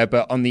if you're aware,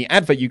 but on the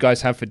advert you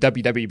guys have for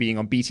WWE being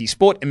on BT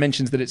Sport, it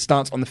mentions that it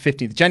starts on the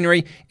 15th of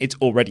January. It's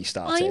already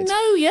started. I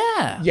know,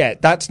 yeah. Yeah,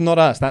 that's not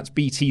us. That's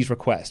BT's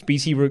request.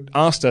 BT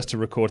asked us to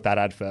record that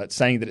advert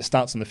saying that it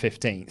starts on the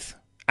 15th.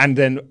 And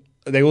then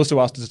they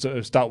also asked us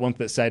to start one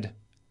that said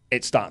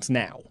it starts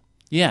now.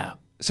 Yeah.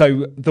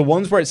 So the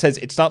ones where it says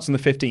it starts on the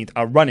 15th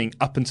are running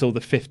up until the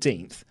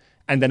 15th.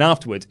 And then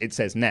afterwards it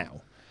says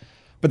now.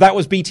 But that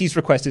was BT's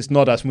request. It's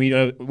not us. And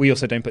we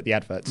also don't put the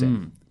adverts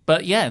in.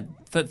 But yeah,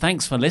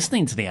 thanks for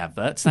listening to the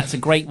adverts. That's a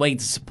great way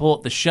to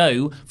support the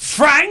show.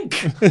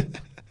 Frank!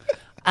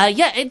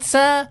 Yeah, it's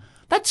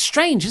that's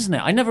strange, isn't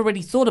it? I never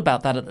really thought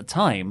about that at the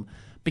time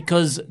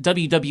because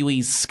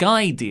WWE's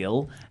Sky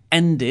deal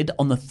ended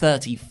on the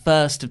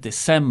 31st of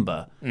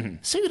December. Mm-hmm.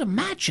 So you'd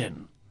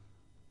imagine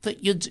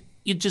that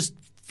you'd just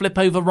flip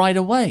over right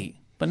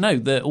away. But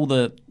no, all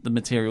the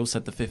material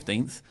said the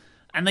 15th.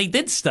 And they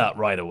did start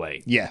right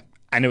away. Yeah.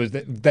 And it was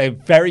their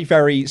very,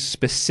 very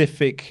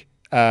specific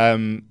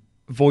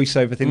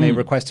voiceover thing they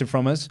requested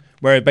from us,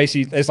 where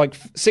basically there's like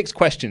 6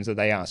 questions that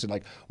they asked.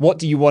 Like, what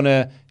do you want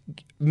to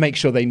make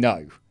sure they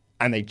know?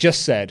 And they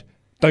just said,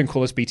 don't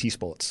call us BT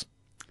Sports.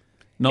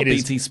 Not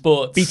BT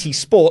Sports. BT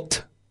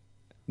Sport,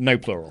 no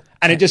plural.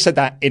 And it just said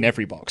that in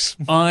every box.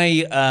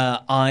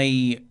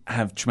 I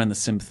have tremendous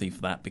sympathy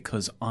for that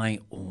because I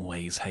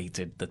always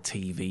hated the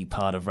TV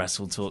part of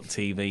Wrestle Talk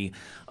TV.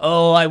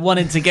 Oh, I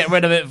wanted to get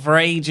rid of it for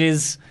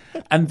ages,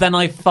 and then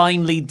I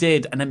finally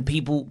did. And then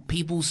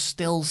people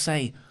still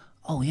say,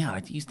 "Oh yeah,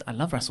 I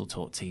love Wrestle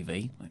Talk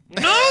TV." Like,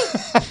 no,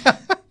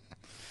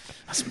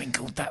 hasn't been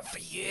called that for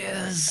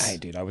years. Hey,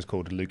 dude, I was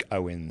called Luke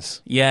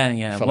Owens.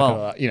 Yeah. For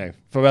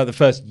for about the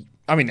first.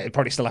 I mean, it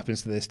probably still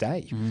happens to this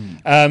day.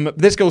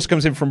 This also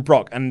comes in from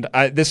Brock, and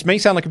this may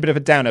sound like a bit of a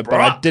downer, but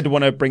I did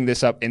want to bring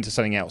this up into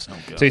something else.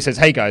 So he says,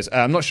 "Hey guys,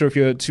 I'm not sure if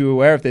you're too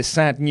aware of this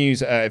sad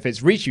news, if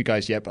it's reached you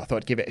guys yet, but I thought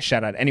I'd give it a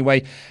shout out anyway.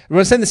 I'm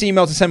going to send this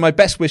email to send my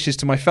best wishes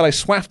to my fellow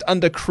Swaft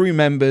Under crew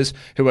members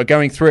who are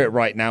going through it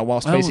right now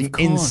whilst facing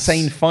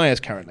insane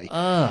fires currently.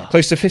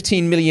 Close to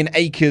 15 million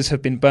acres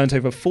have been burnt,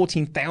 over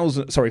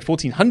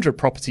 1,400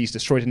 properties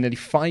destroyed, and nearly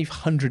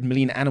 500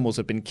 million animals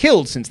have been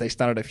killed since they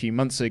started a few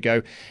months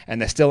ago,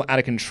 and they're still out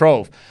of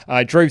control.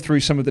 I drove through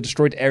some of the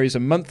destroyed areas a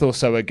month or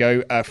so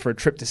ago for a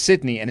trip to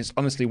Sydney, and it's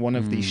honestly one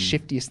of the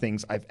shiftiest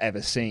things I've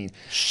ever seen."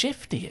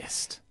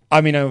 Shiftiest?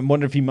 I mean, I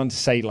wonder if he meant to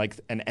say like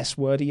an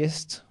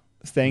S-wordiest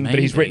thing, but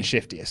he's written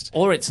shiftiest.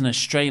 Or it's an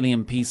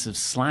Australian piece of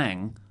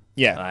slang.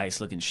 Yeah. It's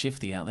looking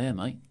shifty out there,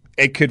 mate.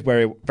 It could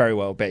very, very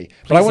well be.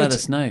 Please let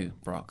us know,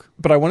 Brock.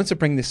 But I wanted to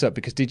bring this up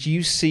because did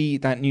you see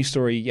that news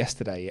story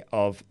yesterday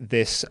of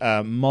this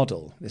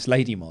model, this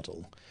lady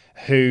model,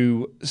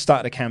 who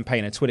started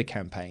a Twitter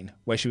campaign,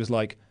 where she was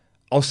like,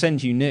 "I'll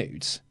send you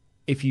nudes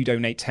if you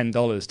donate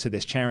 $10 to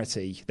this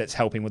charity that's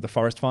helping with the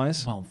forest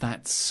fires." Well,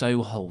 that's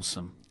so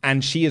wholesome.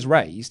 And she has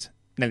raised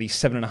nearly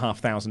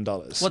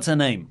 $7,500. What's her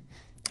name?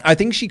 I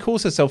think she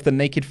calls herself the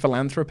Naked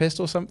Philanthropist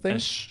or something.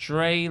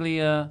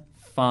 Australia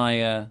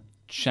Fire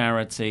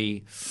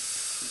Charity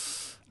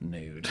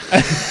Nude.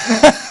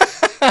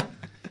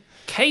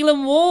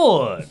 Caelan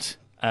Ward.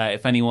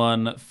 If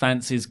anyone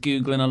fancies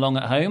Googling along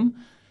at home,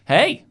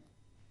 hey,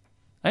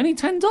 only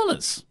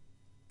 $10.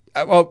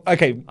 Well,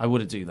 okay. I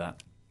wouldn't do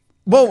that.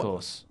 Well, of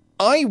course.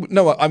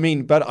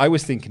 But I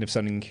was thinking of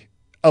something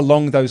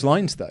along those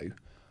lines, though.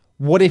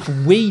 What if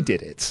we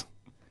did it?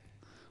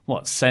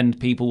 What,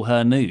 send people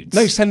her nudes?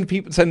 No, send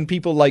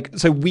people like,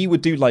 so we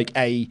would do like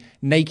a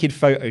naked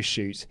photo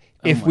shoot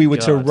if we were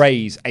to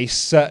raise a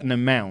certain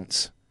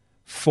amount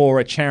for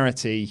a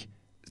charity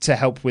to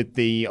help with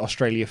the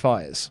Australia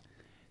fires.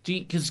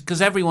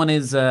 Because everyone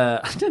is,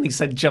 I nearly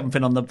said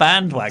jumping on the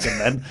bandwagon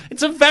then.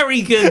 It's a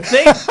very good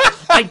thing.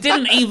 I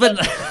didn't even...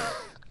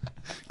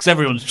 Because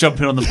everyone's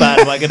jumping on the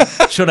bandwagon.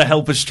 Should I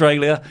help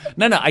Australia?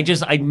 No,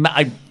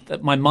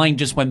 my mind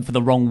just went for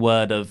the wrong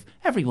word of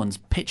everyone's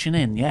pitching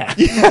in, yeah.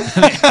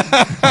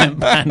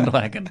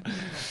 Bandwagon.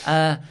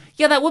 Yeah,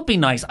 that would be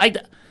nice.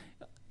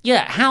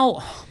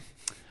 How...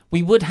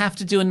 We would have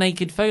to do a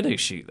naked photo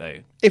shoot, though.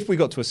 If we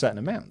got to a certain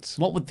amount.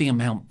 What would the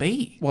amount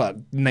be? Well,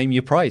 name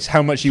your price.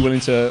 How much are you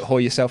willing to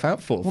haul yourself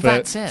out for? Well,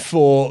 that's it.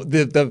 For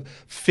the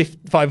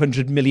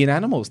 500 million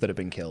animals that have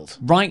been killed.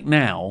 Right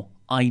now,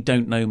 I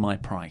don't know my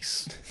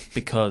price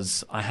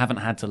because I haven't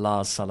had to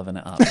Lars Sullivan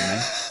it up,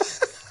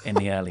 in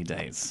the early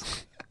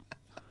days.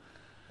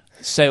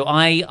 So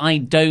I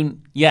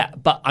don't... Yeah,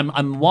 but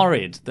I'm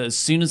worried that as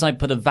soon as I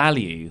put a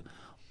value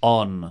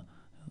on...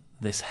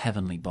 this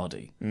heavenly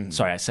body.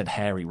 Sorry, I said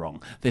hairy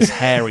wrong. This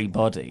hairy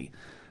body.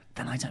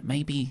 Then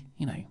maybe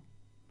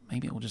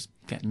it will just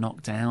get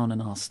knocked down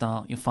and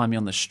you'll find me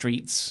on the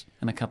streets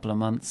in a couple of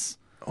months.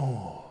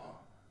 Oh.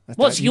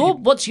 What's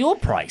your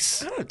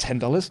price? I don't know,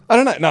 $10. I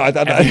don't know. No, I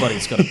don't know.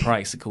 Everybody's got a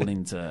price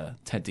according to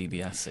Ted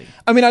DiBiase.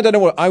 I mean, I don't know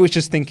what I was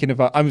just thinking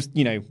about.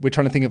 We're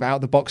trying to think of out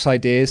of the box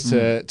ideas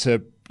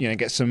to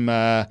get some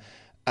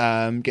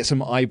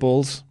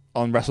eyeballs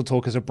on Wrestle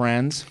Talk as a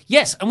brand.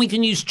 Yes, and we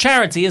can use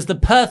charity as the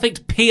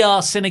perfect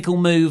PR cynical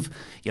move.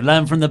 You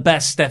learn from the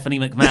best, Stephanie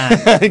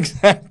McMahon.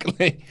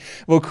 Exactly.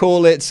 We'll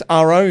call it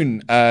our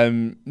own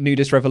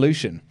nudist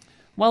revolution.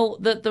 Well,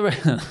 sorry,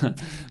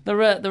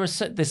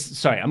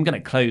 I'm going to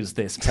close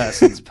this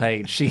person's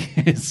page. She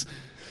is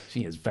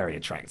very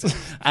attractive.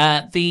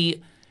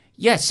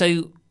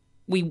 So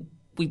we've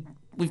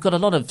got a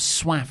lot of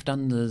Swaft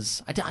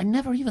Unders. I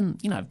never even,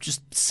 I've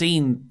just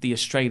seen the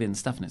Australian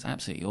stuff and it's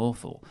absolutely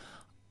awful.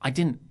 I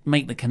didn't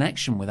make the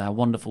connection with our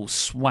wonderful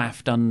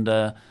Swaft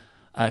Under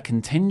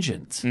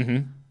contingent.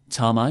 Mm-hmm.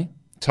 Tomo,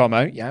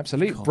 yeah,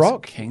 absolutely.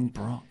 Brock. King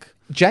Brock.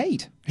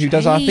 Jade, who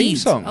does our theme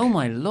song. Oh,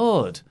 my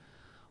Lord.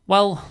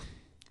 Well,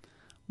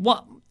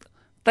 what?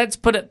 Let's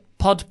put it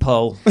pod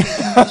poll.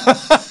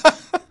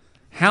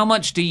 How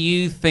much do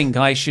you think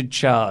I should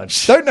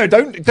charge? Don't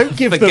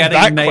give them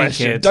that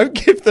question. Don't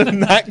give them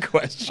that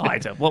question.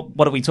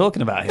 What are we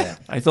talking about here?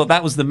 I thought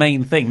that was the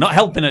main thing, not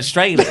helping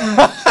Australia.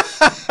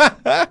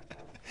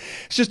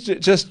 Just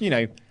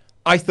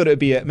I thought it would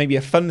be maybe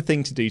a fun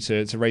thing to do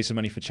to raise some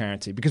money for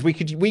charity because we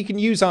can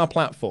use our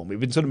platform. We've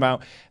been talking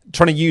about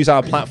trying to use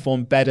our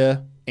platform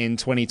better in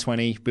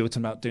 2020. We were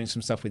talking about doing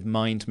some stuff with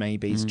Mind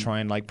maybe to try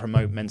and like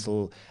promote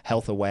mental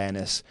health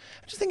awareness.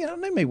 I'm just thinking, I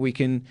don't know, maybe we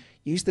can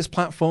use this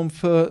platform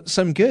for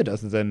some good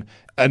other than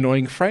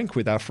annoying Frank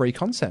with our free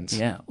content.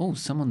 Yeah. Oh,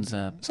 someone's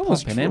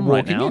popping in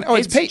right walking now. in. Oh,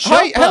 it's Pete.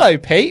 Hi, hello,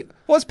 Pete.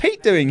 What's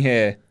Pete doing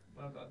here?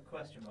 Well, I've got a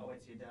question, but I'll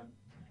wait till you're done.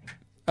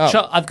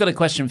 Oh. I've got a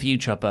question for you,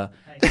 Chopper.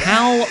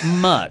 How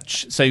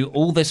much, so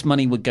all this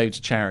money would go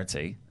to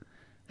charity,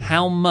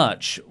 how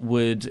much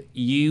would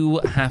you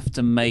have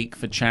to make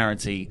for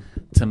charity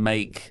to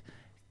make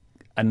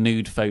a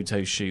nude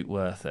photo shoot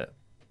worth it?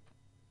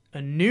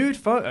 A nude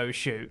photo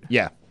shoot?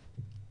 Yeah.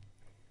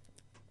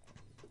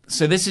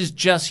 So this is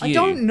just you. I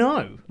don't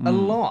know. A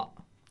lot.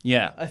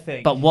 Yeah. I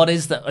think. But what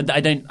is that? I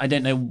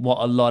don't know what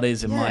a lot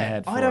is in my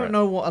head for I don't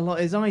know what a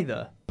lot is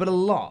either, but a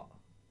lot.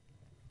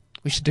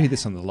 We should do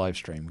this on the live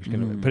stream. We're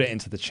going to put it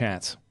into the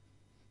chat.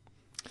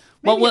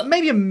 Maybe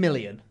 $1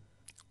 million.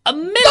 $1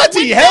 million?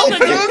 Bloody hell, for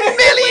 $1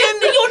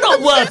 million? You're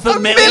not worth $1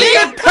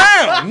 million.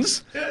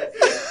 £1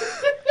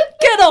 million?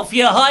 Get off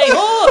your high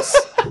horse.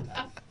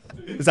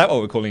 Is that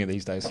what we're calling it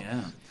these days?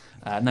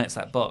 Yeah. No, it's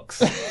that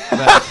box.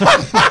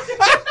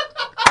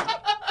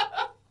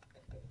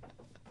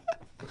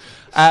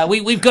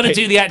 We've got to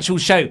do the actual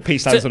show. P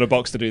stands on a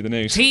box to do the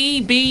news.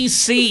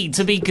 TBC,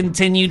 to be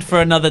continued for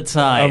another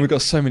time. And we've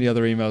got so many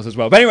other emails as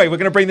well. But anyway, we're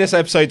going to bring this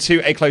episode to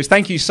a close.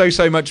 Thank you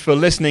so much for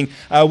listening.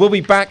 We'll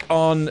be back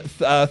on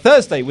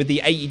Thursday with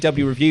the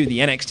AEW review, the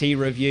NXT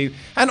review,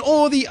 and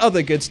all the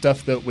other good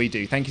stuff that we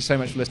do. Thank you so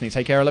much for listening.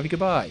 Take care. I love you.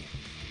 Goodbye.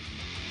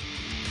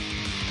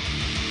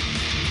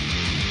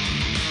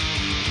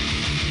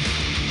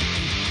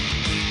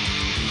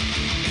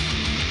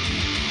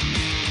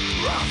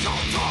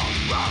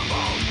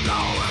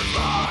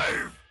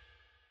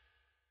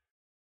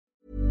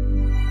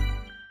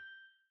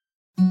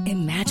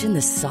 Imagine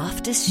the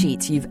softest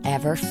sheets you've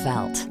ever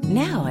felt.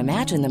 Now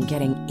imagine them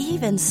getting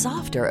even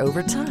softer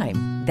over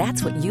time.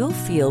 That's what you'll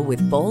feel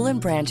with Boll &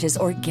 Branch's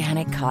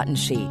organic cotton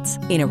sheets.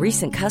 In a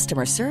recent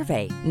customer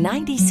survey,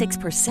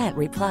 96%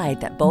 replied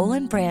that Boll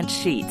 & Branch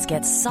sheets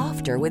get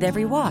softer with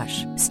every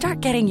wash.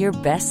 Start getting your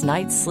best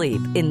night's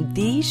sleep in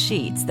these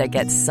sheets that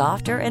get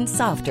softer and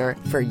softer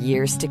for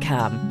years to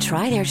come.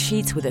 Try their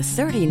sheets with a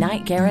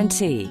 30-night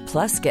guarantee.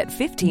 Plus, get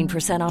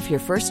 15% off your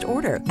first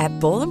order at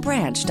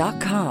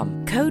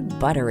BollandBranch.com. Code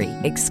BUTTERY.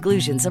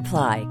 Exclusions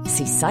apply.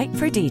 See site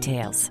for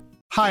details.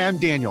 Hi, I'm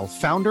Daniel,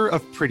 founder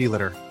of Pretty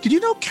Litter. Did you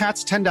know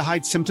cats tend to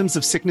hide symptoms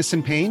of sickness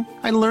and pain?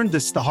 I learned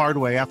this the hard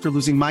way after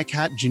losing my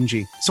cat,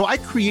 Gingy. So I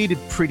created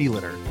Pretty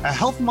Litter, a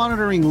health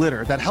monitoring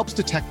litter that helps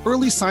detect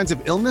early signs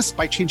of illness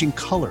by changing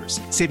colors,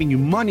 saving you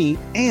money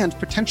and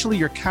potentially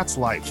your cat's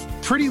life.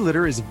 Pretty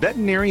Litter is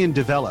veterinarian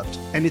developed,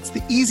 and it's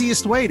the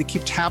easiest way to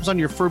keep tabs on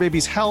your fur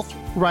baby's health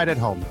right at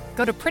home.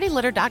 Go to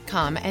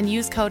prettylitter.com and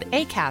use code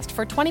ACAST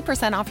for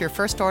 20% off your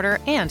first order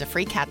and a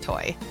free cat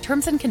toy.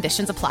 Terms and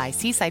conditions apply.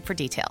 See site for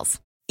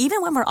details.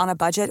 Even when we're on a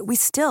budget, we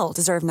still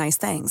deserve nice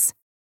things.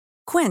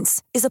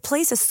 Quince is a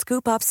place to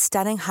scoop up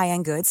stunning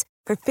high-end goods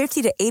for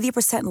 50 to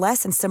 80%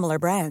 less than similar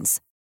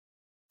brands.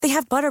 They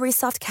have buttery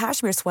soft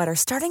cashmere sweaters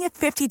starting at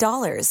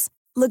 $50,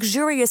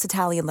 luxurious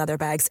Italian leather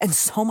bags, and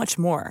so much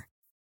more.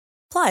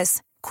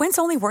 Plus, Quince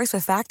only works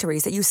with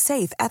factories that use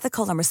safe,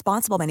 ethical, and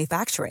responsible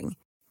manufacturing.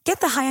 Get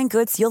the high-end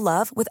goods you'll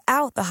love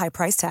without the high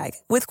price tag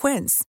with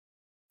Quince.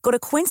 Go to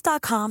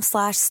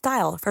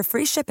quince.com/style for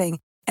free shipping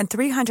and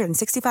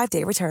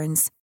 365-day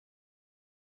returns.